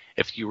think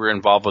if you were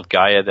involved with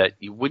Gaia that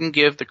you wouldn't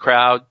give the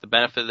crowd the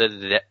benefit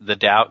of the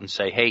doubt and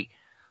say, hey,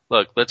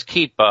 look, let's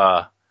keep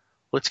that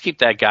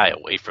guy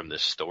away from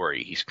this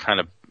story. He's kind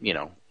of,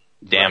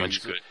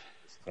 damaged goods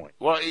at this point.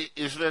 Well,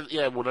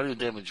 not even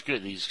damaged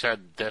good. He's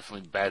got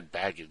definitely bad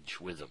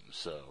baggage with him,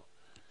 so.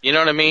 You know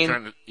what I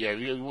mean? If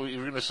you're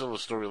going to sell a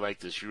story like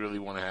this, you really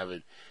want to have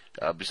it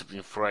be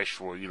something fresh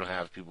where you don't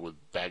have people with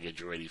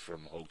baggage already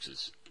from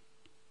hoaxes.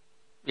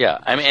 Yeah,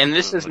 I mean, and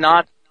this is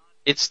not,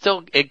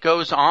 it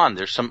goes on.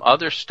 There's some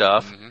other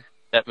stuff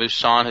that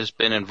Musan has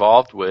been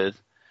involved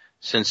with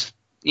since,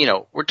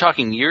 we're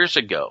talking years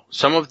ago.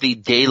 Some of the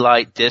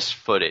daylight disc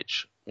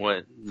footage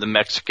when the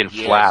Mexican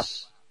flap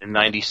in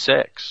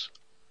 96.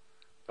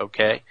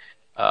 Okay?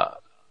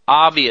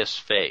 Obvious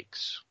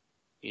fakes,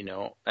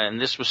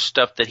 and this was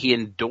stuff that he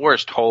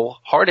endorsed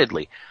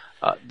wholeheartedly.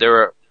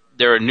 There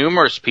are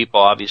numerous people,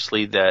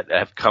 obviously, that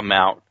have come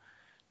out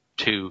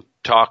to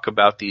talk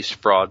about these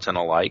frauds and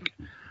alike,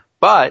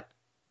 but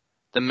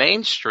the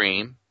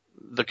mainstream,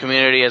 the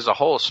community as a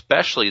whole,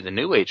 especially the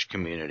New Age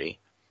community,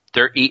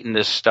 they're eating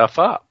this stuff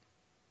up.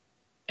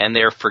 And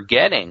they're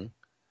forgetting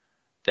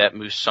that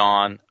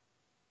Musan,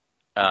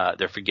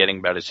 they're forgetting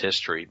about his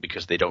history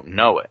because they don't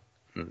know it.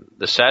 And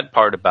the sad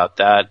part about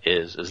that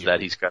is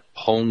that he's got a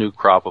whole new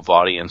crop of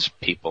audience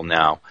people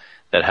now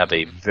that have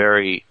a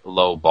very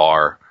low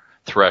bar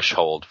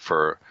threshold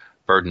for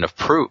burden of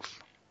proof.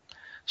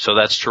 So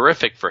that's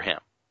terrific for him.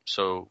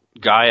 So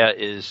Gaia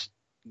is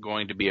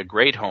going to be a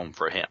great home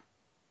for him.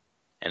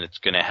 And it's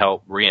going to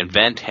help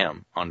reinvent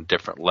him on a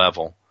different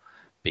level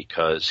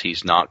because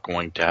he's not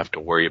going to have to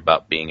worry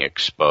about being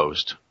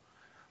exposed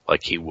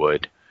like he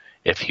would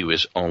if he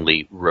was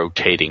only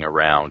rotating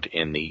around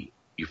in the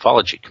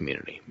ufology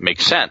community.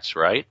 Makes sense,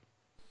 right?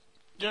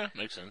 Yeah,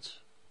 makes sense.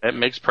 It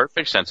makes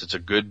perfect sense. It's a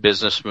good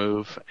business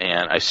move,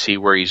 and I see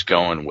where he's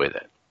going with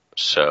it.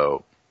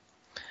 So,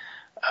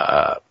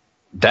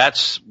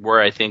 that's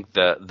where I think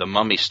the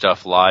mummy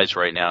stuff lies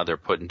right now. They're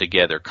putting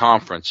together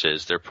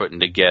conferences. They're putting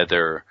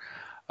together,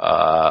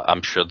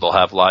 I'm sure they'll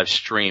have live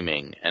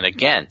streaming. And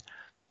again,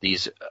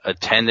 these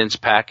attendance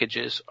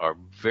packages are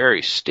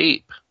very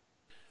steep.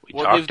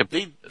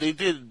 They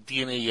did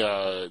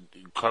DNA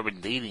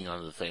carbon dating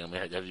on the thing. I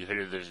mean, have you heard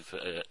if there's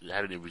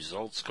had any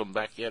results come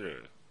back yet? Or?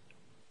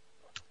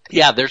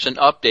 Yeah, there's an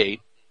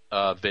update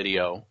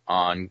video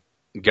on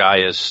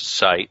Gaia's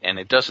site, and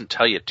it doesn't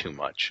tell you too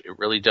much. It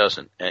really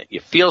doesn't.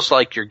 It feels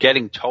like you're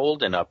getting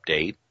told an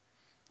update,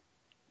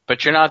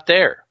 but you're not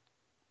there.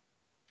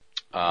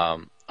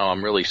 I'm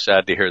really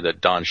sad to hear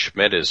that Don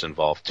Schmidt is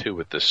involved too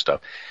with this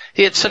stuff.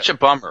 It's such a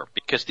bummer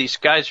because these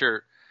guys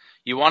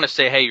you want to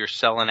say, hey, you're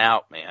selling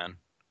out, man.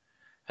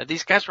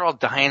 These guys are all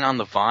dying on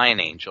the vine,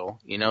 Angel.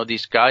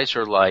 These guys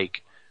are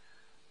like,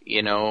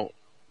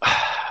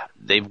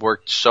 they've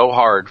worked so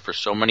hard for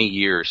so many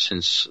years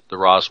since the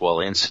Roswell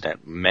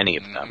incident, many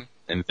of them,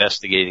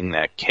 investigating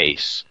that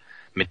case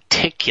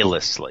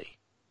meticulously,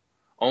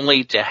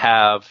 only to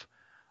have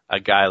a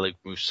guy like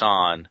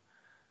Musan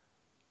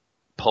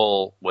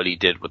pull what he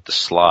did with the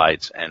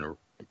slides and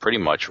pretty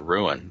much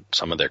ruin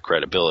some of their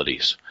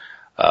credibilities.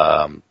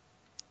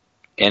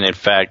 And in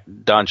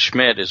fact, Don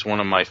Schmidt is one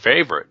of my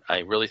favorite. I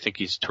really think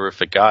he's a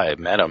terrific guy. I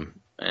met him,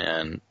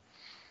 and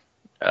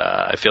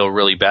I feel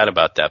really bad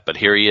about that. But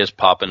here he is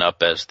popping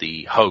up as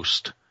the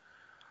host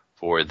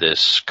for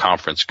this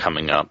conference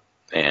coming up,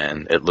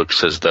 and it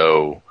looks as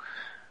though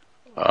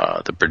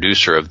the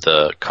producer of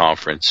the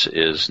conference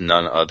is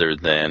none other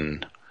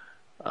than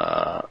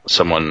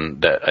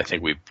someone that I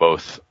think we've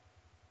both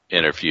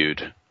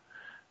interviewed,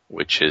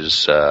 which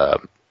is the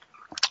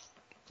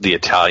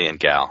Italian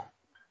gal.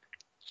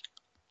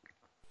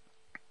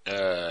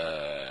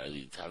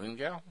 The Italian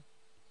gal?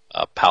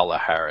 Paula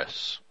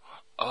Harris.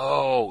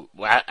 Oh,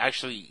 well,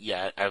 actually,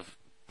 yeah, I've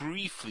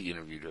briefly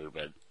interviewed her,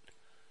 but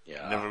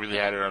never really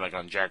had her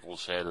on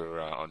Jackal's Head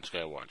or on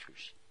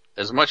Skywatchers.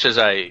 As much as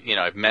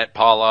I've met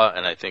Paula,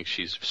 and I think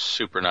she's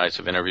super nice.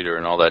 I've interviewed her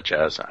and all that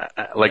jazz.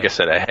 I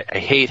said, I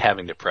hate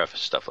having to preface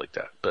stuff like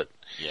that, but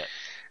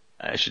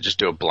I should just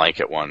do a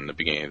blanket one in the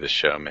beginning of the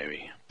show,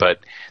 maybe. But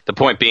the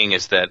point being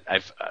is that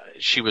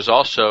she was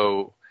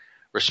also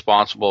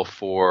responsible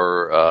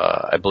for,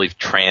 I believe,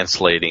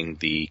 translating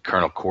the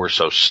Colonel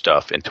Corso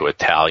stuff into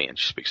Italian.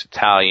 She speaks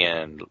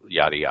Italian,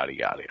 yada, yada,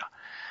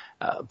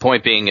 yada.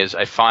 Point being is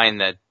I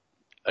find that,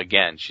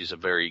 again, she's a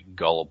very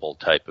gullible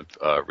type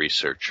of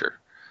researcher,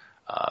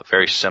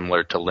 very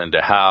similar to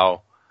Linda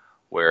Howe,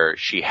 where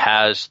she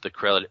has the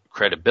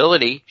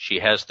credibility, she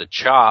has the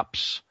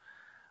chops,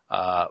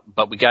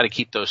 but we got to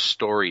keep those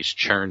stories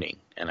churning.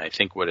 And I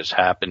think what has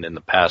happened in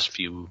the past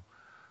few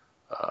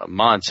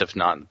months, if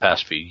not in the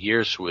past few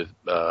years with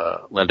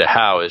Linda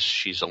Howe, is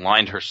she's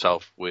aligned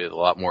herself with a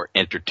lot more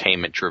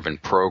entertainment-driven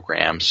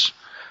programs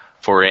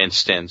For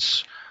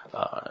instance,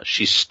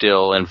 she's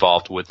still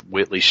involved with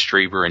Whitley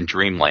Strieber and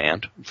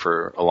Dreamland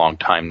for a long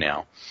time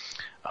now.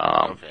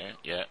 Okay,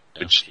 yeah.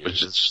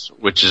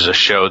 Which is a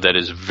show that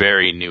is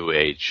very new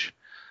age,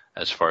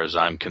 as far as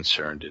I'm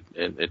concerned.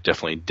 It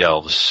definitely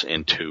delves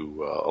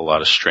into a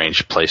lot of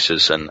strange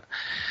places and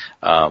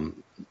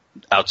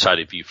outside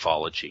of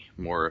ufology,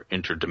 more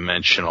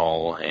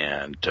interdimensional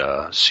and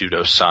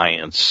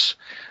pseudoscience,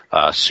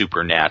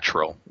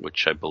 supernatural,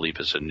 which I believe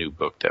is a new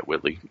book that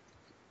Whitley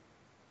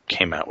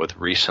came out with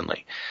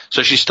recently.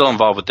 So she's still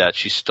involved with that.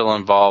 She's still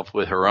involved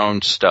with her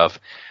own stuff,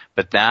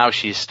 but now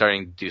she's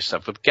starting to do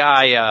stuff with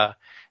Gaia,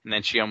 and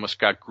then she almost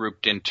got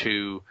grouped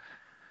into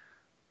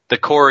the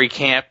Corey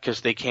camp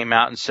because they came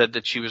out and said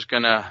that she was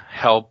going to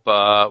help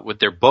with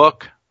their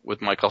book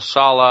with Michael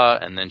Sala,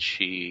 and then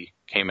she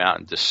came out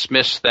and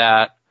dismissed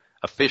that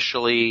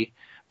officially,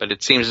 but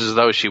it seems as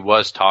though she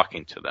was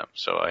talking to them.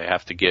 So I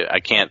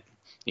can't,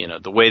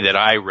 the way that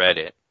I read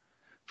it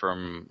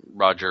from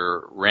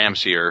Roger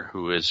Ramsier,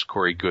 who is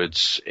Corey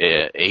Good's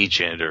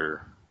agent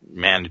or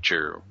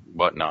manager,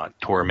 whatnot,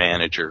 tour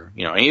manager,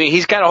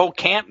 he's got a whole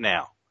camp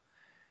now.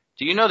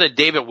 Do you know that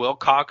David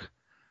Wilcock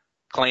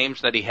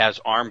claims that he has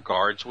armed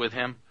guards with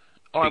him?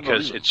 Oh,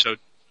 because it's so.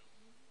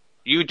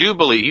 You do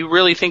believe? You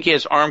really think he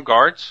has armed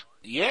guards?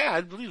 Yeah,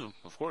 I believe him,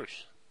 of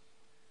course.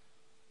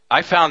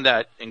 I found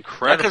that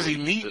incredible.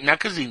 Not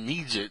because he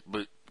needs it,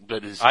 but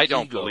his I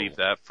don't ego, believe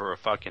that for a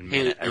fucking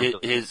minute.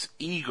 His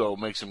ego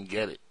makes him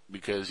get it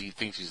because he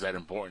thinks he's that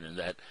important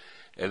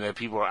and that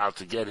people are out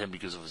to get him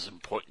because of his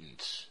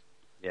importance.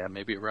 Yeah,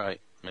 maybe you're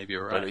right. But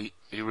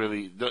he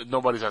really,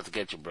 nobody's out to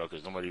get you, bro,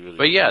 because nobody really.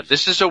 But yeah,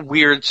 this is a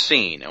weird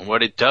scene, and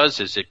what it does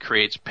is it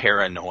creates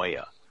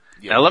paranoia.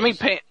 Yeah, now let me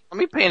paint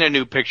a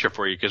new picture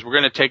for you, because we're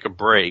going to take a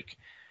break,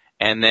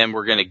 and then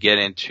we're going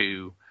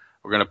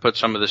to put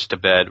some of this to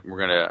bed.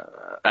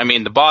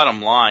 The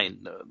bottom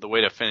line, the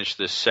way to finish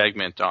this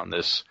segment on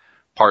this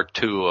part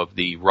 2 of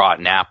the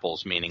rotten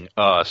apples, meaning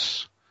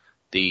us,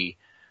 I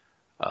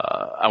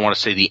want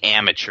to say the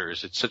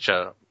amateurs. It's such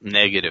a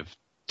negative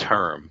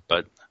term,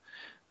 but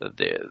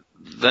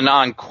the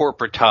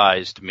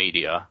non-corporatized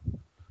media,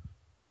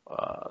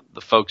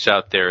 the folks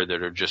out there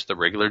that are just the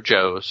regular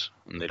Joes,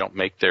 and they don't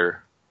make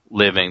their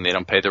living, they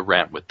don't pay their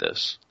rent with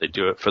this. They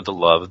do it for the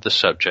love of the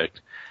subject.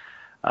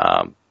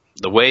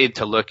 The way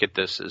to look at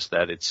this is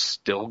that it's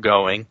still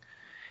going.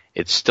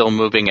 It's still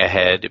moving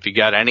ahead. If you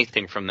got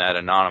anything from that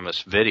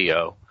anonymous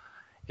video,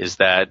 is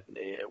that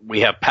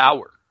we have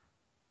power,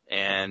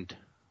 and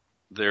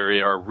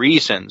there are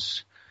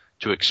reasons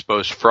to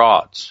expose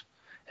frauds.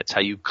 It's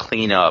how you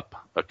clean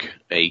up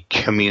a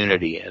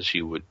community, as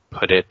you would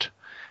put it.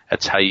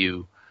 That's how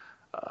you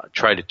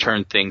try to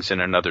turn things in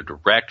another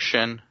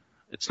direction.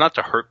 It's not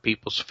to hurt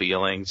people's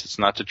feelings. It's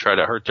not to try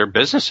to hurt their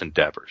business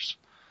endeavors.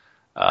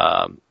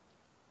 I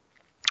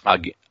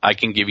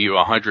can give you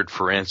 100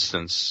 for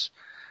instances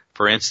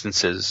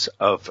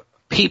of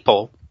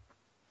people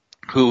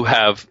who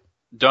have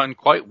done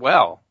quite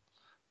well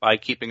by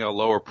keeping a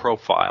lower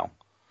profile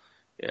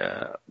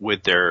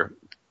with their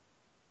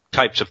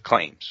types of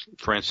claims.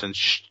 For instance,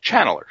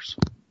 channelers.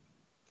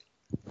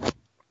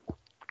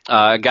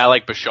 A guy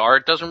like Bashar,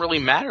 it doesn't really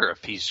matter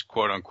if he's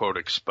quote-unquote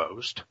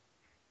exposed.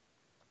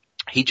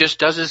 He just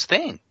does his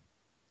thing.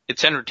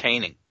 It's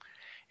entertaining.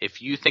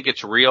 If you think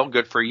it's real,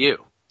 good for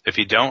you. If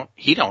you don't,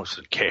 he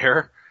doesn't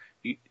care.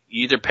 You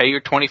either pay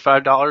your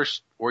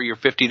 $25 or your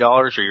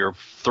 $50 or your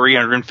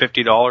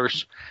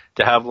 $350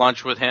 to have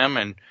lunch with him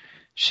and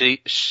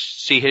see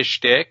his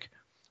shtick,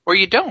 or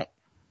you don't.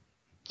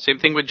 Same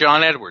thing with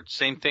John Edwards.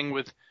 Same thing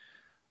with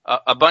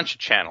a bunch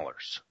of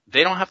channelers.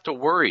 They don't have to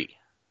worry.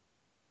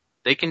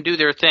 They can do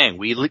their thing.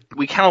 We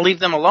kind of leave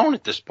them alone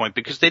at this point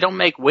because they don't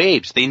make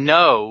waves. They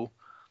know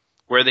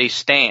where they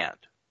stand.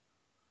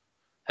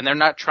 And they're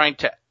not trying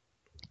to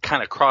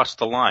kind of cross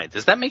the line.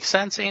 Does that make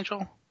sense,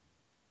 Angel?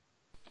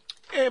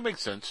 Yeah, it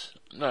makes sense.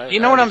 No, you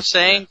know what I'm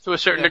saying to a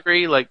certain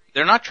degree? Like,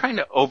 they're not trying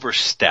to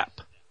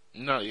overstep.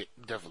 No,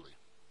 definitely.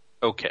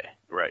 Okay,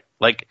 right.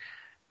 Like,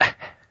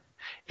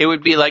 it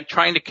would be like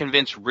trying to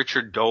convince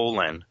Richard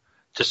Dolan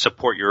to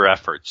support your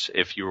efforts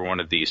if you were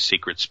one of these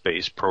secret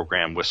space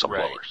program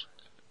whistleblowers.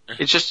 Right.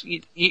 It's just,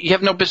 you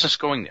have no business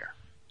going there.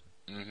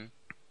 Mm-hmm.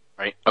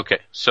 Right? Okay,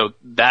 so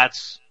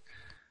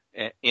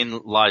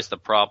in lies the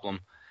problem.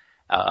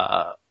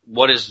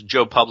 What is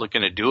Joe Public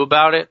going to do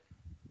about it?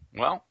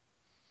 Well,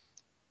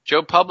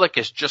 Joe Public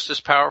is just as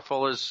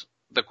powerful as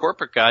the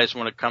corporate guys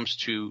when it comes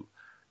to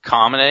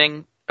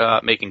commenting,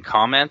 making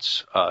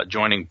comments,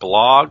 joining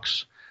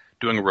blogs,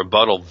 doing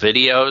rebuttal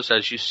videos.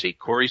 As you see,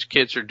 Corey's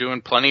kids are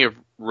doing plenty of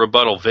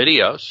rebuttal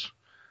videos,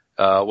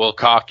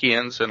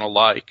 Wilcockians and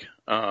alike.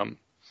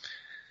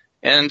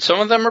 And some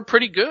of them are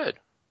pretty good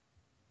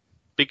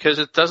because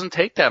it doesn't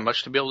take that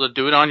much to be able to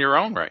do it on your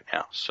own right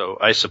now. So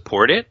I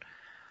support it.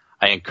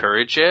 I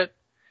encourage it.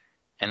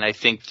 And I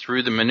think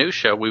through the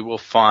minutia, we will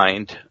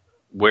find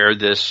where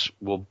this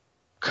will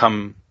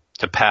come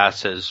to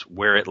pass as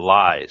where it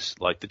lies,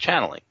 like the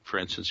channeling. For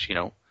instance,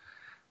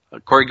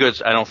 Corey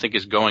Goods, I don't think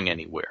is going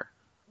anywhere.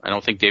 I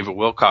don't think David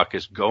Wilcock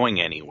is going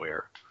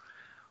anywhere.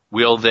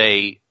 Will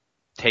they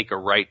take a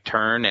right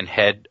turn and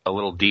head a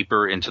little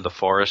deeper into the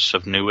forests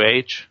of New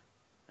Age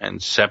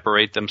and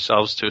separate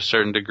themselves to a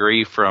certain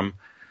degree from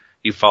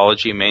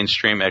ufology,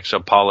 mainstream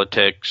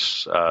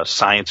exopolitics,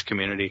 science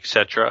community,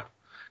 etc.?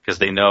 Because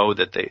they know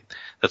that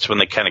that's when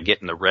they kind of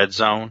get in the red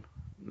zone.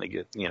 They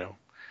get,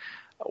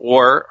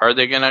 or are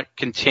they going to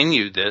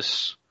continue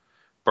this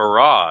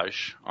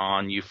barrage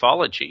on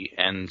ufology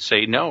and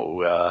say,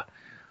 no,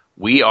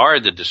 we are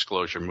the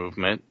disclosure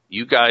movement.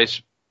 You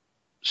guys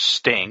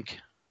stink.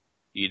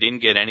 You didn't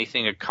get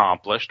anything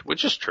accomplished,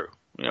 which is true.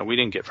 We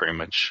didn't get very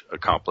much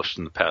accomplished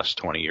in the past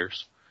 20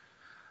 years.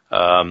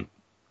 And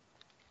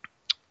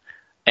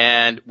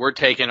we're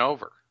taking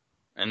over.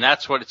 And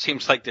that's what it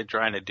seems like they're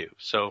trying to do.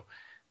 So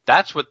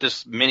that's what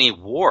this mini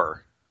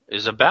war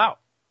is about.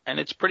 And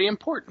it's pretty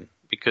important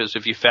because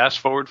if you fast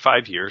forward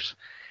 5 years,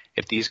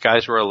 if these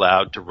guys were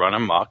allowed to run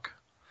amok,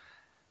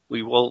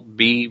 we will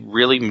be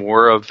really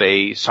more of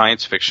a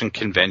science fiction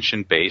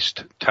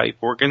convention-based type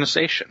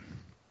organization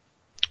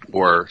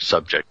or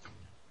subject.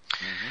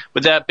 Mm-hmm.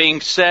 With that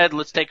being said,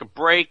 let's take a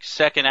break.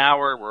 Second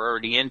hour, we're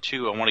already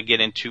into. I want to get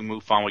into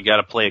MUFON. We got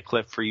to play a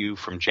clip for you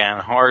from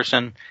Jan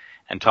Harzen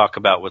and talk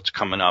about what's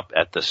coming up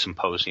at the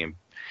symposium.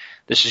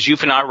 This is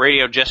Ufonaut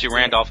Radio, Jesse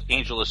Randolph,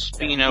 Angel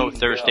Espino,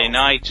 Thursday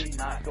night,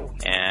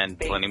 and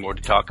plenty more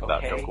to talk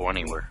about. Don't go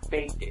anywhere.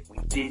 We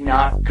did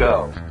not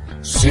go.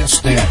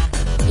 Since then,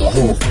 the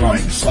whole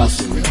flying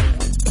saucer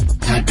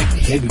had been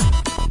hidden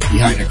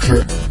behind a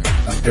curtain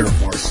of Air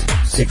Force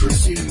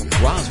secrecy.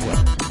 Roswell,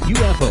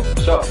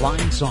 UFO,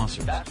 flying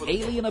saucers,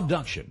 alien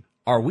abduction.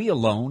 Are we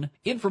alone?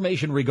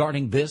 Information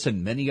regarding this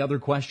and many other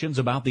questions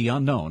about the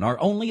unknown are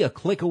only a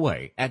click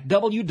away at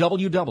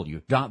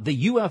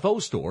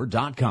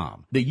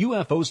www.theufostore.com. The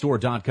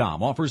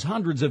UFOstore.com offers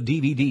hundreds of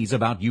DVDs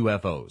about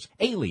UFOs,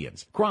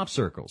 aliens, crop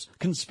circles,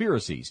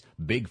 conspiracies,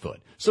 Bigfoot,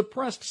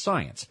 suppressed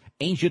science,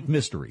 ancient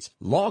mysteries.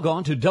 Log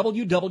on to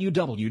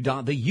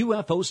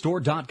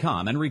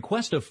www.theufostore.com and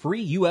request a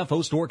free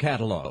UFO Store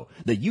catalog.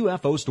 The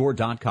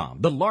UFOstore.com,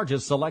 the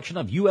largest selection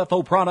of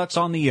UFO products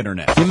on the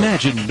internet.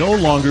 Imagine no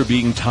longer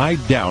being tied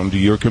down to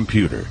your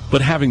computer,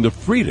 but having the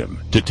freedom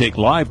to take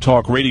live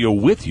talk radio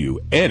with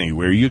you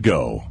anywhere you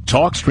go.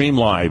 TalkStream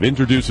Live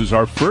introduces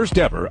our first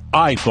ever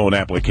iPhone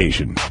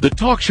application. The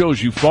talk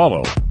shows you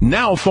follow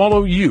now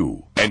follow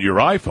you. And your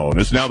iPhone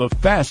is now the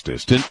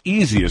fastest and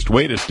easiest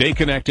way to stay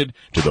connected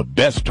to the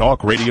best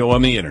talk radio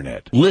on the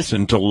internet.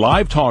 Listen to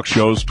live talk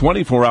shows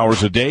 24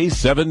 hours a day,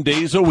 7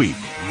 days a week.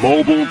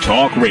 Mobile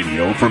talk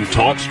radio from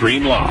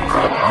TalkStream Live.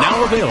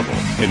 Now available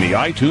in the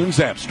iTunes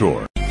App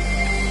Store.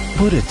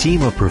 Put a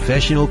team of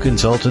professional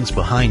consultants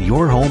behind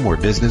your home or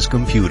business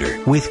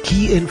computer with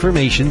Key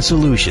Information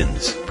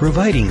Solutions,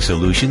 providing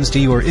solutions to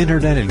your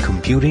internet and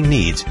computing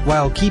needs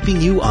while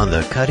keeping you on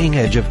the cutting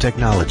edge of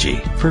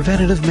technology.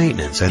 Preventative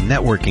maintenance and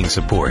networking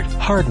support,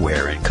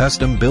 hardware and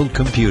custom-built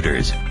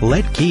computers.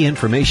 Let Key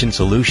Information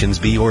Solutions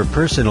be your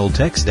personal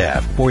tech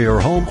staff for your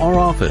home or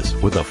office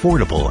with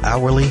affordable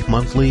hourly,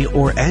 monthly,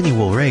 or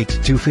annual rates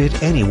to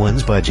fit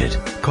anyone's budget.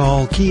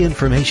 Call Key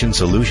Information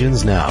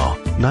Solutions now,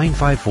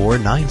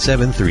 954-973-3374.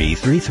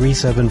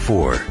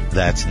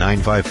 That's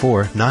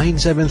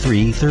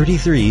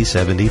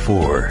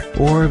 954-973-3374.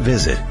 Or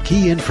visit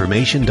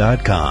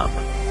keyinformation.com.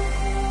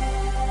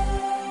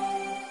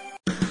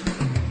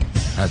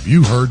 Have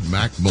you heard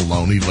Mac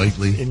Maloney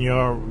lately? In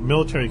your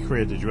military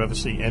career, did you ever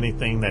see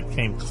anything that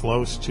came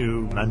close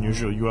to an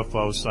unusual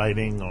UFO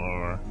sighting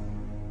or...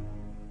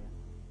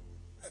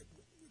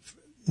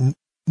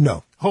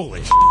 No.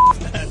 Holy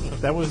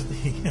that was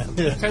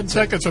the 10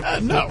 seconds of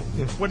no.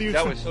 What are you?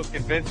 That was so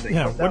convincing.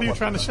 Yeah. What are you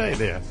trying to say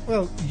there?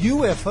 Well,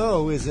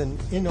 UFO is an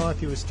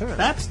innocuous term.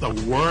 That's the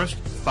worst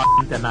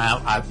fucking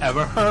denial I've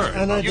ever heard.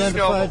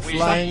 Unidentified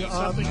flying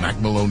object. Mac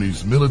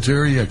Maloney's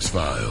Military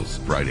X-Files,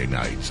 Friday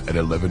nights at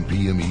 11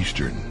 p.m.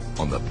 Eastern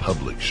on the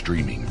public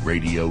streaming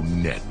radio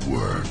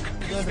network.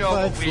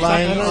 Unidentified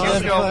flying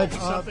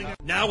object.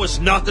 Now is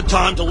not the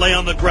time to lay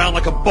on the ground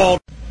like a ball.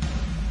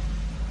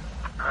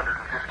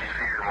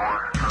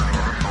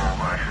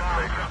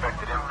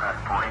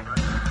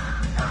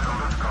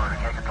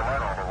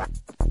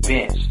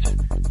 Convinced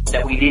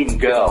that we didn't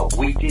go.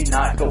 We did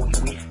not go.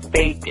 We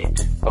faked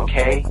it.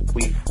 Okay?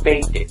 We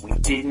faked it. We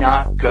did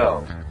not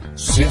go.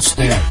 Since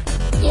then,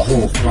 the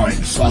whole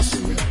flying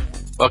saucer.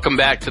 Welcome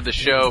back to the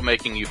show,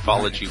 making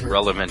ufology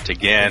relevant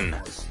again.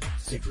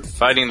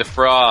 Fighting the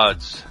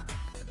frauds.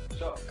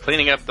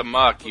 Cleaning up the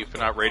muck.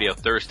 Ufonaut Radio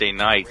Thursday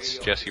nights.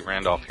 Jesse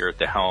Randolph here at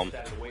the helm.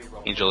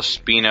 Angel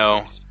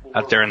Espino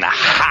out there in the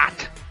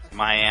hot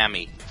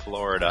Miami,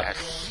 Florida.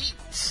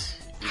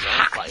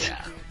 Hot.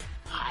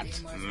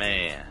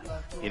 Man,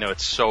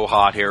 it's so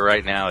hot here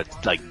right now.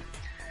 It's like,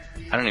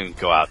 I don't even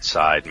go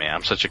outside, man.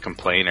 I'm such a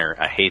complainer.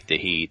 I hate the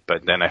heat,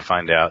 but then I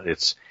find out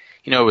it's,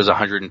 it was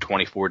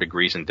 124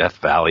 degrees in Death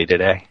Valley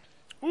today.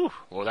 Whew.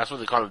 Well, that's what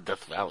they call it,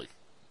 Death Valley.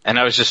 And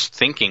I was just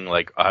thinking,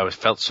 like, I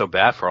felt so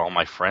bad for all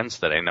my friends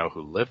that I know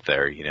who live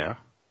there,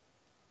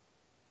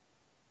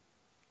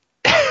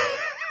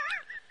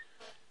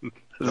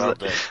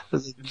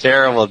 This is a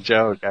terrible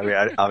joke. I mean,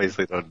 I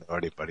obviously don't know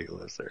anybody who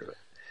lives there. But.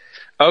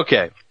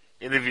 Okay.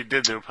 And if you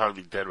did, they would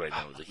probably be dead right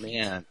now.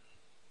 Man,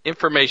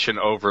 information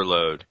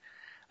overload.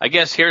 I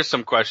guess here's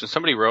some questions.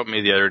 Somebody wrote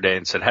me the other day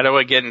and said, how do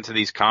I get into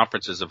these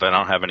conferences if I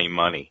don't have any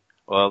money?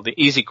 Well, the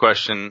easy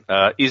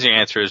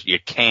answer is you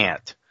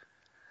can't.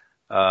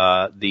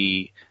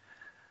 The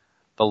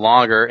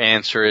longer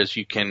answer is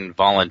you can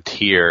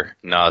volunteer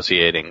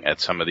nauseating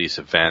at some of these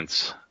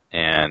events.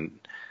 And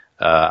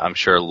I'm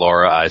sure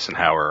Laura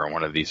Eisenhower or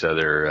one of these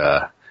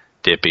other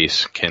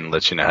dippies can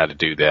let you know how to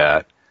do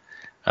that.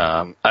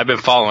 I've been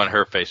following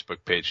her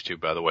Facebook page too,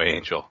 by the way,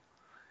 Angel.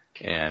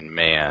 And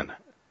man,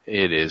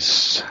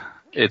 it's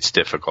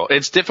difficult.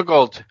 It's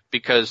difficult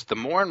because the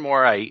more and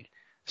more I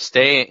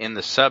stay in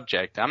the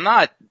subject, I'm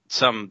not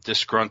some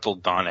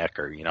disgruntled Don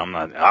Ecker. You know,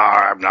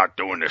 I'm not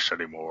doing this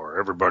anymore.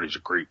 Everybody's a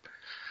creep.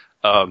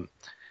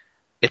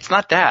 It's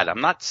not that.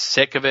 I'm not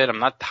sick of it. I'm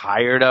not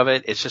tired of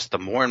it. It's just the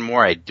more and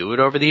more I do it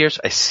over the years,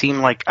 I seem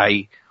like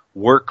I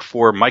work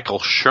for Michael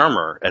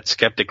Shermer at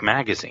Skeptic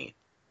Magazine.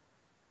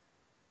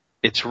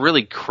 It's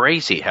really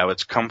crazy how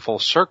it's come full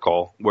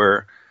circle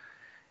where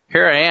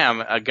here I am,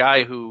 a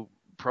guy who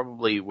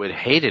probably would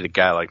hate a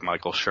guy like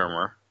Michael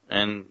Shermer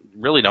and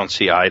really don't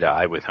see eye to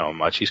eye with him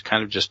much. He's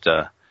kind of just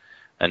a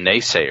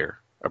naysayer,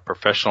 a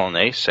professional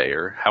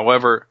naysayer.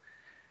 However,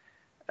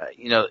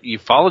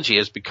 ufology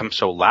has become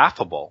so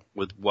laughable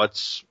with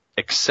what's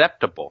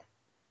acceptable.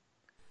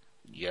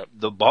 Yep.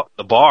 The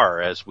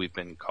bar, as we've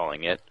been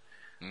calling it,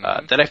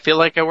 that I feel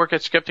like I work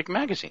at Skeptic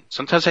Magazine.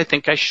 Sometimes I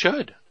think I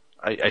should.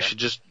 I should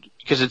just,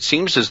 because it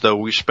seems as though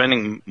we're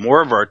spending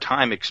more of our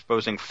time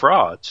exposing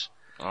frauds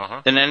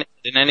than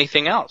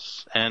anything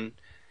else. And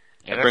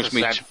it brings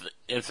me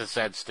it's a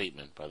sad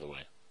statement, by the way.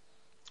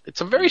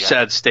 It's a very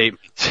sad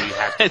statement. You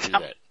have to do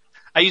that.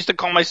 I used to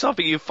call myself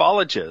a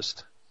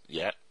ufologist.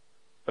 Yeah.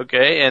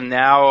 Okay, and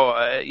now,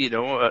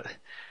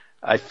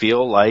 I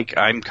feel like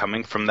I'm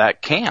coming from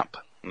that camp.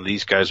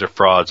 These guys are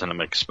frauds, and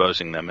I'm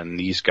exposing them, and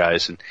these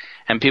guys,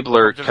 and people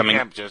are coming.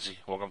 Welcome to the camp, Jesse.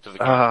 Welcome to the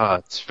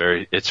camp.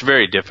 It's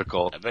very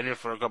difficult. I've been here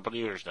for a couple of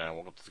years now.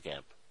 Welcome to the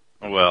camp.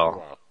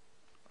 Well,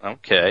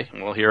 okay.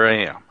 Well, here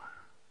I am,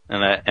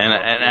 and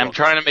I'm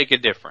trying to make a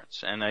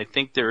difference, and I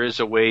think there is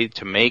a way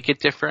to make it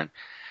different.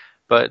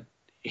 But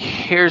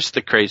here's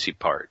the crazy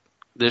part: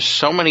 there's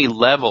so many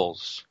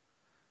levels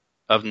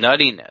of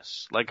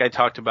nuttiness. Like I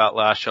talked about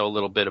last show a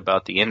little bit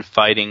about the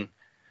infighting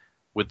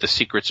with the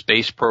secret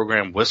space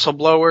program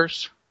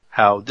whistleblowers,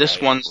 how this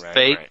one's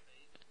fake. Right.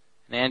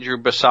 And Andrew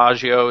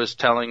Basiago is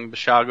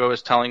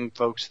telling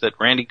folks that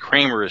Randy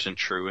Kramer isn't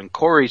true and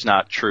Corey's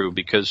not true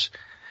because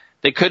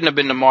they couldn't have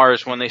been to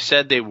Mars when they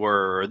said they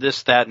were, or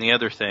this, that, and the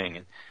other thing.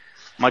 And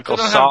Michael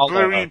Sala. They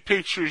don't have blurry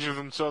pictures of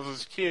themselves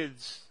as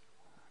kids.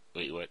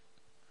 Wait, what?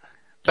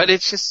 But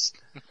it's just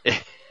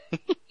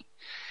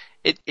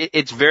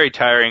it's very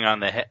tiring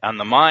on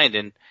the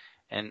mind,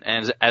 and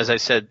as I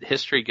said,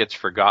 history gets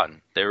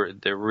forgotten.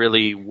 There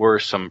really were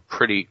some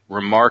pretty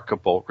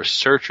remarkable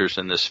researchers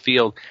in this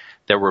field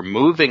that were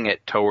moving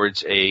it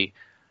towards a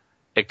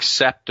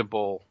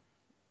acceptable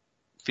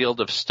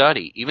field of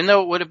study, even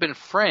though it would have been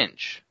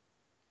fringe.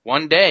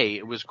 One day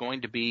it was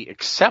going to be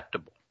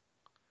acceptable.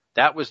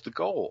 That was the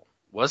goal,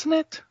 wasn't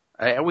it?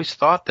 I always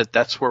thought that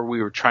that's where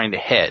we were trying to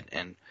head,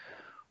 and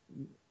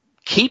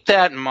keep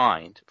that in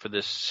mind for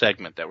this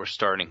segment that we're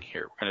starting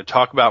here. We're going to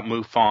talk about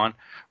MUFON.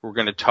 We're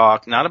going to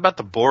talk not about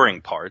the boring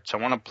parts. I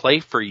want to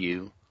play for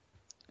you,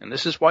 and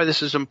this is why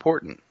this is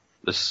important,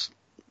 this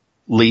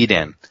lead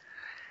in.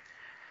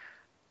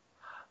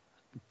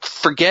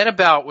 Forget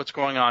about what's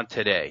going on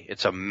today.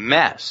 It's a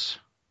mess,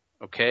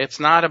 okay? It's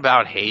not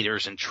about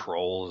haters and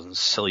trolls and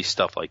silly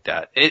stuff like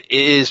that. It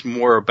is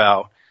more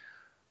about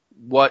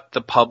what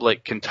the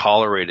public can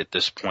tolerate at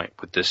this point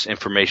with this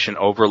information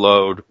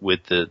overload,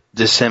 with the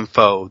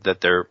disinfo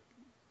that they're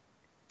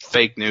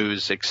fake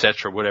news,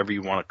 etc., whatever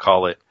you want to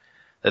call it,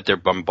 that they're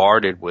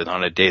bombarded with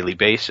on a daily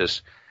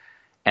basis,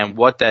 and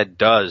what that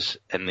does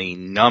and the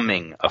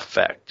numbing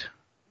effect.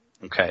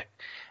 Okay.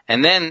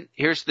 And then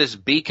here's this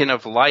beacon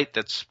of light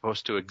that's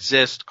supposed to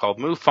exist called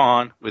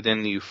MUFON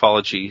within the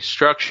ufology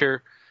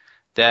structure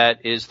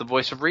that is the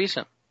voice of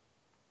reason,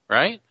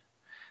 right?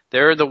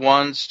 They're the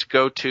ones to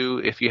go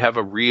to if you have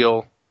a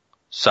real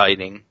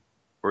sighting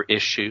or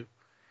issue,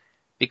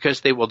 because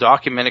they will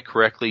document it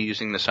correctly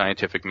using the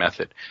scientific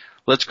method.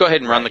 Let's go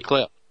ahead and run the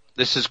clip.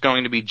 This is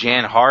going to be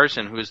Jan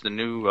Harzen, who is the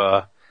new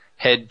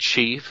head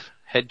cheese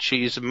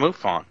of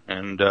MUFON.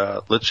 And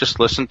let's just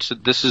listen to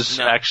this. Is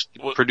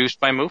actually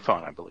produced by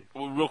MUFON, I believe.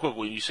 Well, real quick,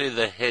 when you say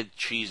the head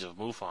cheese of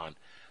MUFON,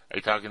 are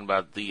you talking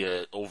about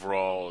the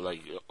overall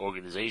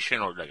organization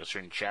or like a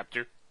certain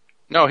chapter?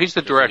 No, he's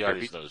the director.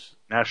 He's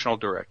national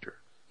director.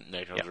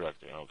 National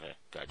director. Okay,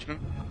 gotcha.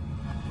 Mm-hmm.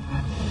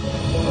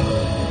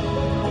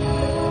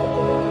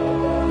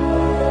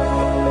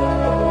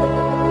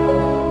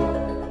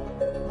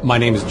 My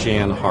name is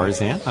Jan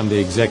Harzen. I'm the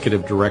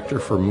executive director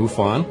for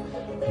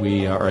MUFON.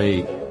 We are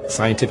a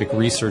scientific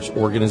research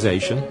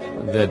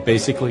organization that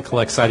basically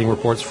collects sighting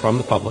reports from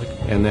the public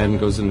and then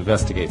goes and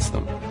investigates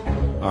them.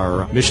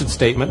 Our mission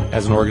statement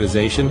as an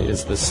organization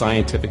is the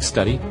scientific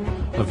study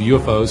of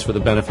UFOs for the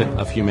benefit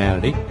of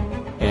humanity.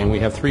 And we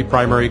have 3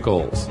 primary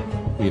goals.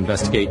 We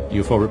investigate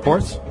UFO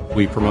reports,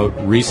 we promote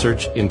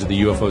research into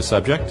the UFO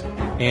subject,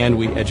 and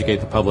we educate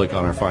the public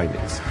on our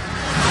findings.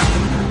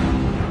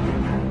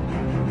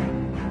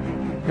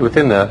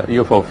 Within the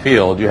UFO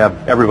field, you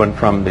have everyone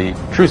from the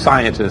true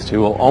scientists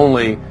who will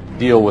only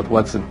deal with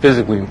what's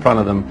physically in front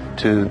of them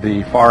to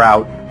the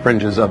far-out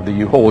fringes of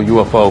the whole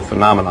UFO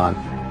phenomenon.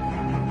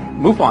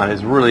 MUFON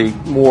is really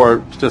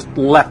more just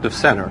left of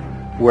center,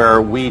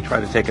 where we try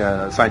to take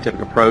a scientific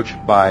approach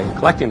by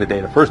collecting the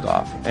data first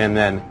off, and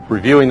then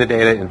reviewing the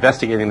data,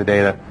 investigating the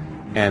data,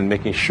 and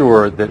making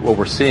sure that what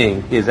we're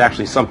seeing is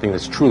actually something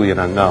that's truly an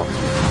unknown.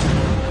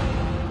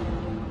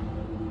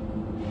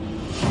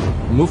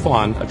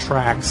 MUFON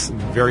attracts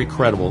very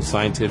credible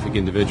scientific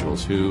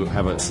individuals who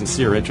have a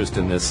sincere interest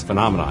in this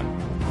phenomenon.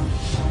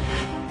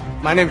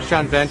 My name is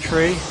John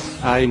Ventry.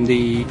 I'm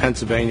the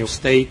Pennsylvania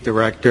State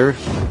Director.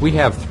 We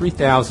have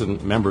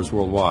 3,000 members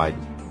worldwide.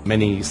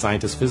 Many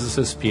scientists,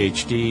 physicists,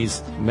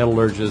 PhDs,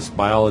 metallurgists,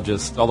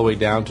 biologists, all the way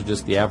down to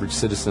just the average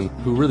citizen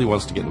who really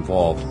wants to get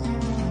involved.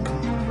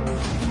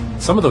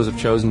 Some of those have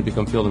chosen to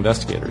become field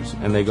investigators,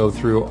 and they go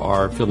through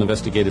our field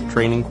investigative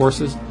training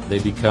courses. They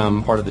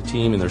become part of the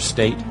team in their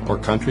state or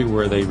country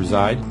where they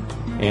reside,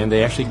 and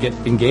they actually get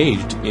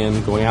engaged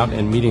in going out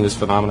and meeting this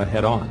phenomenon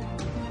head on.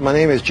 My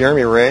name is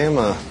Jeremy Ray. I'm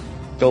a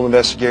field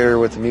investigator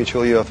with the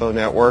Mutual UFO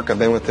Network. I've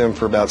been with them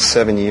for about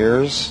 7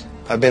 years.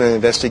 I've been an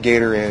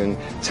investigator in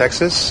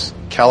Texas,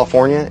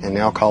 California, and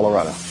now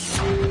Colorado.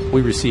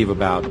 We receive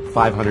about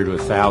 500 to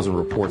 1,000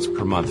 reports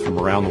per month from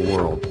around the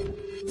world.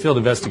 Field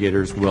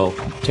investigators will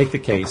take the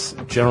case,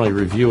 generally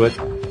review it,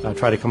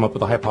 try to come up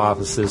with a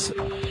hypothesis,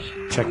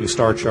 checking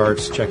star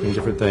charts, checking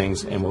different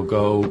things, and we'll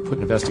go put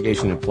an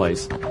investigation in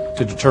place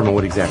to determine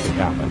what exactly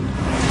happened.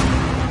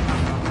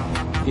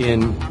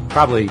 In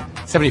probably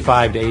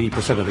 75 to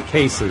 80% of the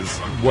cases,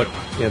 what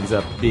ends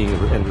up being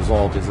the end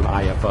result is an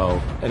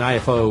IFO. An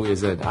IFO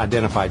is an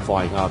identified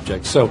flying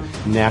object. So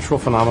natural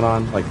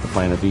phenomenon like the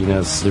planet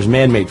Venus, there's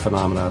man-made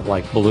phenomena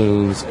like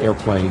balloons,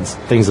 airplanes,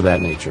 things of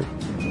that nature.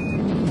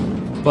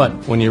 But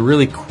when you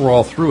really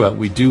crawl through it,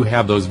 we do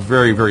have those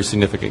very, very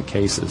significant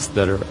cases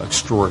that are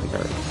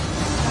extraordinary.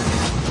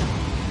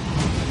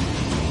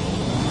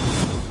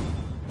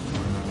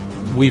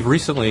 We've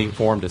recently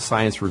formed a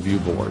science review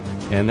board,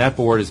 and that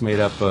board is made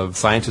up of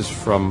scientists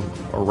from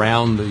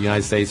around the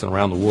United States and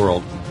around the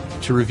world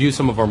to review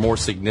some of our more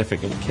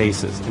significant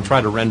cases and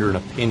try to render an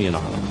opinion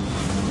on them.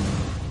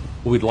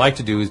 What we'd like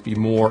to do is be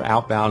more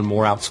outbound,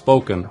 more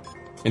outspoken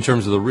in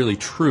terms of the really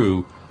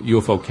true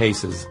UFO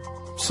cases.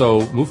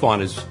 So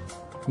MUFON is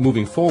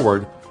moving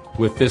forward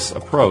with this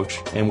approach,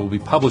 and we'll be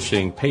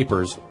publishing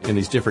papers in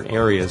these different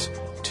areas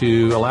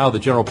to allow the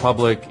general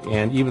public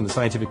and even the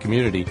scientific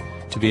community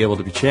to be able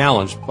to be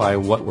challenged by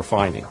what we're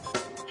finding.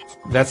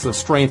 That's the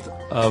strength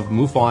of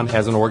MUFON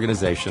as an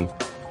organization,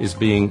 is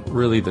being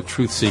really the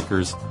truth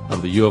seekers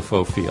of the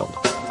UFO field.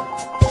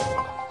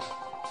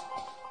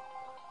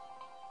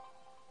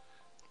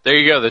 There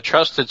you go, the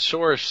trusted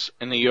source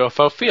in the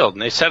UFO field.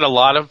 And they said a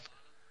lot of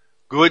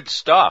good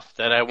stuff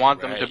that I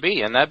want them to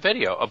be in that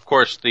video. Of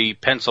course, the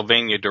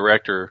Pennsylvania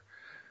director,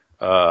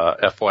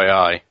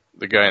 FYI,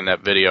 the guy in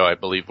that video, I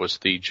believe, was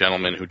the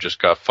gentleman who just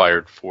got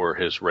fired for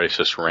his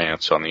racist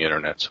rants on the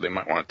internet, so they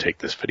might want to take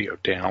this video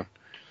down.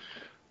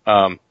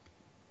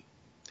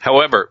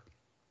 However,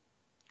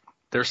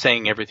 they're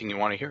saying everything you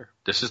want to hear.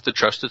 This is the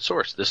trusted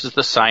source. This is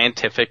the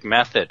scientific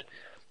method.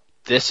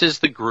 This is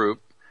the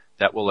group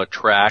that will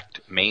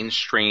attract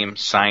mainstream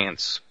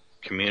science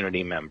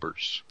community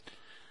members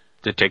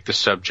to take the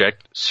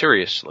subject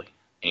seriously.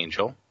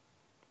 Angel?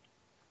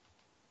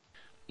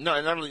 No,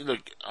 and not only,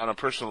 look, on a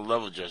personal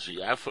level,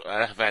 Jesse,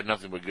 I've had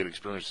nothing but good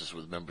experiences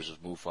with members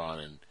of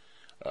MUFON, and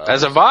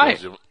as have I.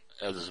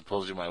 As a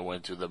symposium I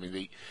went to. I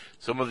mean,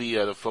 some of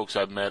the folks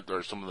I've met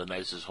are some of the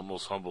nicest,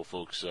 most humble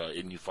folks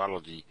in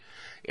ufology,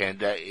 and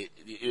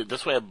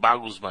that's why it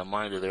boggles my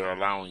mind that they're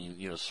allowing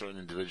certain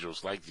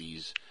individuals like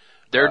these.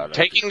 They're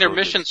taking their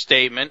mission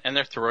statement and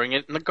they're throwing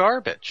it in the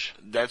garbage.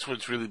 That's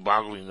what's really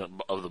boggling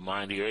of the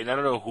mind here, and I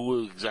don't know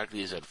who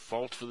exactly is at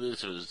fault for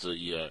this.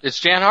 It's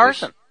Jan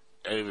Harrison.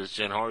 If it's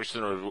Jan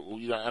Harrison, or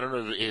I don't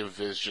know if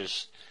it's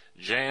just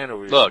Jan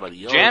or Look,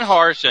 somebody else. Jan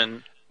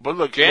Harrison. But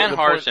look, Jan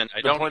Harrison.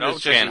 I don't know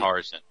Jan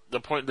Harrison. The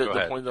point that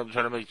I'm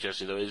trying to make,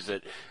 Jesse, though, is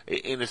that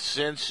in a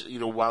sense,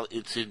 while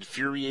it's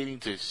infuriating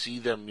to see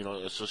them,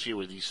 associate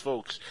with these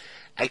folks,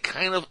 I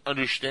kind of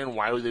understand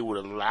why they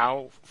would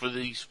allow for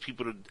these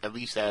people to at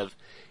least have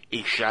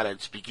a shot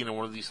at speaking in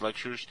one of these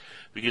lectures,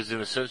 because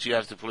in a sense you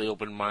have to play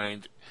open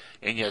mind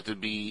and you have to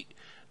be,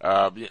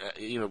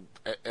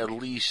 at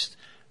least,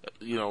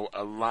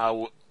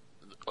 allow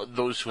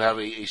those who have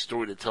a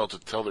story to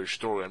tell their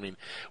story. I mean,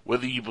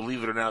 whether you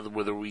believe it or not,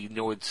 whether we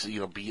know it's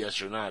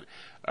BS or not,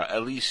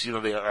 at least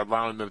they are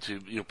allowing them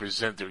to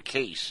present their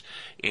case.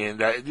 And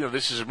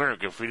this is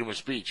America, freedom of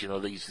speech.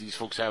 These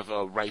folks have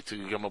a right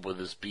to come up with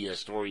this BS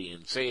story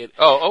and say it.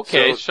 Oh,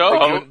 okay.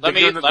 So they're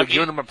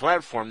giving them a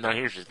platform. Now,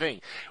 here's the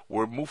thing: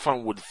 where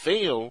MUFON would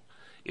fail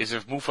is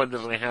if MUFON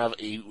doesn't have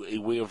a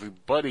way of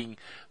rebutting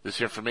this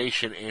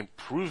information and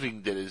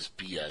proving that it's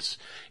BS,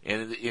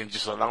 and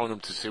just allowing them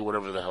to say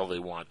whatever the hell they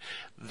want.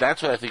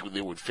 That's what I think they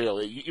would fail.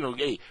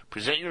 Hey,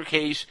 present your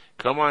case,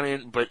 come on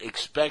in, but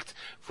expect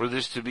for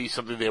this to be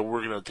something that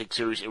we're going to take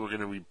serious and we're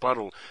going to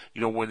rebuttal.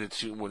 When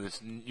it's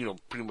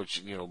pretty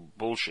much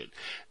bullshit.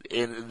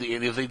 And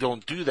if they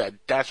don't do that,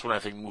 that's when I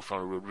think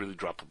MUFON would really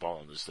drop the ball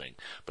on this thing.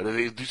 But if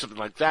they do something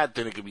like that,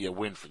 then it could be a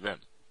win for them.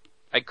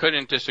 I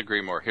couldn't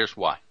disagree more. Here's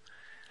why.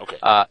 Okay.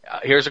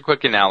 Here's a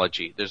quick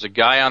analogy. There's a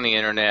guy on the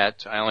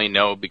internet, I only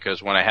know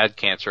because when I had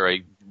cancer, I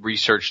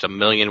researched a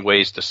million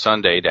ways to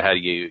Sunday to how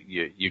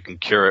you can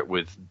cure it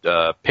with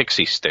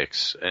pixie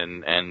sticks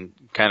and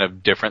kind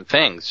of different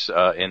things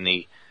in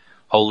the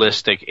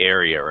holistic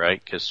area,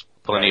 right? Because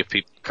plenty of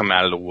people come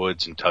out of the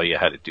woods and tell you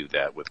how to do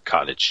that with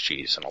cottage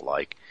cheese and the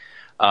like.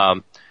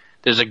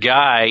 There's a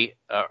guy,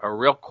 a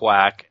real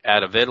quack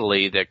out of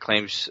Italy that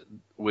claims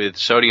with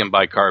sodium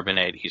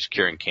bicarbonate he's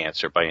curing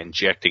cancer by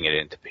injecting it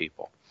into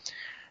people.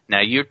 Now,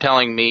 you're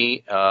telling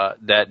me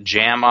that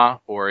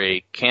JAMA or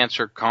a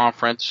cancer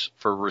conference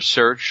for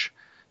research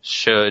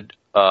should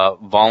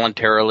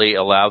voluntarily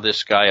allow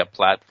this guy a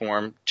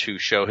platform to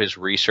show his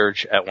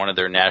research at one of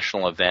their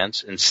national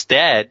events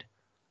instead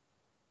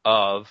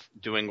of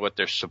doing what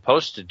they're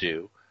supposed to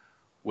do,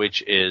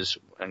 which is,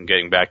 and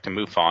getting back to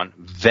MUFON,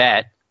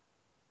 vet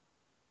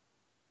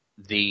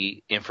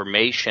the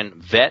information,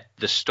 vet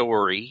the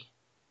story,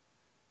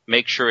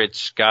 make sure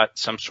it's got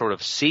some sort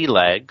of sea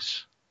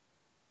legs,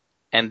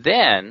 and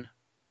then,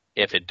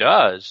 if it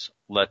does,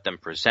 let them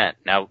present.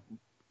 Now,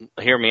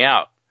 hear me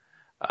out.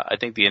 I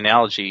think the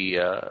analogy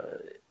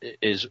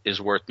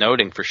is worth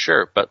noting for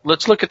sure. But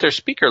let's look at their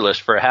speaker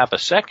list for a half a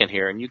second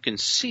here, and you can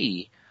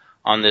see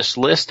on this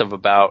list of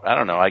about,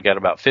 I got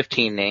about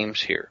 15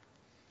 names here.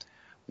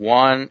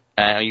 You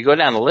go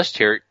down the list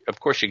here, of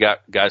course you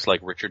got guys like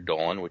Richard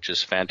Dolan, which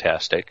is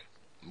fantastic.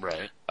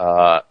 Right.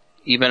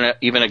 Even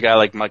a guy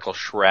like Michael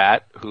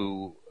Schratt,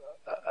 who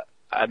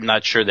I'm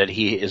not sure that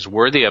he is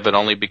worthy of it,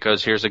 only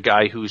because here's a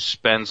guy who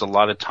spends a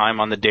lot of time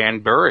on the Dan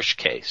Burrish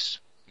case.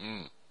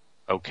 Mm.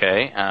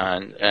 Okay,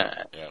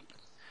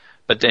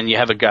 but then you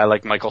have a guy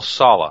like Michael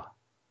Sala.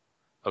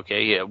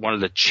 Okay, one of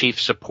the chief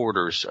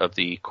supporters of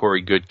the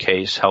Corey Goode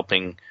case,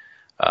 helping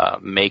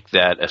make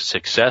that a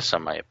success,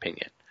 in my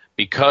opinion,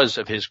 because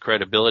of his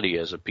credibility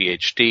as a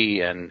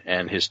PhD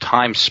and his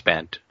time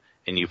spent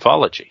in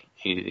ufology.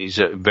 He's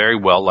a very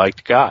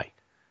well-liked guy,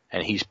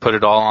 and he's put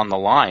it all on the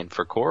line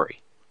for Corey.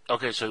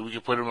 Okay, so we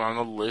could put him on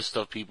a list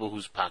of people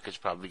whose pockets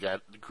probably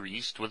got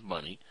greased with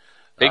money.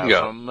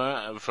 Bingo.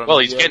 From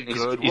he's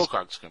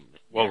Wilcox company.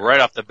 Well, right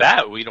off the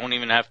bat, we don't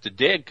even have to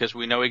dig because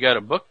we know he got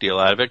a book deal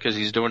out of it because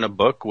he's doing a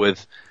book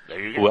with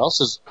who else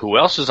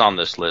is on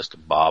this list?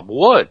 Bob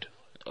Wood.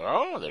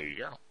 Oh, there you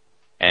go.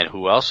 And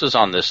who else is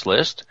on this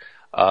list?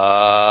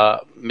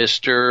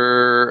 Mr.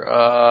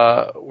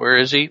 Where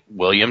is he?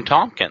 William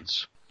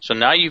Tompkins. So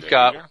now you've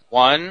got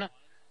 1,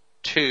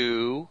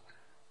 2,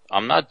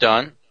 I'm not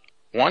done.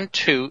 1,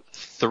 2,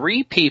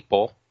 3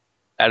 people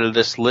out of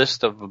this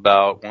list of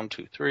about 1,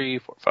 2, 3,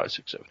 4, 5,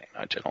 6, 7, 8,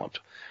 9, 10, 11,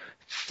 12,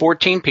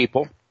 14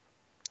 people.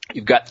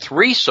 You've got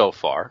 3 so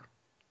far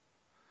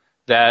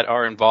that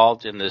are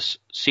involved in this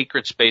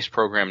secret space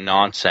program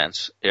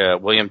nonsense.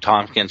 William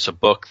Tompkins, a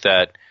book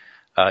that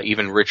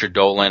even Richard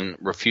Dolan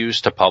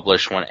refused to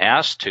publish when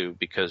asked to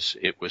because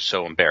it was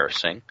so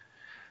embarrassing.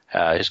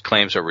 His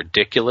claims are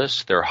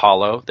ridiculous. They're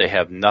hollow. They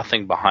have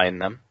nothing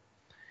behind them.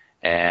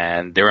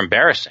 And they're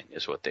embarrassing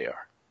is what they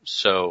are.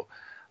 So,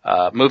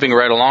 moving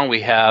right along,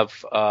 we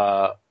have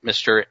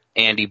Mr.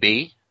 Andy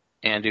B.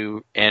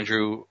 Andrew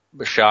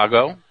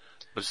Basiago.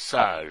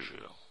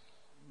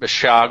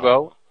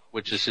 Basiago,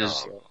 which is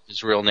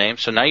his real name.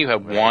 So now you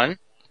have 1,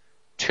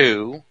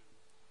 2,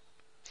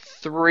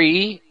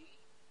 3,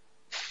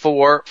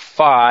 4,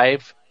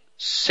 5,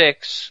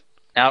 6.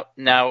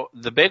 Now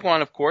the big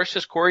one, of course,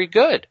 is Corey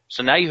Goode.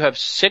 So now you have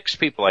 6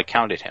 people. I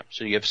counted him.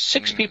 So you have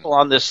 6 people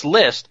on this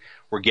list.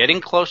 We're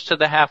getting close to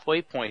the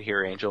halfway point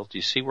here, Angel. Do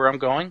you see where I'm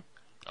going?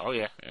 Oh,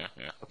 yeah.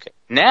 Okay.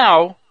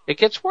 Now it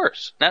gets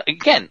worse. Now,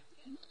 again,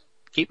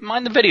 keep in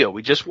mind the video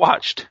we just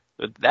watched.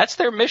 That's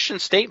their mission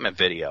statement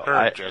video.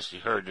 Jesse.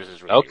 Heard. This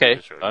is right.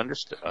 Okay.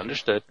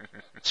 Understood.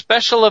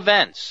 Special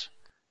events.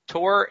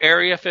 Tour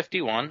Area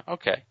 51.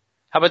 Okay.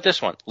 How about this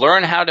one?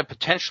 Learn how to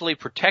potentially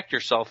protect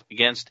yourself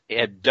against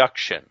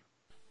abduction.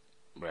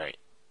 Right.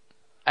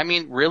 I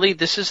mean, really,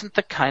 this isn't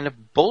the kind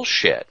of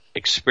bullshit.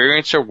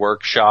 Experiencer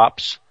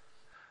workshops,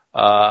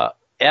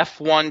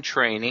 F1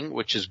 training,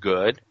 which is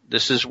good.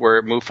 This is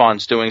where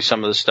MUFON's doing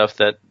some of the stuff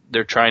that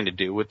they're trying to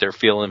do with their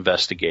field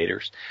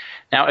investigators.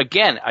 Now,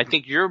 again, I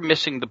think you're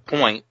missing the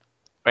point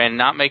and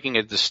not making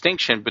a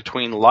distinction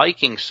between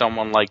liking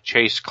someone like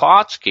Chase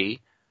Klotsky,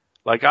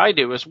 like I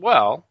do as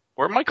well,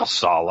 or Michael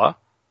Salla.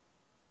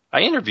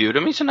 I interviewed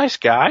him. He's a nice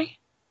guy.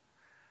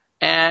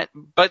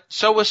 But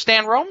so was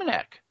Stan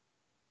Romanek.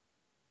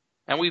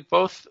 And we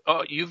both,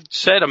 you've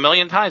said a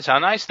million times how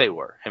nice they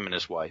were, him and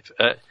his wife.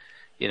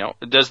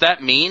 Does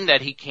that mean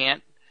that he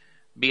can't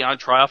be on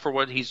trial for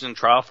what he's in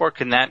trial for?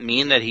 Can that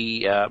mean that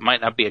he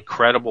might not be a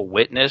credible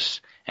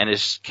witness and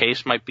his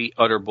case might be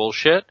utter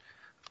bullshit?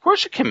 Of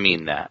course it can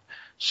mean that.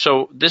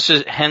 So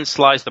hence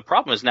lies the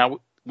problem is now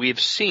we've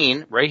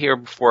seen right here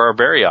before our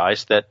very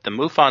eyes that the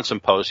MUFON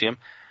Symposium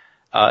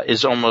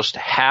is almost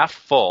half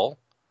full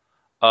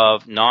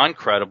of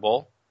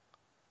non-credible,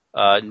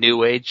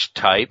 New Age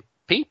type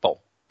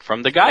people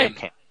from the Gaia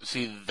camp.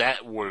 See,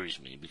 that worries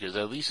me because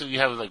at least if you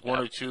have like one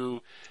or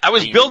two. I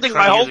was building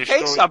my whole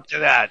case up to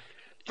that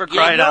for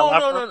crying out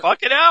loud for a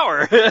fucking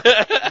hour.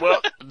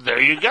 Well,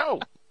 there you go.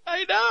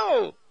 I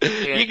know.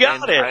 You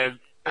got it.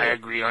 I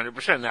agree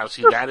 100%. Now,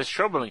 see, that is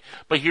troubling.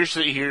 But here's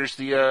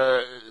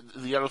the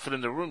elephant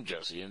in the room,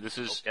 Jesse, and this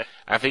is,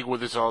 I think, what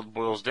this all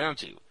boils down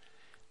to.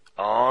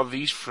 All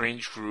these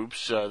fringe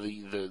groups,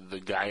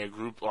 the Gaia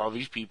group, all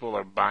these people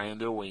are buying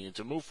their way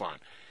into MUFON.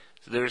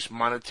 So there's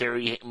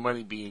monetary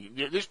money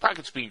there's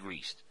pockets being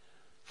greased.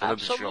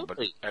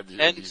 Absolutely.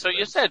 And so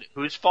you said,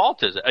 whose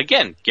fault is it?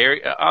 Again,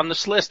 Gary, on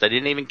this list, I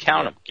didn't even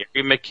count him.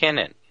 Gary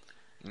McKinnon.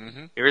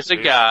 Mm-hmm. Here's a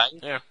guy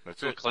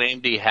who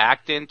claimed he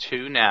hacked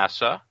into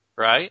NASA,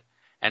 right?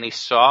 And he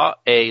saw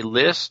a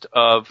list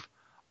of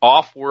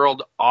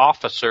off-world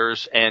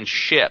officers and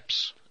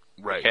ships.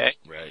 Right. Okay?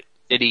 Right.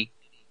 Did he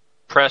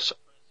press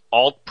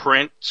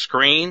alt-print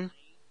screen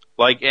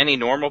like any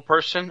normal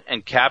person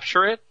and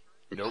capture it?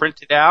 Nope.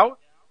 Print it out?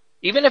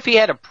 Even if he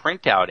had a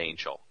printout,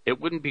 Angel, it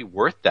wouldn't be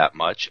worth that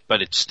much,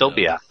 but it'd still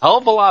be a hell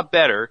of a lot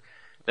better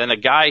than a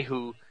guy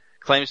who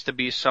claims to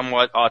be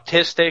somewhat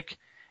autistic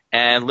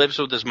and lives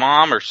with his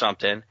mom or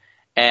something,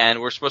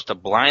 and we're supposed to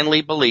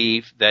blindly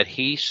believe that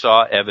he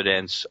saw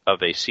evidence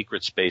of a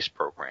secret space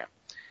program.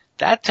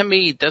 That, to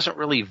me, doesn't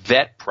really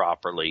vet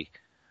properly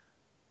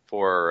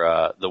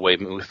for the way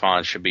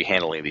MUFON should be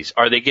handling these.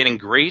 Are they getting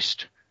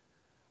greased?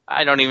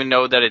 I don't even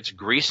know that it's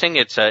greasing.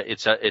 It's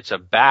a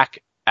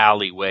back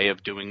alley way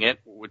of doing it,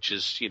 which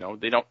is,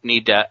 they don't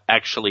need to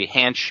actually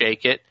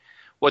handshake it.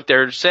 What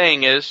they're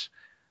saying is,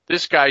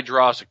 this guy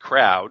draws a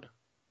crowd.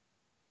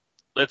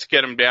 Let's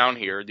get him down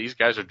here. These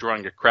guys are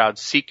drawing a crowd.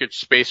 Secret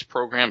space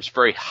program's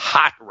very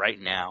hot right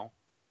now.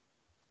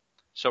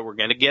 So we're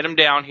going to get him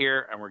down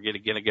here, and we're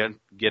going to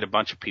get a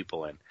bunch of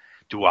people in.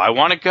 Do I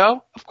want to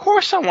go? Of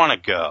course I want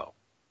to go.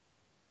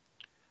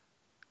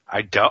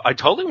 I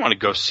totally want to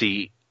go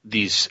see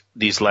these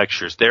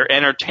lectures. They're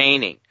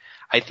entertaining.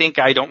 I think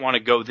I don't want to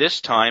go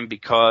this time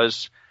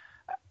because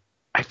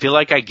I feel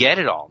like I get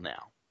it all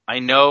now. I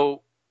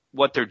know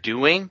what they're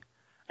doing.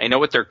 I know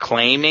what they're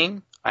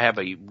claiming. I have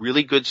a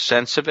really good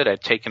sense of it. I've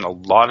taken a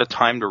lot of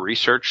time to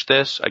research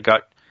this. I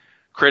got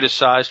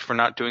criticized for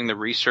not doing the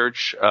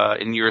research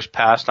in years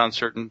past on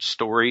certain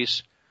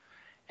stories.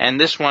 And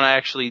this one I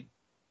actually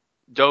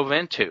dove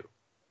into,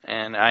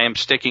 and I am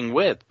sticking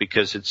with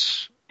because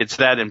it's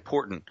that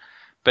important.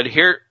 But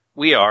here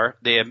we are.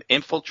 They have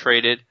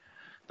infiltrated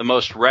the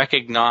most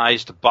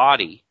recognized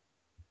body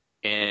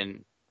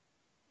in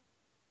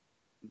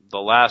the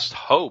last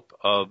hope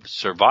of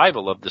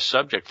survival of the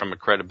subject from a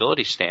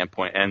credibility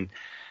standpoint, and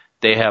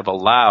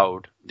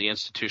the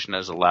institution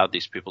has allowed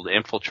these people to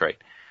infiltrate.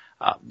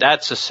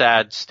 That's a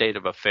sad state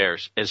of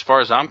affairs. As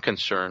far as I'm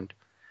concerned,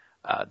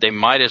 they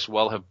might as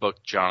well have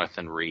booked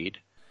Jonathan Reed.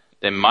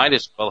 They might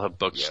as well have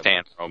booked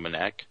Stan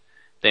Romanek.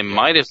 They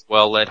might as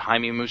well let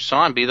Jaime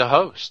Maussan be the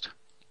host.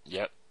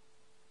 Yep.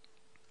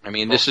 I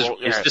mean, is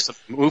this a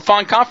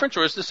MUFON conference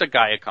or is this a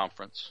Gaia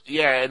conference?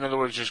 Yeah, in other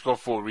words, just go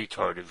full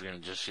retard if you're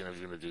gonna if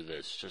you're gonna do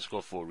this. Just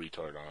go full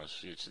retard on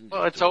us.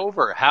 It's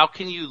over. How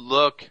can you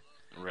look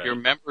your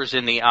members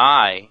in the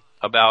eye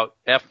about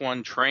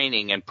F1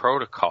 training and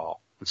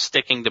protocol and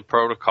sticking to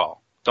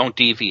protocol? Don't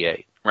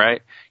deviate,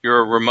 right? You're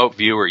a remote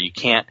viewer. You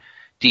can't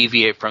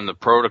deviate from the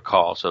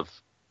protocols of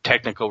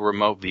technical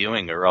remote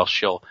viewing, or else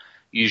you'll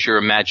use your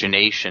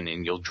imagination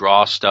and you'll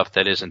draw stuff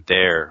that isn't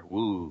there.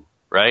 Woo,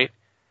 right?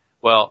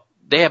 Well,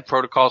 they have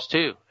protocols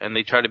too, and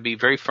they try to be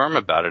very firm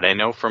about it. I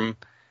know from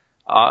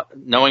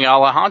knowing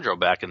Alejandro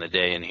back in the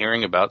day and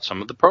hearing about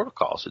some of the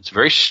protocols. It's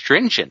very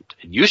stringent.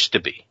 It used to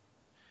be.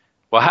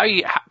 Well, how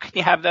can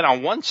you have that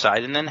on one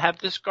side and then have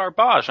this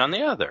garbage on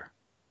the other?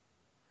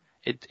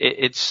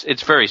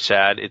 It's very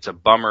sad. It's a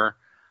bummer.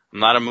 I'm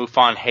not a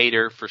MUFON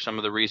hater for some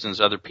of the reasons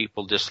other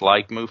people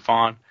dislike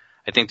MUFON.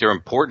 I think they're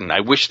important.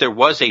 I wish there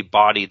was a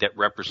body that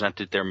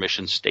represented their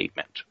mission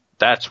statement.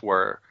 That's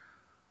where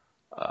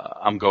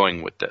I'm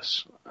going with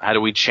this. How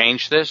do we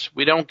change this?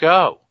 We don't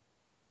go.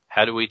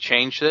 How do we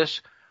change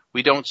this?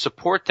 We don't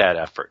support that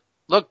effort.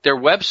 Look, their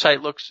website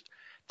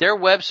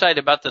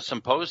about the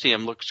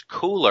symposium looks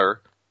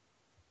cooler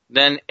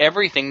than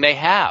everything they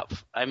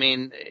have. I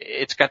mean,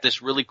 it's got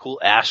this really cool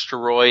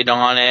asteroid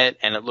on it,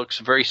 and it looks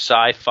very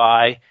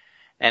sci-fi.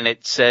 and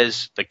it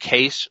says the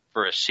case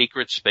for a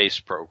secret space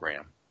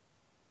program.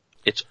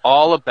 It's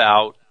all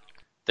about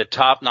the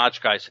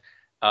top-notch guys.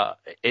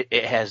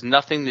 It has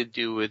nothing to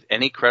do with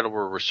any credible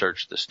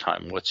research this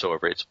time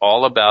whatsoever. It's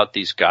all about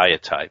these Gaia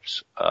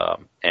types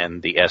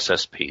and the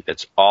SSP.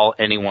 That's all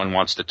anyone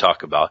wants to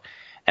talk about.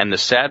 And the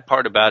sad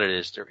part about it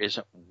is there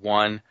isn't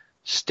one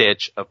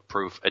stitch of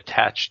proof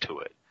attached to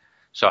it.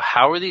 So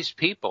how are these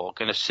people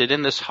going to sit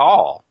in this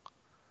hall,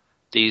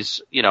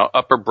 these,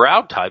 upper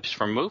brow types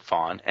from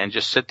MUFON, and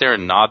just sit there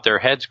and nod their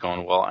heads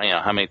going, well,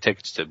 how many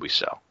tickets did we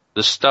sell?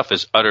 This stuff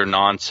is utter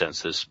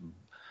nonsense, this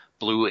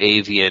blue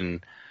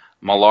avian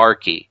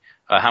malarkey.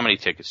 How many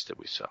tickets did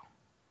we sell?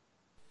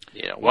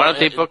 Why don't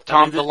they book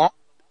Tom DeLonge?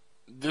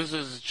 This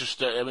is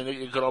just,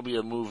 it could all be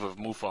a move of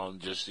MUFON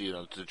just,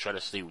 to try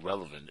to stay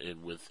relevant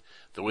with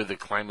the way the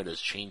climate has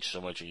changed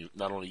so much, in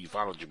not only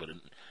ufology, but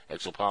in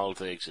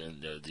exopolitics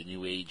and the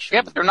New Age.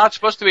 Yeah, but they're not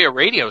supposed to be a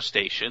radio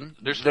station.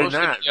 They're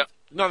not. To be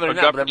No, they're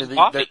not.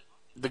 But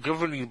the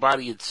governing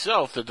body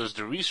itself that does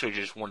the research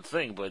is one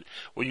thing, but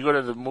when you go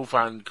to the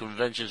MUFON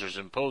conventions or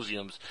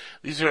symposiums,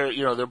 these are,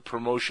 they're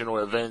promotional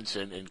events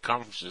and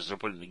conferences they're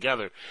putting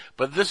together.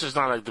 But this is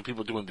not like the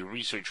people doing the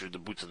research or the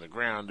boots on the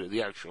ground or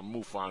the actual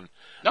MUFON.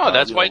 No,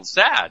 that's why it's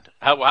sad.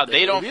 How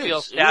they don't feel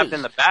stabbed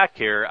in the back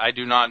here, I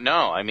do not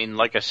know. I mean,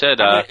 like I said,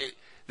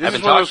 this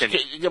is one of those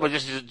but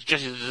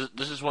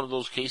this is one of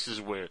those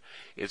cases where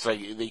it's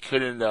like they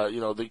couldn't,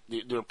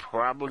 they're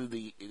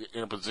probably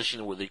in a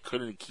position where they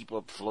couldn't keep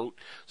up afloat,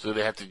 so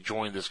they had to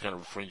join this kind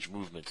of fringe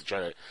movement to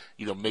try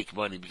to, make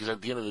money. Because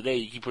at the end of the day,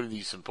 you keep putting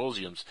these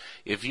symposiums.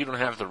 If you don't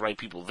have the right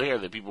people there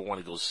that people want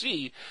to go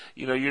see,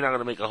 you're not going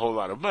to make a whole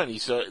lot of money.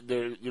 So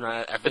there,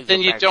 I think. But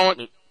then you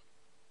don't.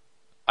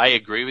 I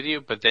agree with you,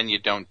 but then you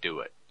don't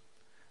do it.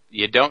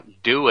 You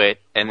don't do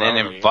it and then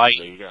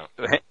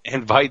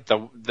invite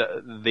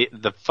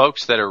the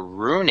folks that are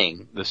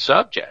ruining the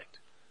subject,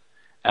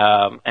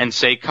 and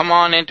say, come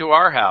on into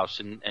our house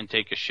and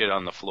take a shit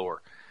on the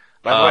floor.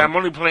 By the way, I'm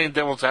only playing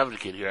devil's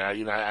advocate here.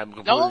 I'm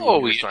completely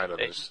on your side of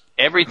this.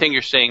 Everything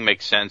you're saying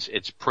makes sense.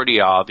 It's pretty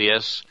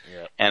obvious.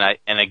 Yeah.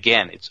 And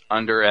again, it's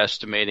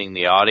underestimating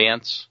the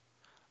audience,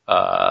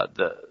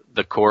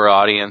 the core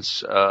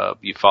audience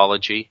of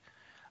ufology.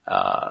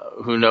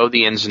 Who know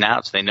the ins and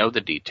outs. They know the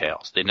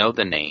details. They know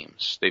the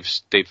names.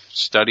 They've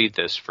studied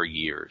this for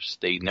years.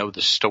 They know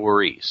the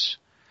stories.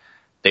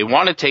 They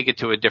want to take it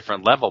to a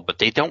different level, but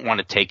they don't want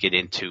to take it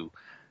into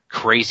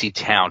crazy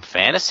town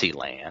fantasy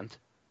land.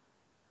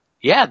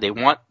 Yeah, they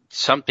want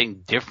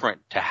something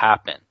different to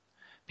happen.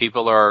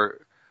 People are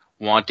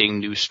wanting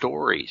new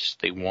stories.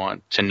 They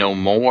want to know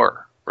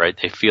more, right?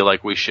 They feel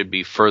like we should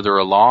be further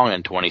along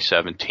in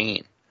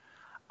 2017.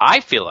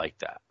 I feel like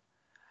that.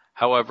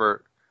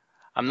 However,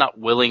 I'm not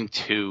willing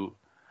to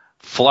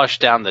flush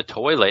down the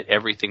toilet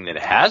everything that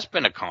has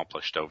been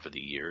accomplished over the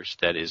years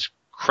that is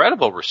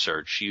credible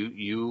research.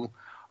 You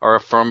are a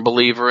firm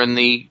believer in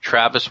the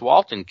Travis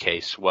Walton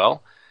case.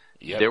 Well,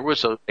 there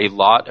was a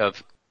lot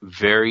of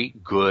very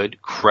good,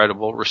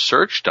 credible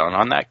research done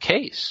on that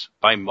case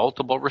by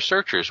multiple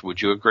researchers. Would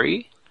you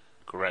agree?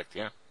 Correct,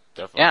 yeah,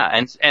 definitely.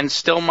 Yeah, and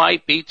still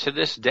might be to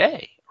this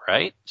day.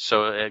 Right?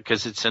 So,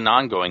 because it's an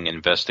ongoing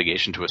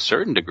investigation to a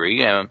certain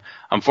degree.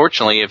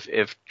 Unfortunately,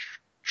 if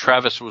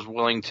Travis was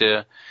willing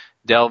to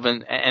delve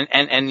in,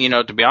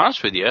 and to be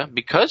honest with you,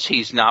 because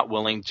he's not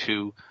willing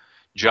to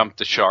jump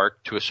the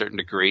shark to a certain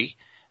degree,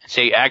 and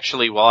say,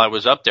 actually, while I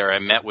was up there, I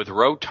met with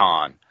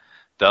Rotan,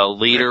 the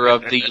leader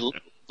of the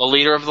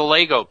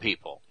Lego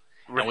people,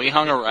 and we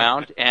hung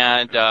around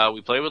and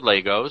we played with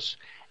Legos,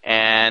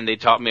 and they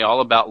taught me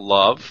all about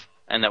love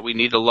and that we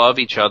need to love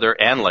each other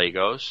and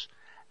Legos.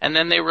 And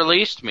then they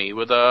released me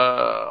with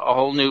a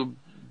whole new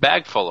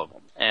bag full of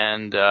them.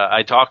 And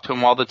I talk to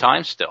them all the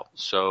time still.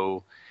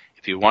 So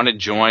if you want to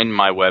join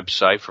my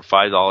website for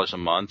 $5 a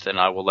month, and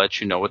I will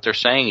let you know what they're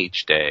saying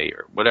each day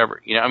or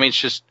whatever.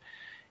 It's just,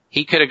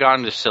 he could have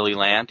gone to silly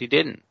land. He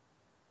didn't.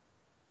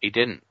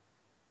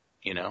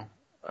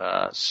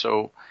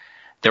 So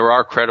there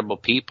are credible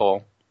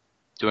people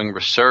doing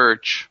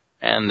research,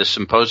 and the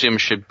symposium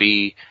should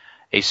be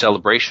a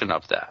celebration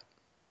of that.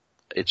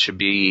 It should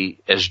be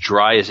as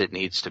dry as it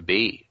needs to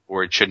be,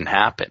 or it shouldn't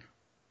happen.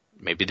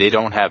 Maybe they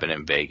don't have it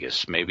in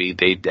Vegas. Maybe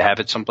they have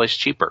it someplace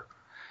cheaper.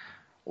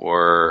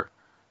 Or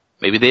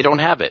maybe they don't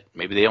have it.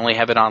 Maybe they only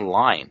have it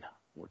online,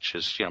 which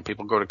is,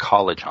 people go to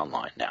college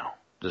online now.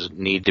 Does it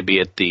need to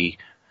be at the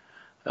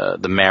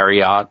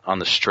Marriott on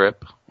the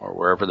Strip or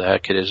wherever the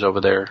heck it is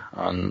over there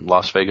on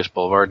Las Vegas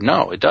Boulevard?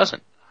 No, it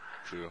doesn't.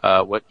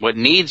 What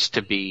needs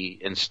to be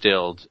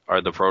instilled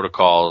are the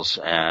protocols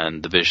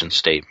and the vision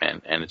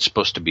statement, and it's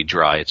supposed to be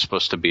dry. It's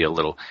supposed to be a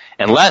little,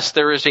 unless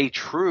there is a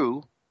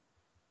true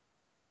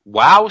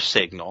wow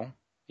signal,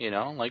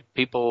 like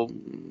people,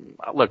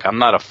 look, I'm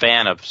not a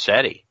fan of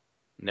SETI.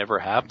 Never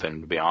have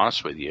been, to be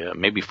honest with you.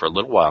 Maybe for a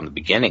little while in the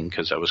beginning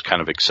because I was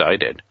kind of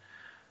excited.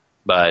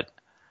 But,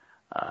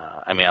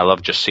 I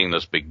love just seeing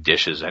those big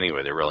dishes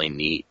anyway. They're really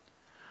neat.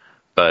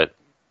 But,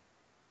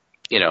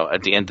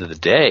 at the end of the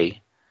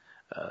day,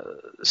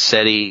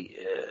 SETI,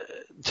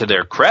 to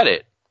their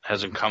credit,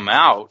 hasn't come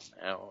out,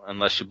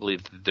 unless you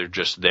believe that they're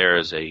just there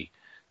as a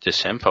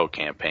disinfo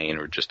campaign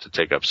or just to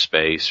take up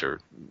space or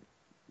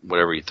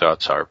whatever your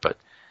thoughts are. But,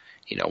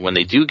 when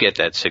they do get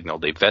that signal,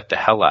 they vet the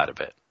hell out of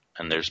it.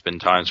 And there's been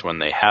times when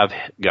they have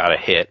got a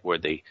hit where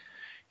they,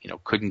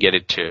 couldn't get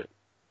it to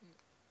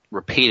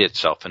repeat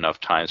itself enough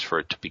times for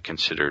it to be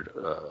considered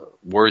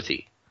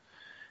worthy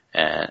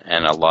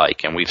and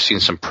alike. And we've seen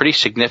some pretty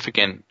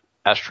significant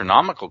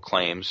astronomical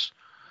claims,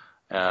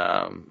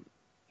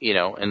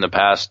 in the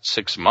past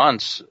 6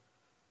 months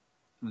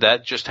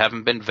that just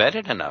haven't been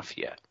vetted enough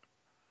yet.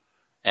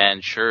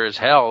 And sure as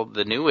hell,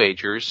 the New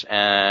Agers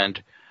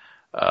and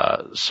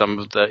some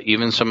of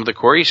the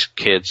Corey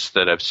kids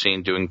that I've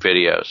seen doing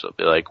videos, they'll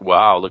be like,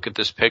 wow, look at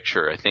this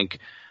picture. I think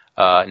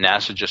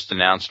NASA just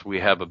announced we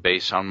have a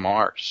base on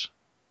Mars.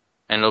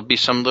 And it'll be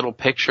some little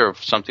picture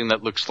of something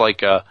that looks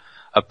like a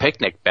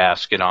picnic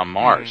basket on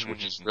Mars,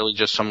 which is really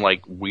just some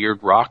like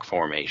weird rock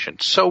formation.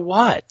 So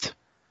what?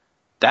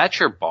 That's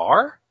your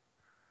bar?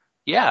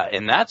 Yeah,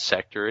 in that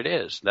sector it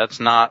is. That's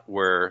not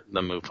where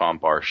the MUFON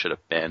bar should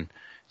have been.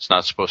 It's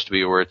not supposed to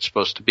be where it's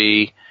supposed to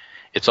be.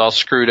 It's all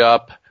screwed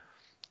up.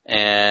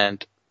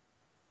 And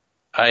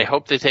I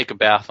hope they take a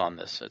bath on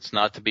this. It's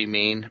not to be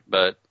mean,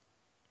 but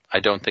I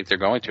don't think they're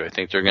going to. I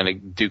think they're going to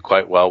do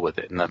quite well with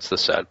it, and that's the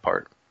sad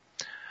part.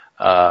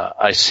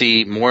 I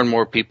see more and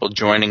more people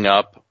joining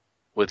up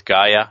with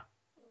Gaia,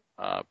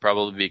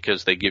 probably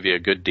because they give you a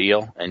good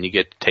deal, and you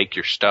get to take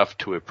your stuff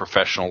to a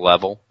professional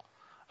level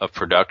of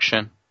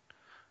production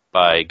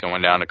by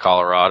going down to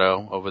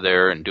Colorado over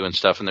there and doing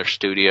stuff in their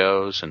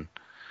studios and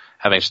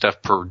having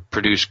stuff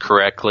produced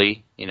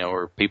correctly,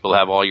 where people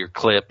have all your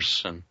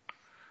clips and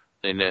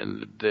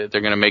they're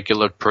going to make you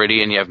look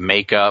pretty and you have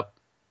makeup,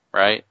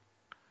 right?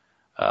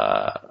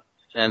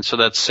 And so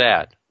that's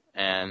sad.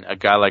 And a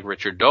guy like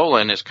Richard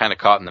Dolan is kind of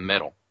caught in the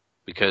middle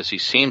because he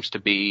seems to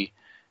be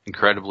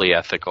incredibly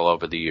ethical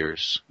over the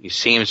years. He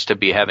seems to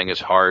be having his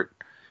heart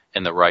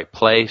in the right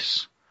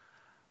place.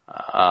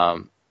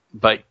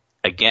 But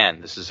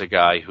again, this is a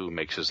guy who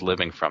makes his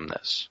living from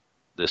this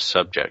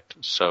subject.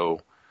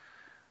 So,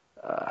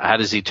 how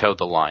does he toe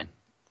the line?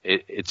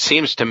 It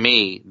seems to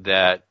me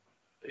that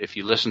if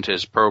you listen to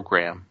his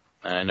program,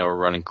 and I know we're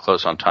running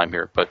close on time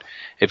here, but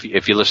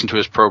if you listen to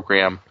his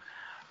program,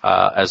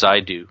 as I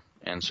do,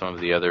 and some of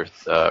the other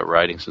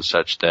writings and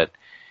such, that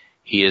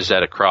he is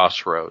at a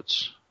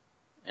crossroads.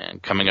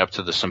 And coming up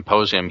to the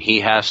symposium,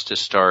 he has to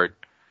start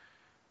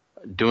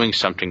doing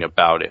something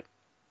about it,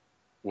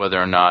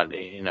 whether or not,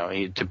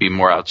 to be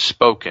more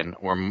outspoken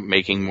or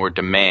making more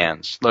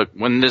demands. Look,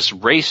 when this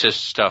racist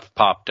stuff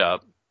popped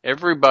up,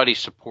 everybody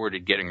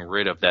supported getting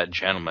rid of that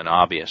gentleman,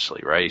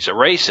 obviously, right? He's a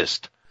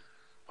racist.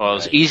 Well,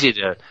 it's easy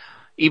to,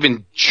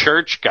 even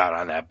church got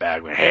on that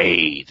bag.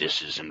 Hey,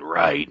 this isn't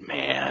right,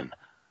 man.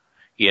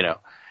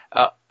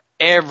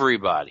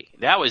 Everybody.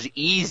 That was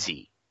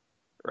easy,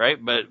 right?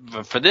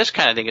 But for this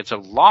kind of thing, it's a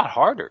lot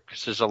harder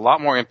because there's a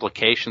lot more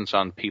implications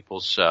on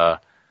people's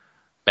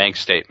bank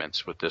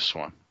statements with this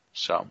one.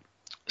 So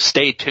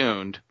stay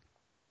tuned.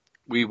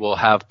 We will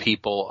have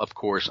people, of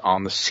course,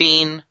 on the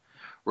scene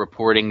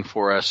reporting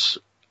for us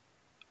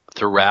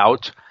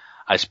throughout.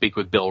 I speak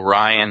with Bill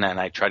Ryan, and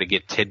I try to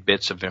get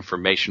tidbits of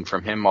information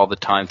from him all the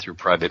time through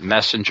private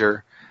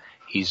messenger.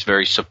 He's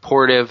very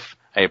supportive.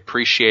 I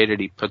appreciate it.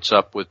 He puts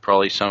up with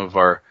probably some of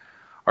our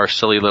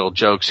silly little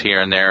jokes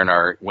here and there and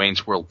our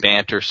Wayne's World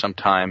banter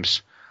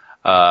sometimes.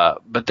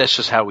 But that's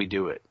just how we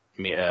do it.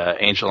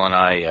 Angel and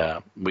I,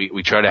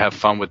 we try to have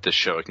fun with this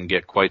show. It can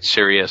get quite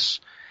serious,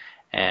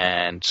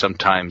 and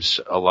sometimes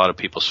a lot of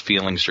people's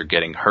feelings are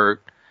getting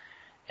hurt.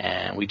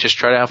 And we just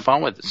try to have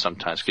fun with it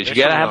sometimes because you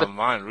gotta have it.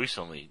 Mine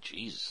recently,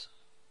 jeez,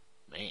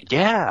 man.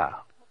 Yeah,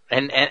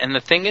 and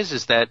the thing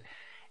is that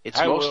it's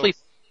mostly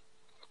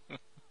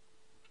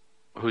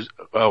who's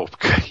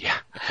yeah.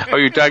 Oh,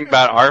 you're talking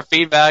about our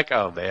feedback?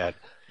 Oh man,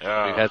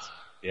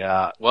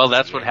 yeah. Well,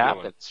 that's what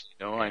happens.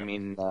 I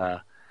mean,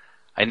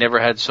 I never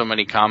had so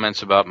many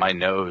comments about my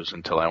nose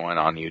until I went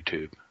on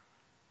YouTube.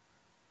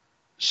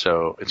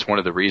 So it's one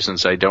of the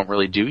reasons I don't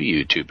really do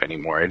YouTube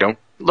anymore.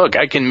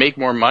 I can make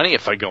more money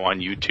if I go on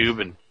YouTube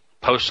and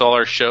post all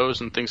our shows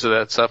and things of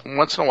that stuff. And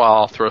once in a while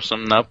I'll throw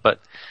something up, but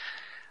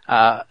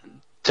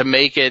to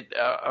make it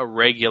a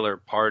regular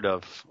part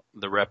of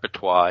the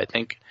repertoire, I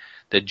think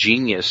the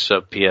genius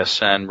of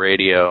PSN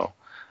radio,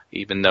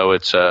 even though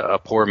it's a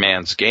poor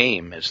man's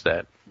game, is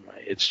that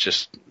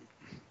it's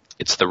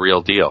the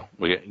real deal.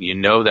 You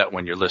know that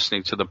when you're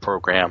listening to the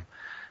program,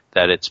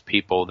 that it's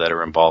people that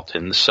are involved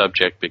in the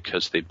subject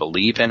because they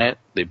believe in it.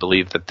 They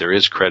believe that there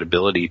is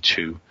credibility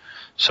to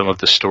some of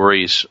the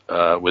stories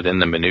within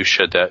the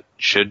minutia that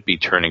should be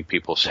turning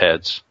people's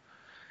heads.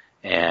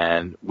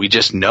 And we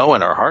just know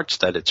in our hearts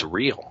that it's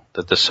real,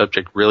 that the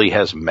subject really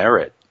has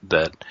merit,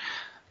 that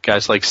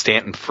guys like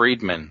Stanton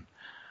Friedman,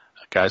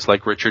 guys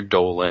like Richard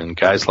Dolan,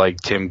 guys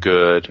like Tim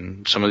Good,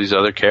 and some of these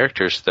other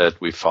characters that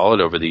we've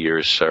followed over the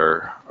years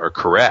are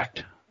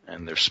correct,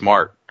 and they're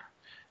smart.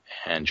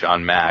 And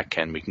John Mack,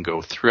 and we can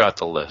go throughout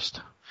the list.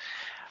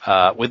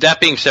 With that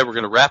being said, we're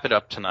going to wrap it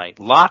up tonight.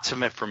 Lots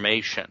of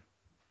information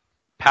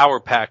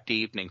power-packed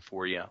evening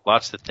for you.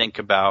 Lots to think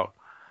about.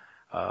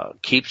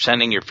 Keep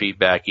sending your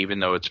feedback, even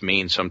though it's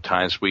mean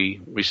sometimes.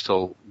 We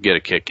still get a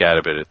kick out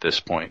of it at this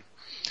point.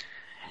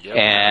 Yep.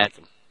 And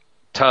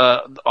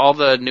to all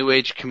the New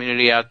Age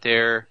community out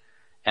there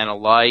and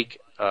alike,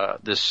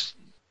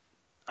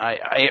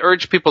 I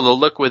urge people to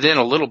look within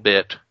a little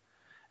bit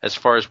as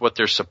far as what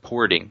they're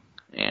supporting,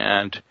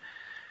 and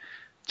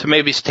to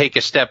maybe take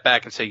a step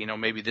back and say,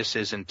 maybe this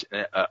isn't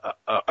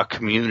a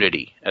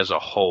community as a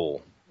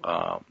whole.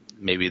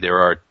 Maybe there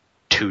are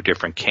two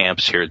different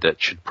camps here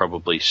that should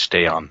probably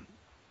stay on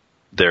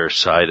their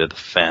side of the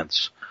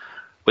fence.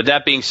 With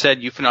that being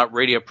said, Ufonaut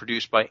Radio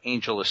produced by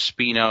Angel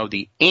Espino,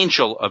 the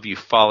angel of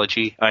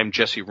ufology. I'm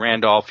Jesse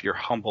Randolph, your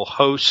humble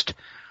host,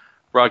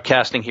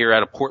 broadcasting here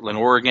out of Portland,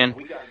 Oregon.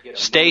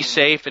 Stay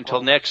safe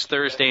until next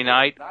Thursday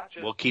night.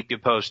 We'll keep you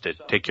posted.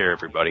 Take care,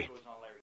 everybody.